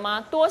还记得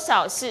吗？多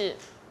少是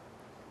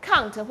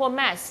count 或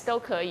mass 都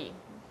可以，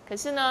可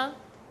是呢，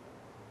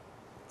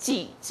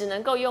几只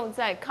能够用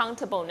在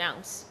countable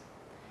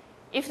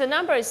nouns。If the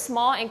number is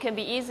small and can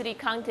be easily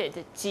counted，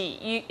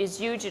 几 is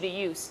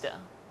usually used。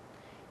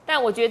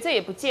但我觉得这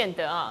也不见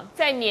得啊，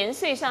在年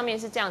岁上面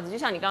是这样子，就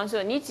像你刚刚说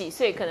的，你几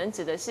岁可能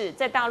指的是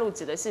在大陆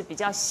指的是比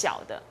较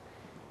小的，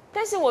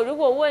但是我如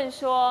果问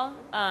说，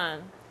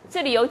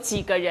这里有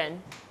几个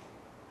人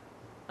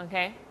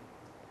 ，OK，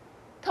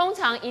 通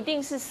常一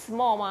定是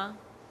small 吗？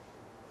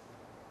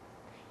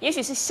也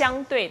许是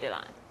相对的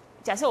啦。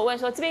假设我问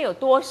说这边有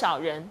多少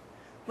人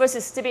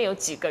versus 这边有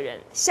几个人，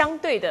相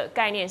对的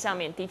概念上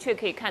面的确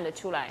可以看得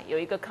出来有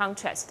一个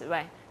contrast， 对不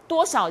对？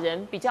多少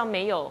人比较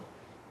没有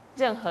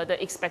任何的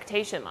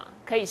expectation 嘛，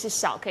可以是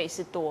少，可以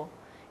是多。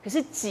可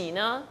是几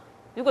呢？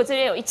如果这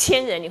边有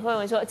1000人，你会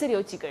问说这里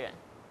有几个人？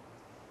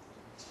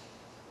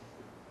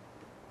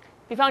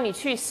比方你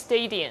去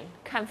stadium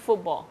看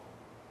football，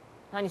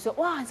 然后你说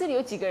哇，这里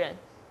有几个人？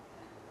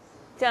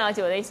这样了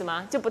解我的意思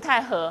吗？就不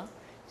太合。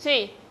所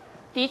以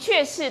的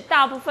确是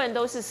大部分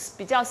都是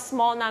比较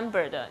small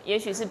number 的，也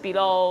许是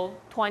below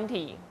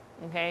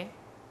 20，OK？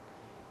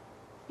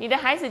 你的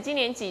孩子今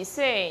年几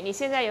岁？你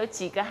现在有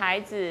几个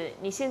孩子？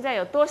你现在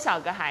有多少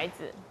个孩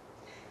子？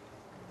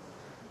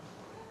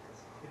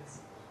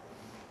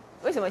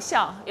为什么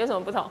笑？有什么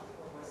不同？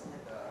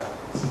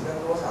几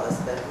跟多少的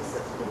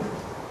status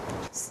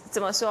怎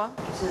么说？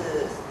就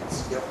是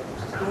几的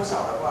多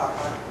少的话，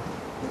它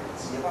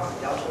几的话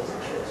比较求准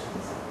确的数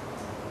字。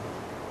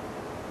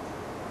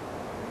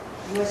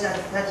因为像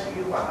在体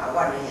育馆啊、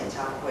万人演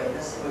唱会，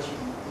那是会去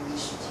一一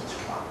数清楚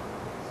嘛，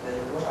所以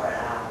多少人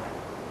啊？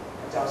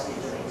教室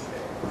里就没几个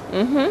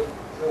人，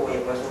所以我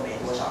也不会说没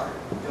多少人，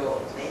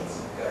就没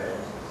几个人，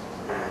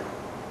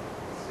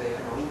所以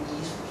很容易一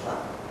一数算。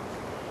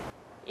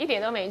一点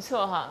都没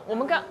错哈。我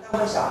们刚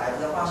问小孩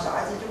子的话，小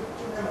孩子就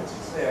那么几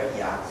岁而已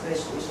啊，所以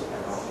数一数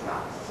很容易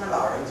嘛。那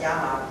老人家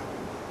嘛，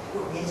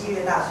年纪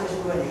越大，岁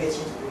数问的越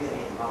清楚，就越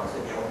没礼貌了，所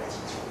以别问太清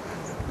楚。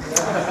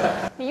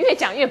你越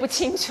讲越不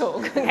清楚，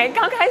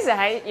刚开始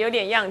还有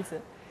点样子。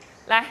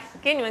来，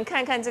给你们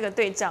看看这个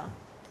对照，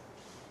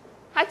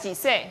他几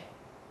岁？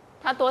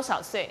他多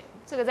少岁？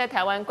这个在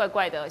台湾怪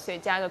怪的，所以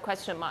加个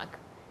question mark。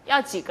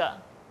要几个？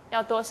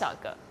要多少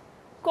个？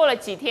过了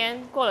几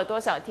天？过了多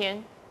少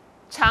天？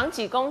长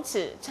几公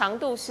尺？长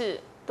度是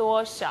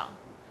多少？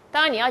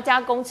当然你要加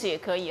公尺也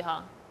可以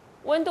哈。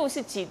温度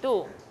是几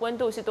度？温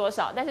度是多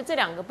少？但是这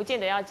两个不见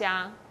得要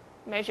加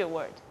measure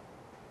word。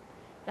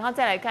然后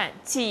再来看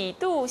几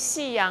度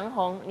夕阳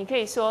红，你可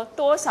以说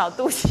多少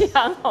度夕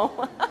阳红？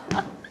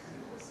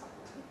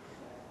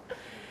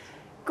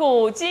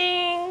古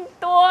今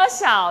多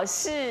少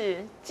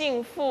事，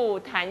尽付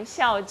谈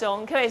笑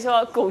中。可以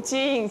说古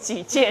今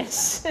几件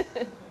事。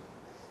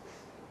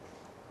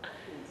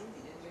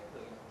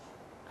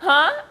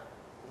哈？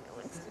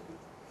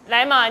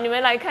来嘛，你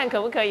们来看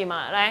可不可以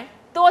嘛？来，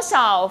多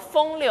少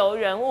风流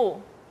人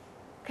物？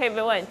可以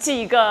被问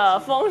几个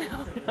风流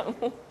人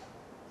物？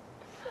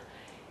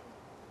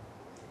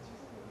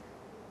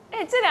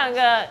这两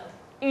个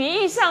语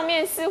义上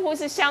面似乎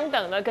是相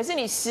等的，可是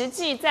你实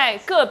际在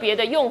个别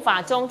的用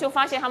法中就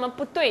发现它们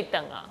不对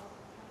等啊，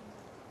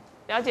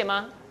了解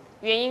吗？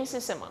原因是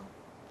什么？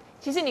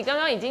其实你刚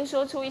刚已经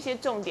说出一些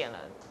重点了，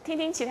听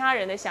听其他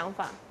人的想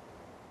法。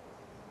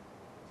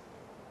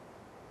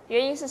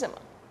原因是什么？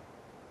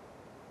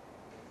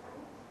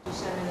就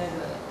下面那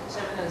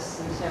个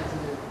诗像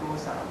是多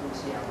少度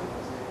夕阳红，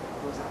或是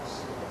多少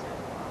诗这样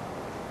的话，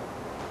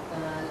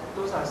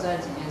多少是和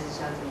几件事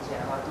相比起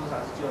来的话，多少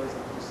是就有一种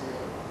就是，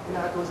因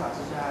为它多少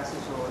是所以它是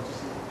说就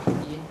是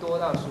已经多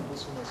到数不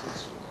清的事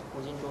情了，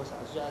已经多少，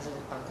所以它是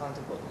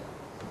uncountable 的。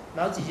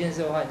然后几件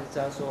事的话，你就知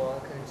道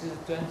说可能就是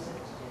专指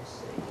几件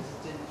事，就是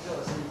这种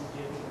事一直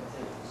决定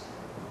这种事。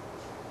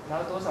然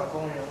后多少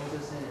风人物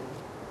就是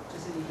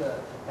一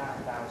个很大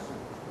很大的数，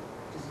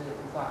就是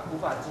无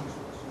法计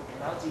数的数。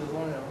然后几个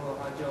风人物的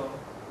话就，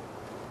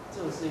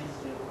这个事一直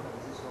觉得不可能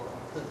是说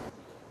特指。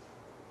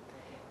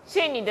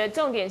所以你的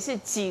重点是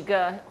几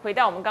个？回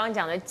到我们刚刚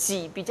讲的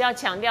几，比较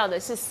强调的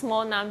是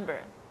small number，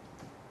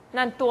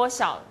 那多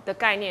少的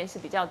概念是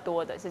比较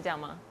多的，是这样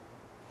吗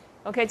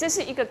 ？OK， 这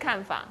是一个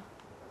看法。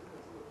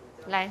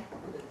来，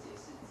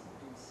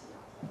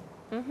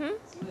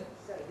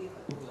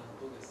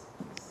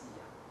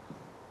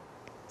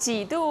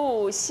几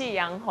度夕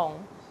阳红？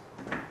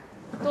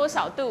多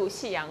少度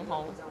夕阳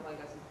红？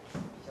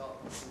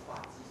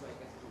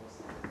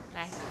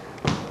来，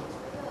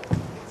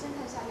先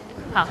看下面，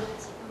好。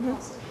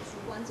是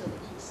主观者的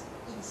意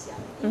向，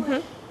因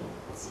为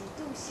几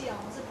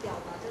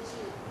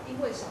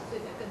为少所以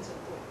才更珍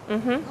贵。然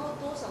后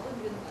多少就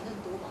觉得反正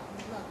多嘛，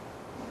那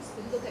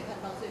随时都可以看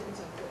到，所以不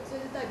珍贵。所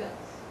以是代表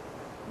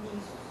你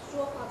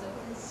说话者或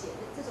者写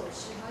的这首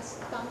诗，它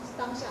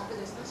当下这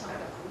个他想要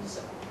表达的是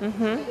什么？他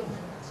用的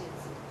哪些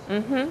字？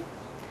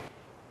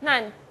那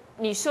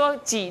你说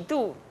几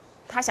度，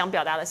他想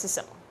表达的是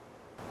什么？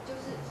就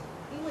是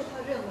因为他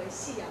认为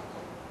夕阳红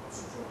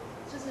几度，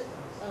就是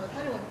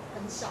他认为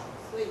很少，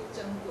所以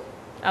珍贵。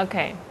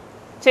OK，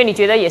 所以你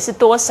觉得也是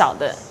多少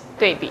的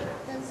对比？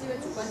但是因为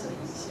主观者的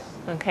影响。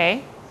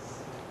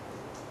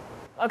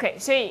OK，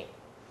 所以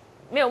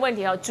没有问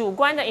题哦，主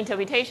观的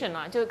interpretation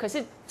嘛，可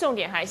是重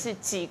点还是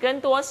几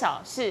跟多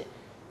少是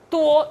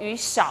多与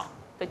少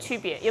的区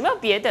别，有没有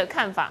别的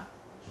看法？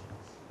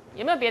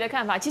有没有别的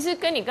看法？其实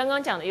跟你刚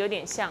刚讲的有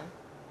点像。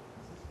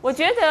我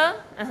觉得，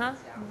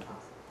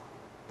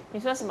你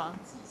说什么？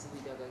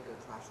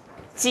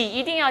几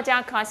一定要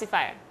加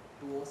classifier？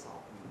 多少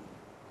不一定。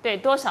对，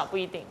多少不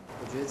一定。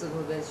我觉得这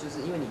会不会就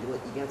是因为你如果一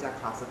定要加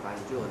classifier，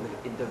 你就有那个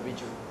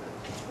individual 的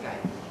概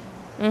念。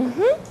那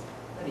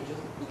你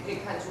可以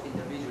看出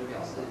individual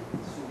表示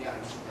数量一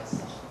定比较少。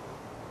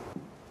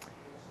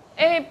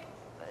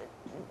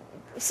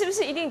是不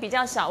是一定比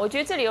较少？我觉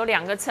得这里有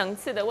2个层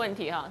次的问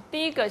题哈。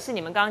第一个是你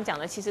们刚刚讲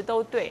的，其实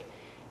都对，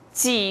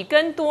几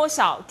跟多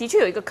少的确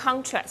有一个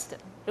contrast。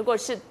如果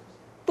是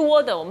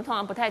多的，我们通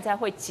常不太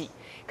会挤。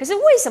可是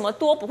为什么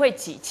多不会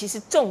挤？其实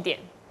重点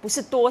不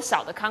是多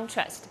少的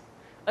contrast，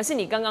 而是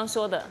你刚刚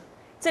说的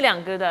这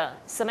2个的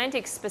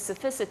semantic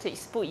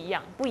specificities 不一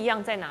样。不一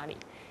样在哪里？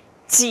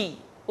挤，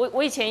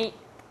我以前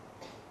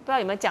不知道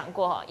有没有讲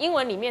过哈，英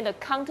文里面的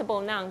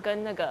countable noun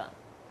跟那个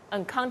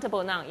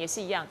uncountable noun 也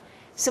是一样。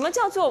什么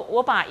叫做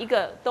我把一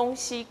个东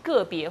西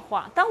个别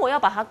化？当我要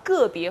把它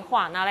个别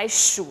化拿来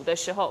数的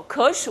时候，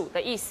可数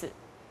的意思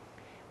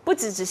不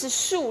只是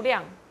数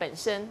量本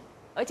身，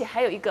而且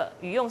还有一个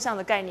语用上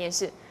的概念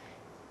是，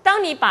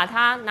当你把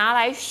它拿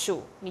来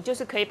数，你就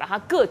是可以把它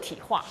个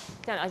体化。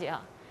这样了解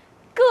哈？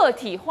个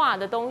体化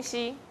的东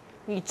西，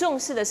你重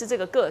视的是这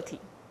个个体，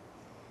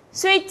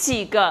所以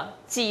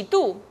几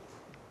度，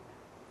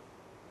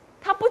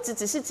它不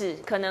只是指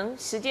可能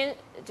时间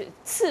就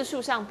次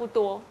数上不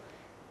多。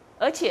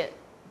而且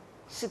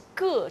是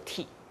个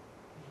体，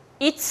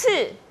一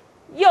次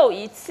又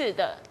一次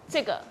的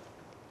这个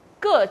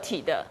个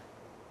体的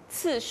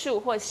次数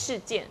或事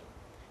件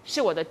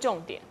是我的重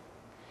点。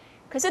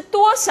可是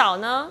多少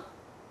呢？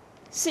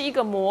是一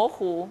个模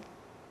糊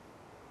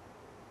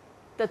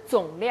的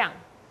总量，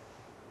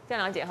这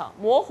样了解哈？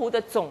模糊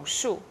的总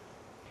数，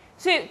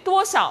所以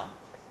多少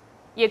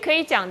也可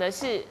以讲的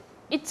是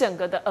一整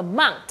个的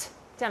amount，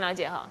 这样了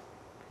解哈？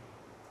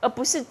而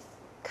不是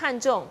看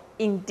重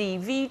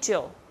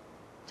individual，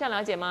 这样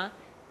了解吗？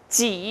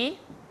几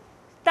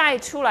带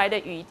出来的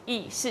语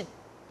义是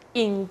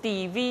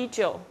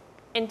individual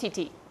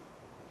entity，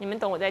 你们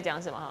懂我在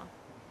讲什么哈？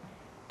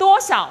多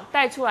少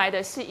带出来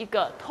的是一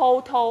个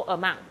total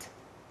amount，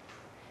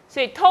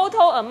 所以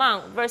total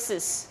amount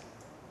versus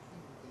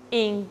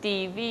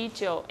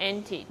individual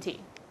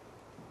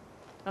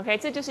entity。OK，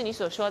 这就是你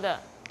所说的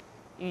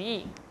语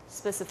义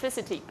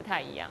specificity 不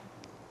太一样。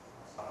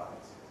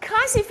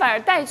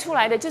classifier 带出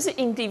来的就是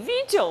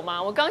individual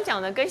嘛，我刚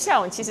讲的跟夏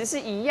永其实是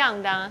一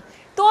样的啊。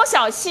多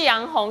少夕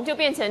阳红就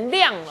变成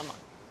量了嘛，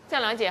这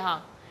样了解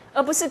哈，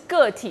而不是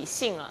个体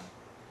性了。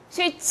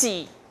所以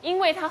几，因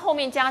为它后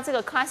面加这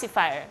个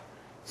classifier，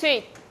 所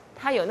以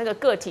它有那个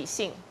个体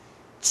性，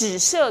只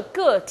设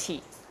个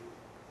体。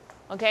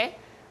OK，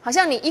 好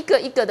像你一个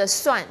一个的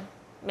算，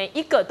每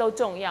一个都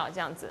重要这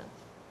样子。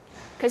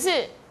可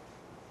是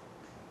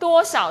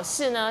多少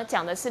是呢？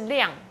讲的是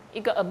量，一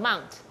个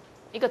amount。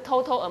一个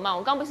total amount，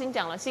 我刚不是已经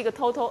讲了是一个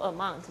total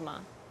amount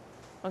吗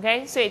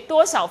 ？OK， 所以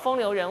多少风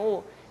流人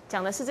物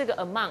讲的是这个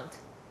amount，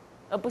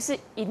 而不是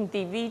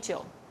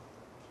individual，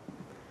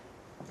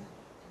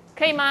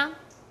 可以吗？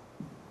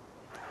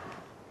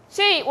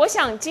所以我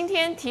想今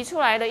天提出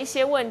来的一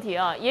些问题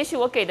啊，也许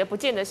我给的不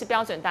见得是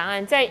标准答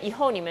案，在以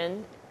后你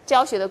们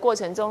教学的过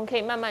程中可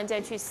以慢慢再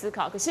去思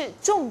考。可是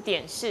重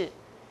点是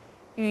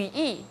语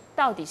义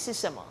到底是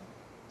什么？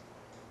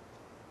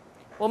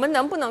我们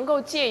能不能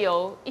够借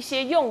由一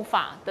些用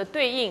法的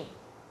对应，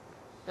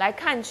来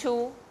看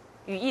出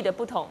语义的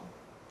不同？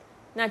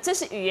那这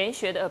是语言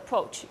学的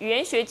approach。语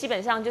言学基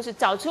本上就是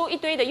找出一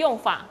堆的用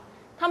法，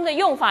它们的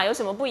用法有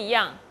什么不一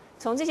样？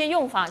从这些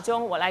用法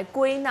中，我来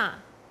归纳。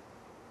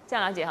这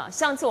样了解哈？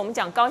上次我们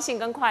讲高兴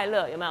跟快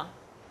乐，有没有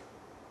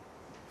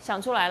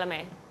想出来了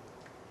没？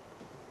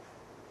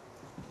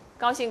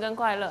高兴跟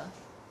快乐，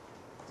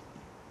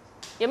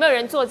有没有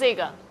人做这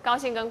个？高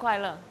兴跟快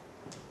乐？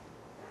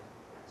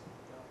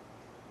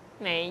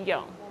没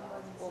有，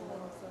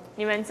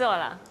你们做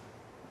了。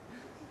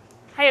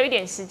还有一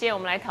点时间，我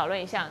们来讨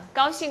论一下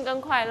高兴跟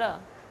快乐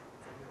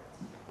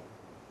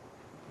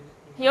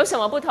有什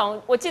么不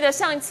同。我记得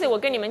上一次我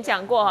跟你们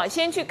讲过哈，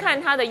先去看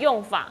它的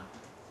用法，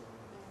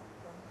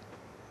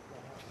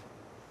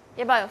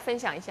要不要分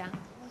享一下？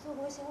老师，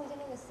我先问一下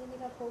那个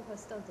signified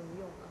focus 到底怎么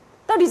用啊？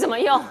到底怎么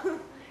用？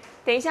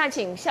等一下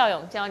请孝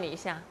勇教你一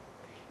下。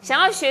想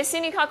要学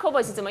Seneca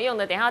Corpus 怎么用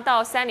的，等一下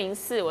到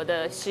304我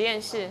的实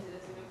验室。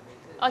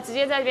哦，直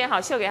接在这边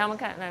好秀给他们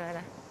看，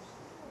来，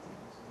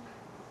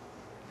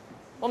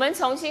我们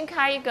重新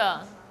开一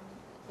个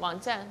网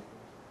站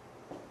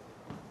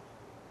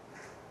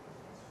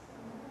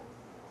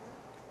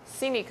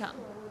 ，Seneca，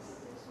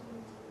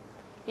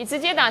 你直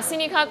接打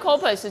Seneca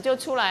Corpus 就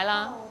出来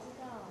啦。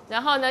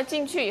然后呢，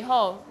进去以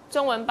后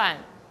中文版，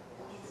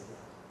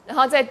然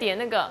后再点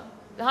那个，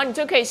然后你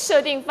就可以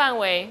设定范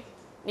围，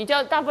你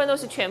就大部分都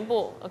是全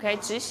部 ，OK，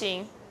 执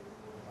行。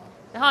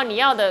然后你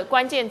要的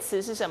关键词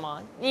是什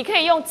么？你可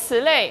以用词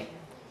类，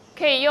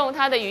可以用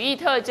它的语义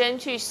特征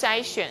去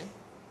筛选，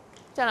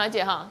这样了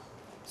解哈。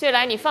所以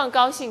来，你放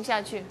高兴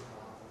下去。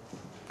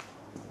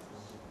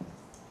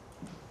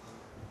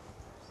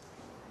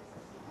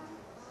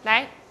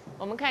来，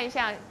我们看一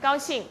下高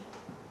兴。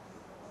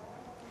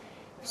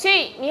所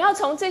以你要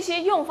从这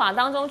些用法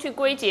当中去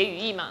归结语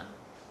义嘛。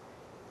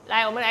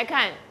来，我们来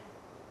看，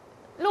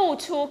露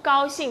出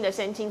高兴的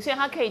神情，所以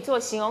它可以做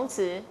形容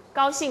词，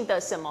高兴的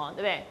什么，对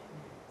不对？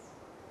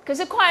可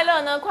是快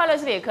乐呢？快乐是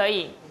不是也可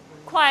以？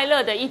快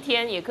乐的一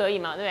天也可以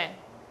嘛，对不对？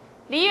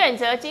李远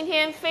哲今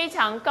天非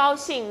常高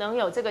兴能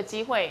有这个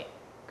机会，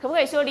可不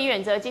可以说李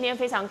远哲今天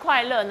非常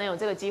快乐能有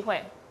这个机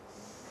会？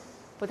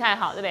不太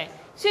好，对不对？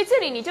所以这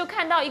里你就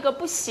看到一个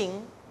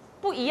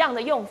不一样的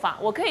用法。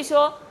我可以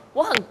说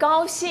我很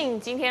高兴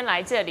今天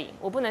来这里，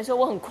我不能说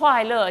我很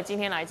快乐今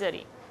天来这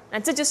里。那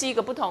这就是一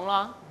个不同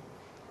咯。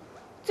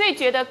最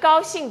觉得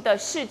高兴的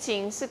事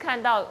情是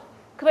看到，可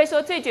不可以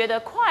说最觉得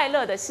快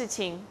乐的事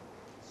情？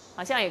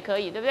好像也可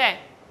以，对不对？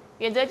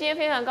远哲今天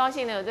非常高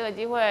兴的有这个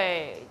机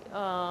会，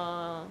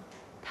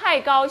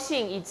太高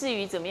兴以至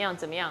于怎么样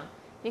怎么样？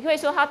你可以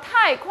说他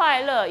太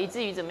快乐以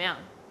至于怎么样？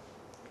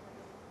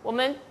我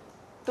们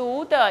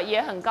读的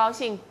也很高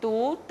兴，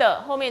读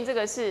的后面这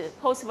个是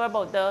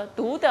postverbal 的，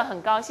读的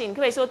很高兴，你可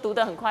不可以说读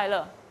的很快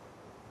乐？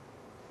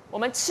我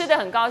们吃的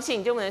很高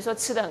兴，你就不能说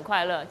吃的很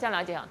快乐，这样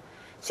了解哈？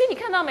所以你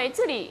看到没？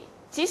这里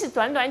即使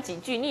短短几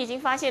句，你已经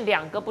发现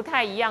两个不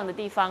太一样的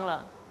地方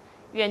了。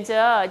远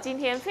哲今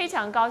天非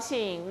常高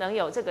兴能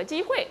有这个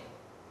机会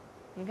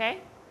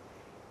 ，OK。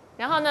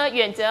然后呢，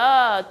远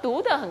哲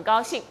读得很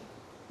高兴，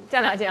这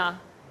样了解啊？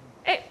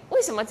哎，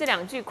为什么这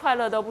两句快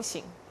乐都不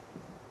行？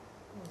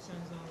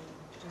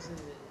就是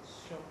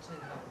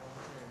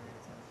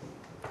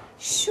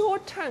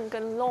short term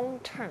跟 long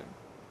term，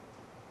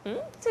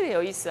 这个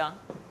有意思啊。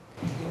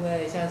因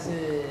为像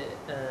是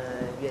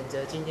远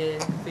哲今天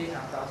非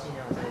常高兴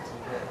能有这个机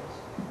会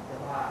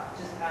的话，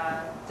就是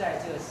他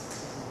在这个时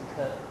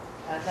刻。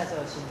他那时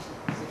候心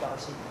情是高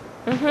兴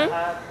的，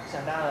他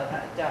想当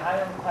然，假如他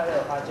用快乐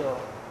的话，就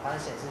好像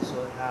显示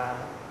说他，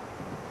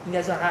应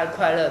该说他的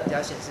快乐比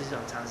较显示这种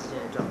长时间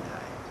的状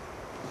态，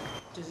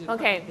就是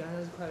OK， 比方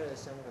说是快乐的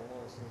生活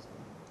或者是什么。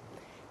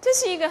这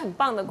是一个很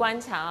棒的观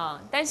察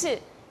啊，但是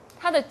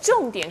它的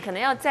重点可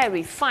能要再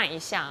refine 一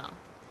下啊。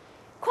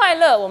快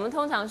乐，我们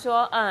通常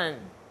说，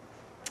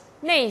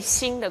内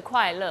心的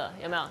快乐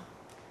有没有？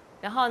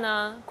然后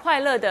呢，快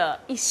乐的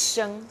一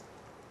生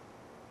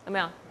有没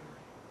有？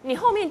你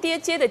后面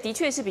接的的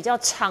确是比较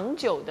长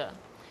久的，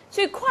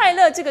所以快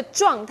乐这个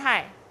状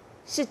态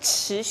是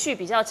持续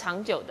比较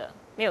长久的，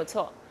没有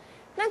错。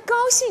那高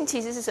兴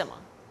其实是什么？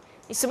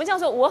你什么叫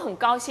做我很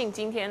高兴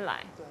今天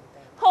来？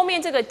后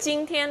面这个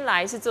今天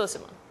来是做什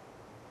么？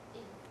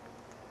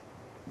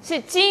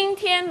是今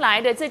天来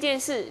的这件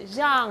事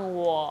让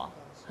我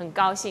很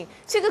高兴。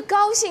这个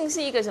高兴是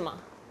一个什么？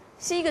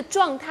是一个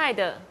状态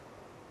的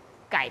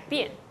改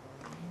变。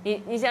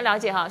你先了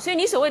解哈。所以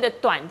你所谓的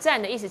短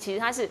暂的意思，其实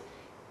它是。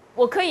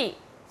我可以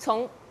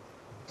从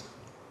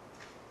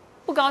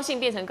不高兴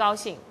变成高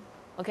兴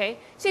 ，OK？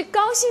 所以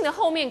高兴的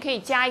后面可以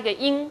加一个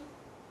因，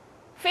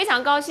非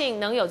常高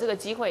兴能有这个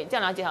机会，这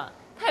样了解哈。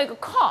它有一个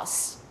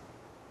cause，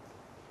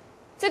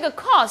 这个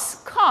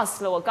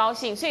cause 了我高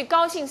兴，所以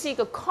高兴是一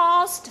个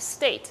caused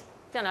state，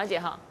 这样了解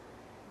哈，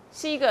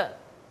是一个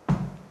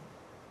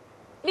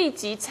立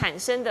即产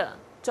生的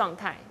状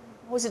态，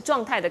或是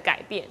状态的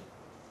改变，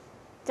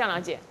这样了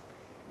解。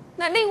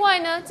那另外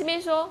呢，这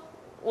边说。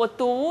我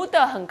读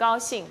得很高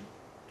兴，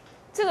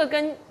这个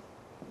跟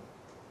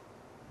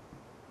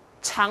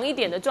长一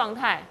点的状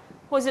态，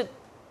或是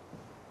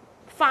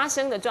发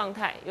生的状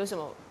态有什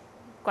么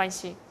关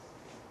系？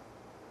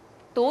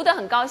读得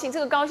很高兴，这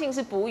个高兴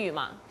是补语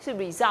嘛，是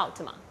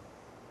result 嘛，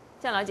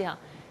这样了解哈。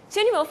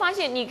所以你有没有发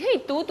现，你可以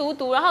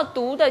读，然后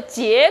读的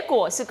结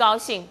果是高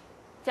兴，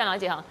这样了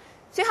解哈。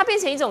所以它变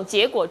成一种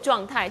结果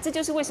状态，这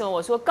就是为什么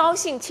我说高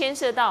兴牵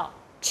涉到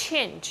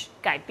change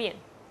改变。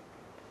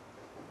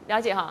了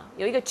解哈，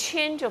有一个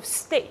change of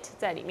state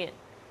在里面，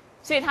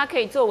所以它可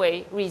以作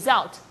为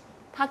result，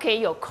 它可以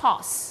有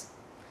cause。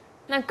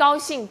那高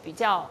兴比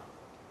较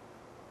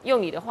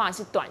用你的话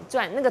是短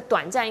暂，那个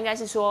短暂应该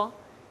是说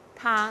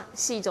它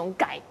是一种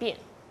改变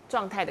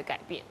状态的改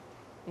变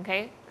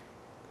 ，OK？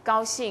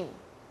 高兴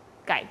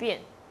改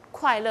变，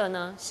快乐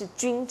呢是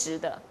均值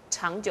的、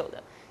长久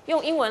的。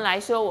用英文来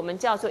说，我们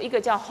叫做一个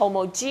叫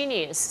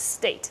homogeneous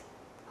state，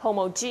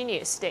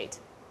 homogeneous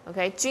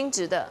state，OK？ 均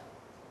值的。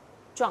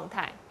状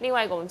态，另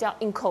外一个我们叫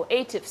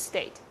inchoative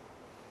state，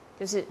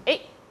 就是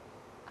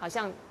好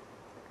像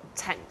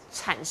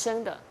产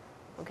生的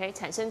 ，OK，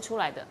 产生出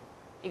来的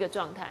一个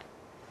状态。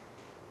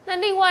那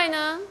另外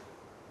呢，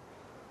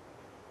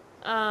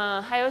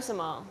还有什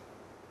么？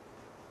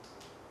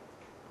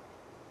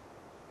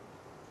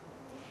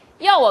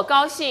要我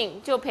高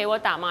兴就陪我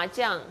打麻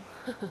将，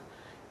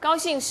高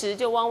兴时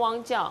就汪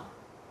汪叫。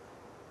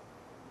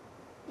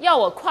要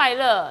我快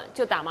乐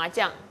就打麻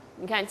将，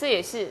你看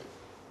这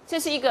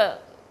是一个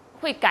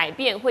会改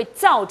变、会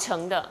造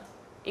成的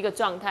一个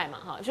状态嘛，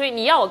哈。所以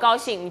你要我高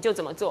兴，你就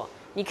怎么做？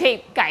你可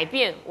以改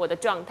变我的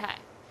状态。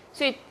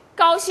所以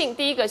高兴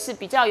第一个是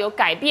比较有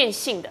改变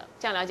性的，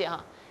这样了解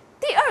哈。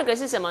第二个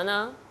是什么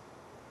呢？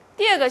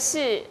第二个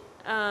是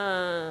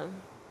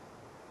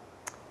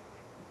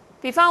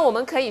比方我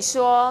们可以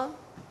说，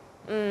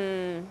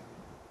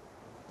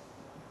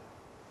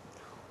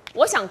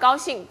我想高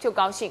兴就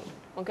高兴。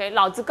OK，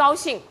 老子高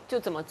兴就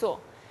怎么做，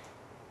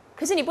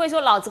可是你不会说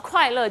老子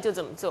快乐就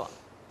怎么做。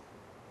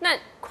那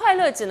快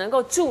乐只能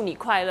够祝你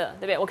快乐，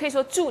对不对？我可以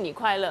说祝你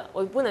快乐，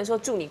我不能说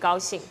祝你高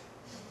兴。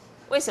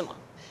为什么？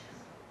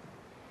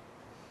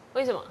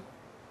为什么？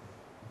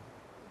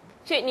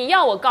所以你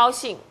要我高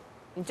兴，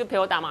你就陪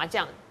我打麻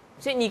将。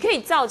所以你可以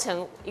造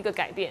成一个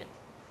改变，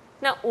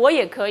那我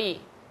也可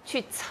以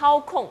去操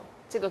控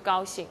这个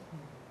高兴，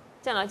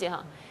这样了解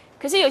哈。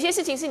可是有些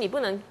事情是你不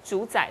能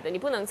主宰的，你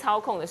不能操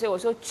控的，所以我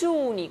说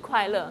祝你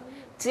快乐，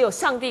只有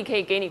上帝可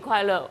以给你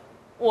快乐，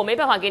我没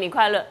办法给你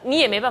快乐，你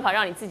也没办法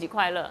让你自己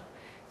快乐。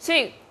所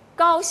以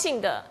高兴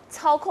的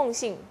操控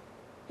性，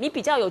你比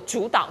较有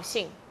主导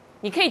性，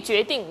你可以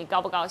决定你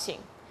高不高兴，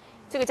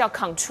这个叫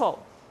control，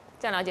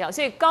 这样了解好。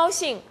所以高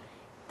兴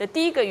的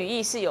第一个语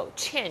义是有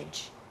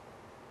change，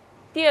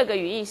 第二个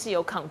语义是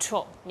有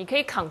control， 你可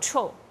以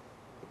control，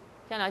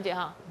 这样了解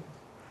哈。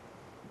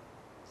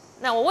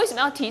那我为什么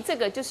要提这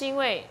个？就是因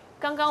为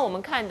刚刚我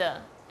们看的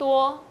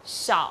多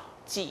少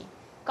几、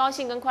高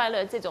兴跟快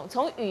乐这种，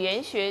从语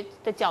言学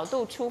的角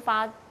度出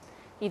发，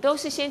你都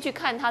是先去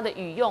看它的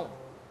语用，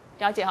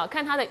了解哈，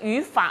看它的语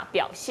法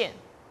表现。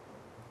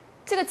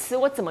这个词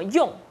我怎么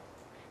用？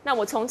那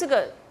我从这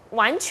个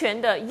完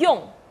全的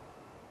用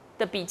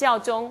的比较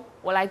中，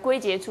我来归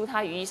结出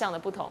它语义上的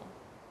不同，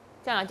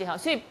这样了解好。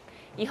所以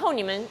以后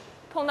你们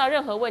碰到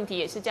任何问题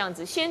也是这样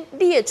子，先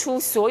列出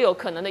所有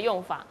可能的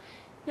用法。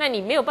那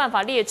你没有办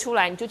法列出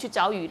来，你就去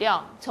找语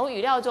料，从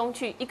语料中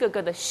去一个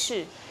个的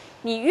试。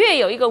你越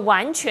有一个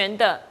完全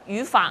的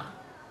语法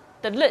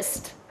的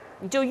list，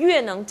 你就越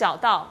能找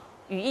到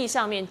语义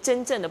上面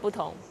真正的不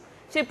同。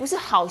所以不是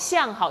好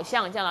像这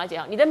样了解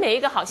好，你的每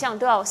一个好像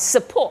都要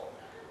support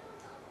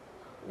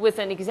with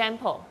an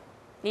example，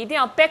 你一定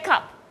要 back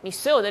up 你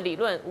所有的理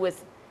论 with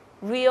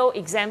real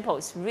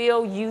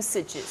examples、real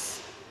usages，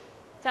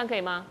 这样可以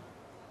吗？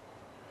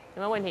有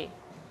没有问题？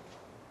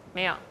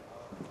没有。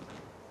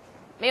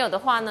没有的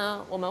话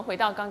呢，我们回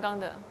到刚刚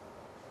的，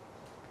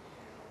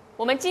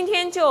我们今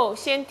天就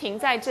先停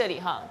在这里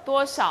哈。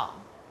多少、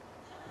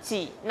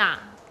几、哪？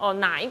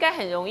哪应该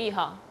很容易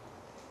哈。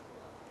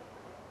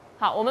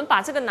好，我们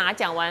把这个哪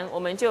讲完，我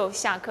们就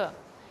下课。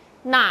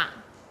哪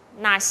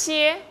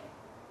些、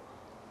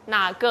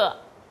哪个、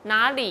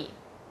哪里、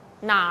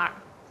哪儿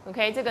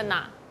 ？OK， 这个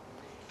哪，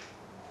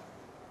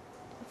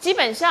基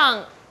本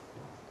上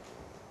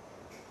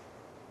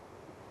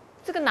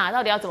这个哪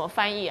到底要怎么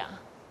翻译啊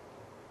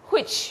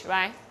？Which,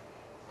 right?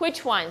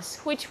 Which ones?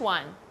 Which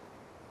one?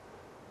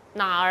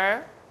 哪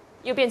儿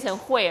又变成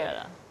where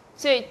了，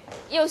所以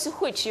又是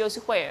which 又是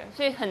where，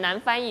 所以很难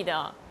翻译的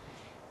哦。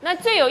那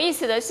最有意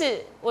思的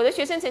是，我的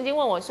学生曾经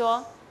问我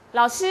说：“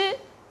老师，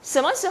什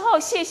么时候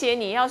谢谢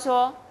你要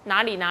说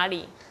哪里哪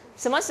里？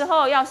什么时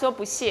候要说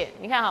不谢？”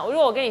你看哈，如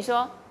果我跟你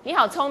说你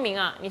好聪明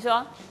啊，你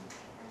说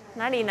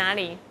哪里哪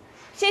里？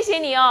谢谢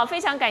你哦，非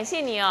常感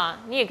谢你哦，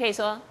你也可以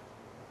说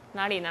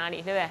哪里哪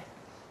里，对不对？可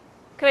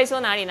不可以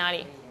说哪里哪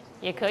里？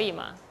也可以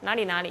嘛，哪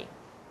里哪里？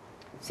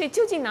所以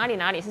究竟哪里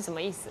哪里是什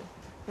么意思？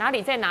哪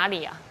里在哪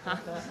里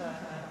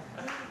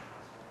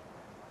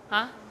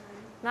啊？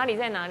哪里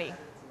在哪里？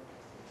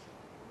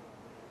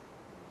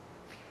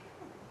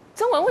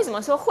中文为什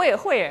么说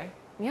where？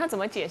你要怎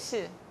么解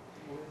释？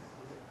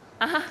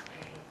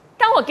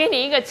当我给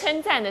你一个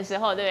称赞的时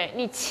候，对不对？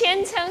你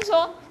谦称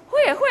说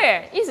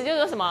where，意思就是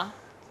说什么？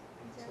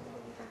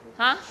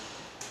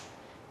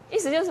意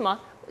思就是什么？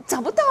找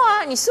不到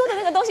啊！你说的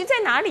那个东西在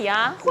哪里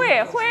啊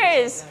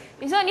 ？Where is？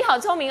 你说你好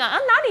聪明啊！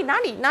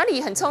哪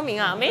里很聪明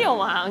啊？没有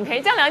嘛？你可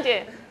以这样了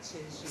解。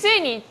所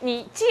以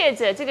你借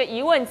着这个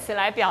疑问词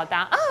来表达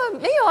啊，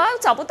没有啊，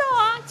找不到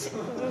啊，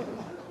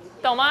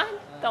懂吗？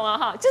懂了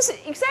哈，就是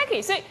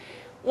exactly。所以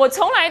我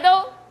从来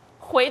都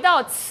回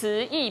到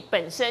词义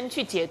本身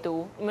去解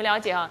读，你们了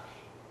解哈？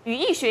语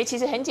义学其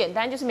实很简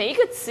单，就是每一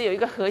个词有一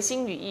个核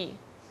心语义，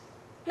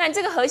那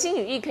这个核心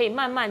语义可以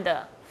慢慢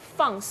的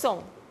放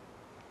送。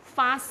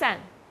发散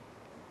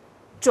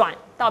转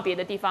到别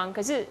的地方，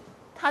可是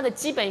它的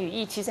基本语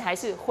义其实还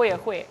是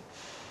where，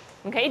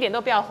你可以一点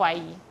都不要怀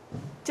疑，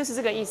就是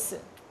这个意思。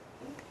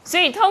所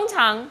以通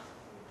常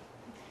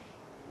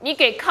你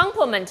给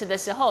compliment 的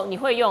时候，你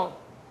会用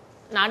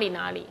哪里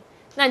哪里。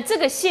那这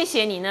个谢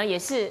谢你呢，也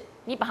是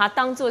你把它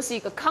当做是一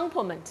个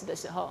compliment 的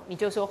时候，你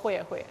就说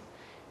会会。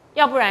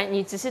要不然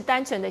你只是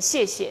单纯的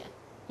谢谢，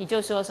你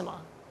就说什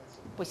么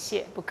不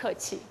谢不客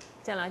气，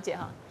这样了解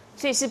哈。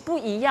所以是不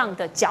一样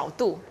的角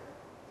度，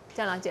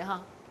这样了解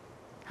哈。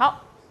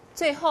好，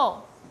最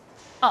后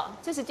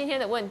这是今天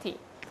的问题。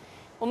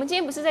我们今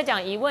天不是在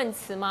讲疑问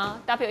词吗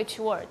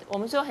 ？WH word， 我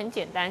们说很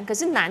简单，可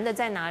是难的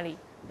在哪里？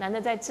难的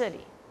在这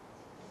里。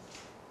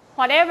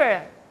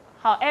Whatever、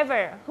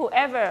however、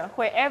whoever、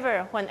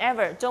wherever、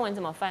whenever， 中文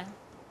怎么翻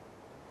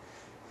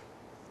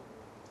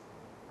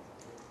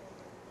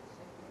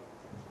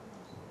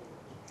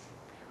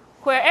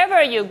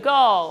？Wherever you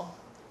go,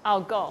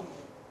 I'll go.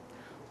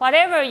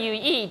 Whatever you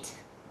eat,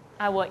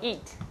 I will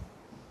eat.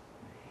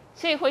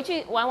 所以回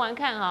去玩玩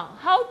看哈。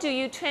How do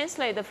you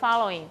translate the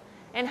following?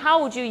 And how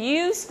would you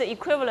use the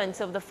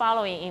equivalents of the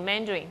following in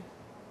Mandarin?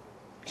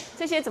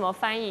 这些怎么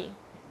翻译？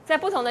在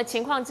不同的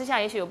情况之下，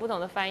也许有不同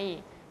的翻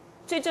译。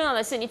最重要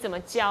的是你怎么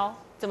教，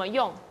怎么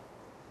用。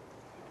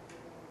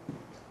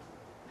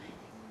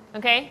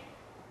OK？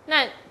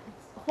 那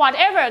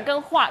whatever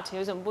跟 what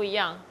有什么不一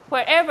样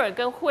 ？Wherever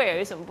跟 where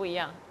有什么不一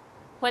样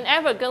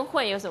 ？Whenever 跟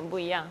when 有什么不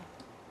一样？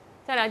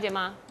这样了解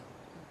吗？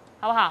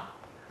好不好？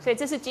所以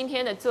这是今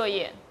天的作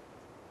业。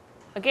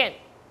Again,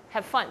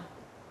 have fun.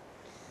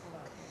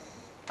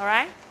 All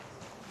right?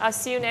 I'll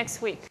see you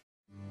next week.